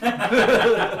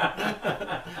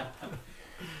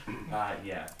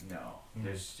 Yeah, no.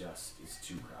 There's just, it's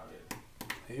too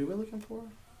crowded. Who are we looking for?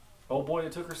 Old boy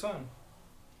that took her son.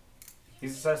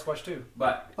 He's a Sasquatch too.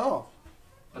 But Oh,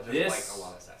 But there's This- like a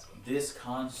lot of Sasquatch. this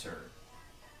concert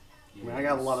I mean, I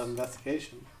got a lot of is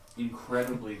investigation.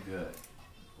 incredibly good,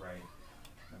 right?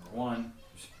 Number one,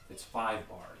 it's 5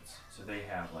 bards, so they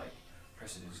have like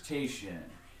prestidigitation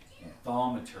and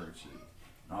thaumaturgy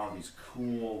and all these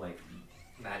cool like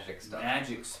Magic stuff.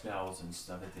 magic spells and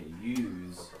stuff that they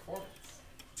use For performance.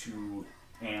 to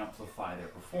amplify their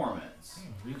performance.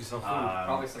 You can sell food.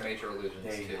 Probably some major illusions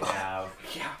They too. have,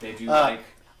 they do Uh, like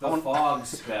the I want- fog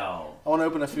spell. I want to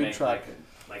open a to food make truck.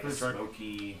 like a Food truck.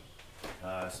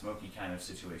 smoky kind of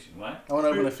situation. What? I want to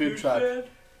open a food truck. You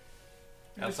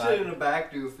just Outside. sit in the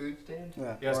back, do a food stand.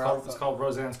 Yeah, Yeah, it's or called, outside. it's called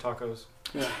Roseanne's Tacos.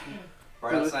 Yeah.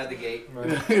 Right outside the gate.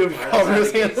 Right. It would be Right called outside the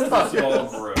Roseanne's gates. It's all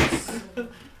Tacos. gross.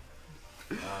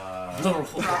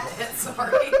 Drop it,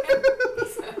 sorry.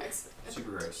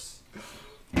 Super gross.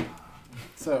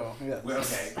 So, yeah. Well,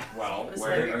 okay. Well, It was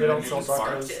where like- are They you don't gonna sell use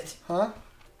parts? tacos. Huh?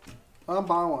 I'll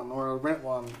buy one or rent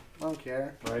one. I don't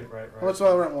care. Right. How much do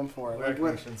I rent one for? Like,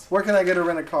 where can I get to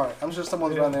rent a cart? I'm sure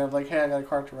someone's around there like, hey, I got a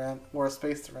cart to rent or a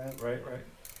space to rent. Right.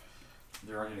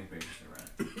 There aren't any spaces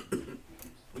to rent.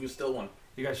 We can steal one.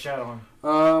 You got shot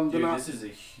on. Dude, this is a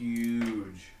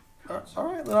huge concert.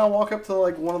 All right, then I'll walk up to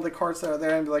like one of the carts that are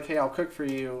there and be like, hey, I'll cook for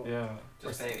you. Yeah.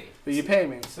 Just pay me. But you pay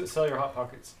me. Sell your Hot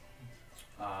Pockets.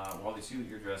 Well, they see that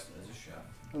you're dressed as a chef.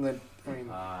 And then, I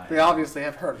mean, they obviously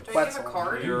have heard of Do I give a Quetzal.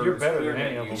 card? You're better than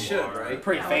any of them. You should, right? They're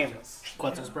pretty famous.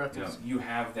 Quetzal's breakfast. You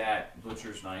have that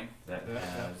butcher's knife that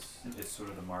has, it's sort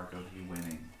of the mark of you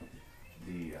winning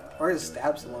the. Or just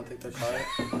stab someone, take their cart.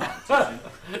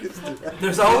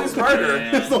 There's always murder.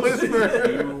 There's always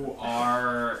murder. You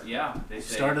are, they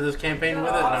say. Started this campaign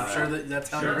with it, and I'm sure that's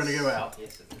how they're going to go out.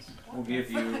 Yes, it is. We'll give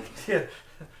you 25%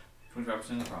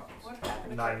 of the profits. What happened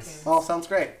to Nice. cartoons? Oh, sounds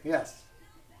great. Yes.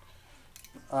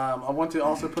 I want to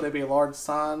also put a large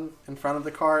sign in front of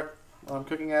the cart when I'm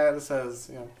cooking at it. It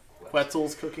says,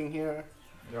 Quetzal's cooking here.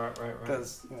 Right.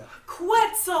 Because,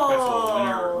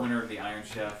 Quetzal! Winner of the Iron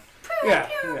Chef yeah.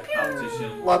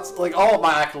 competition. Lots, like all of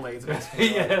my accolades,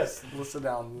 basically. Yes. Listed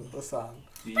down the sign.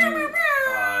 Do you want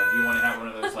to have one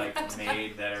of those like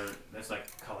made that's like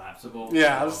collapsible?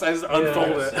 Yeah, I just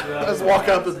unfold it. Yeah. I just walk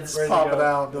up and Ready to pop it go.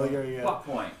 out and be like, here you go. What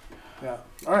point? Yeah.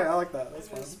 All right, I like that. That's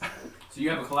fine. So you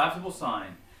have a collapsible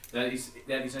sign that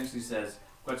essentially says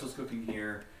Quetzal's cooking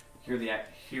here. Here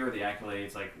are the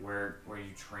accolades, like where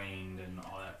you trained and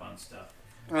all that fun stuff.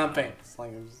 And I'm famous.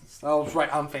 Like, I was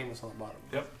right. I'm famous on the bottom.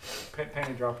 Yep.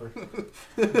 Panty dropper.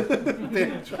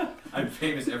 I'm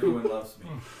famous. Everyone loves me.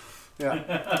 Yeah.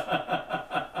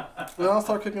 And I'll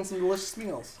start cooking some delicious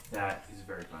meals. That is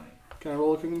very funny. Can I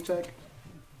roll a cooking check?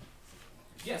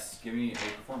 Yes. Give me a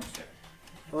performance check.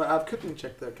 Well, I have a cooking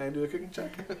check there. Can I do a cooking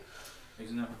check?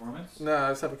 Isn't that performance? No, I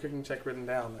just have a cooking check written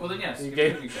down. Well then yes. You, give me a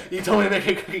gave, cooking check. you told me to make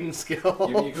a cooking skill.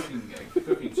 Give me a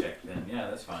cooking check then. Yeah,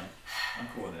 that's fine. I'm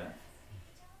cool with that.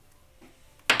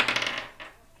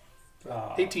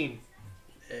 18.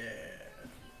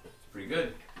 It's pretty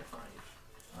good.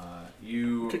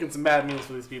 You Cooking some bad meals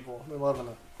for these people. They're loving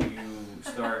it. you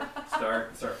start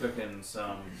cooking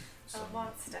some A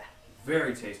monster.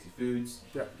 very tasty foods.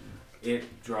 Yeah.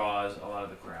 It draws a lot of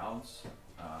the crowds.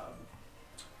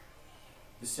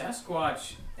 The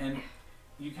Sasquatch, and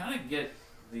you kind of get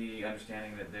the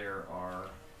understanding that there are.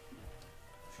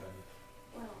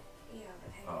 Well, yeah,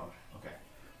 but hang Oh,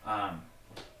 on. okay.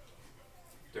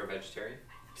 They're a vegetarian?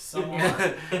 Some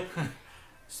are.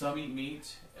 Some eat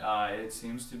meat. It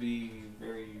seems to be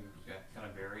very kind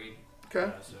of varied.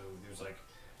 Okay. So there's like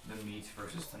the meat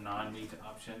versus the non-meat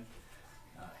option.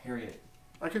 Harriet.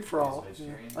 I cook for all. Is Yeah.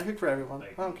 vegetarian. I cook for everyone.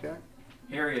 Like- I don't care.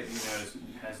 Harriet, you notice,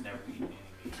 has never eaten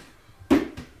any meat.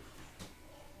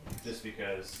 Just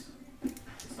because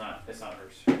it's not her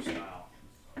style.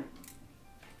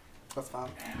 That's fine.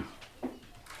 I'm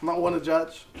not one to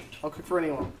judge. I'll cook for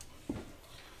anyone.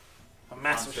 A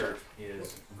master Concert chef.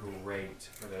 is great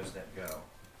for those that go.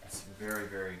 It's very,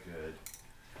 very good.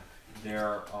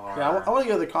 There are. Yeah, I want to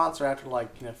go to the concert after,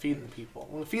 feeding the people.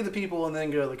 I want to feed the people and then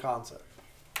go to the concert.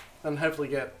 And hopefully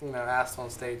get, asked on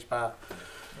stage by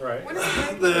Right. What is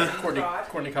the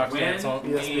Courtney Cox dance on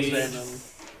ESPN.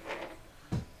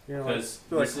 And, Because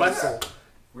like Quetzal.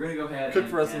 we're gonna go ahead Cook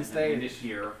and, for us on and stage. end it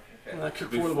here And I cook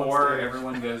for them on before stage.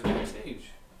 everyone goes backstage.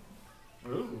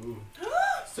 Ooh.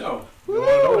 So We want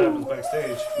to know what happens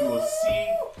backstage.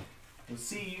 we'll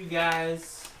see you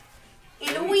guys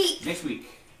In a week. next week.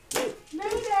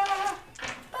 Bye.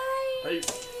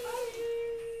 Peace.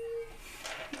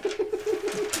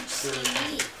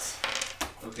 Sweet.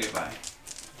 Okay, bye.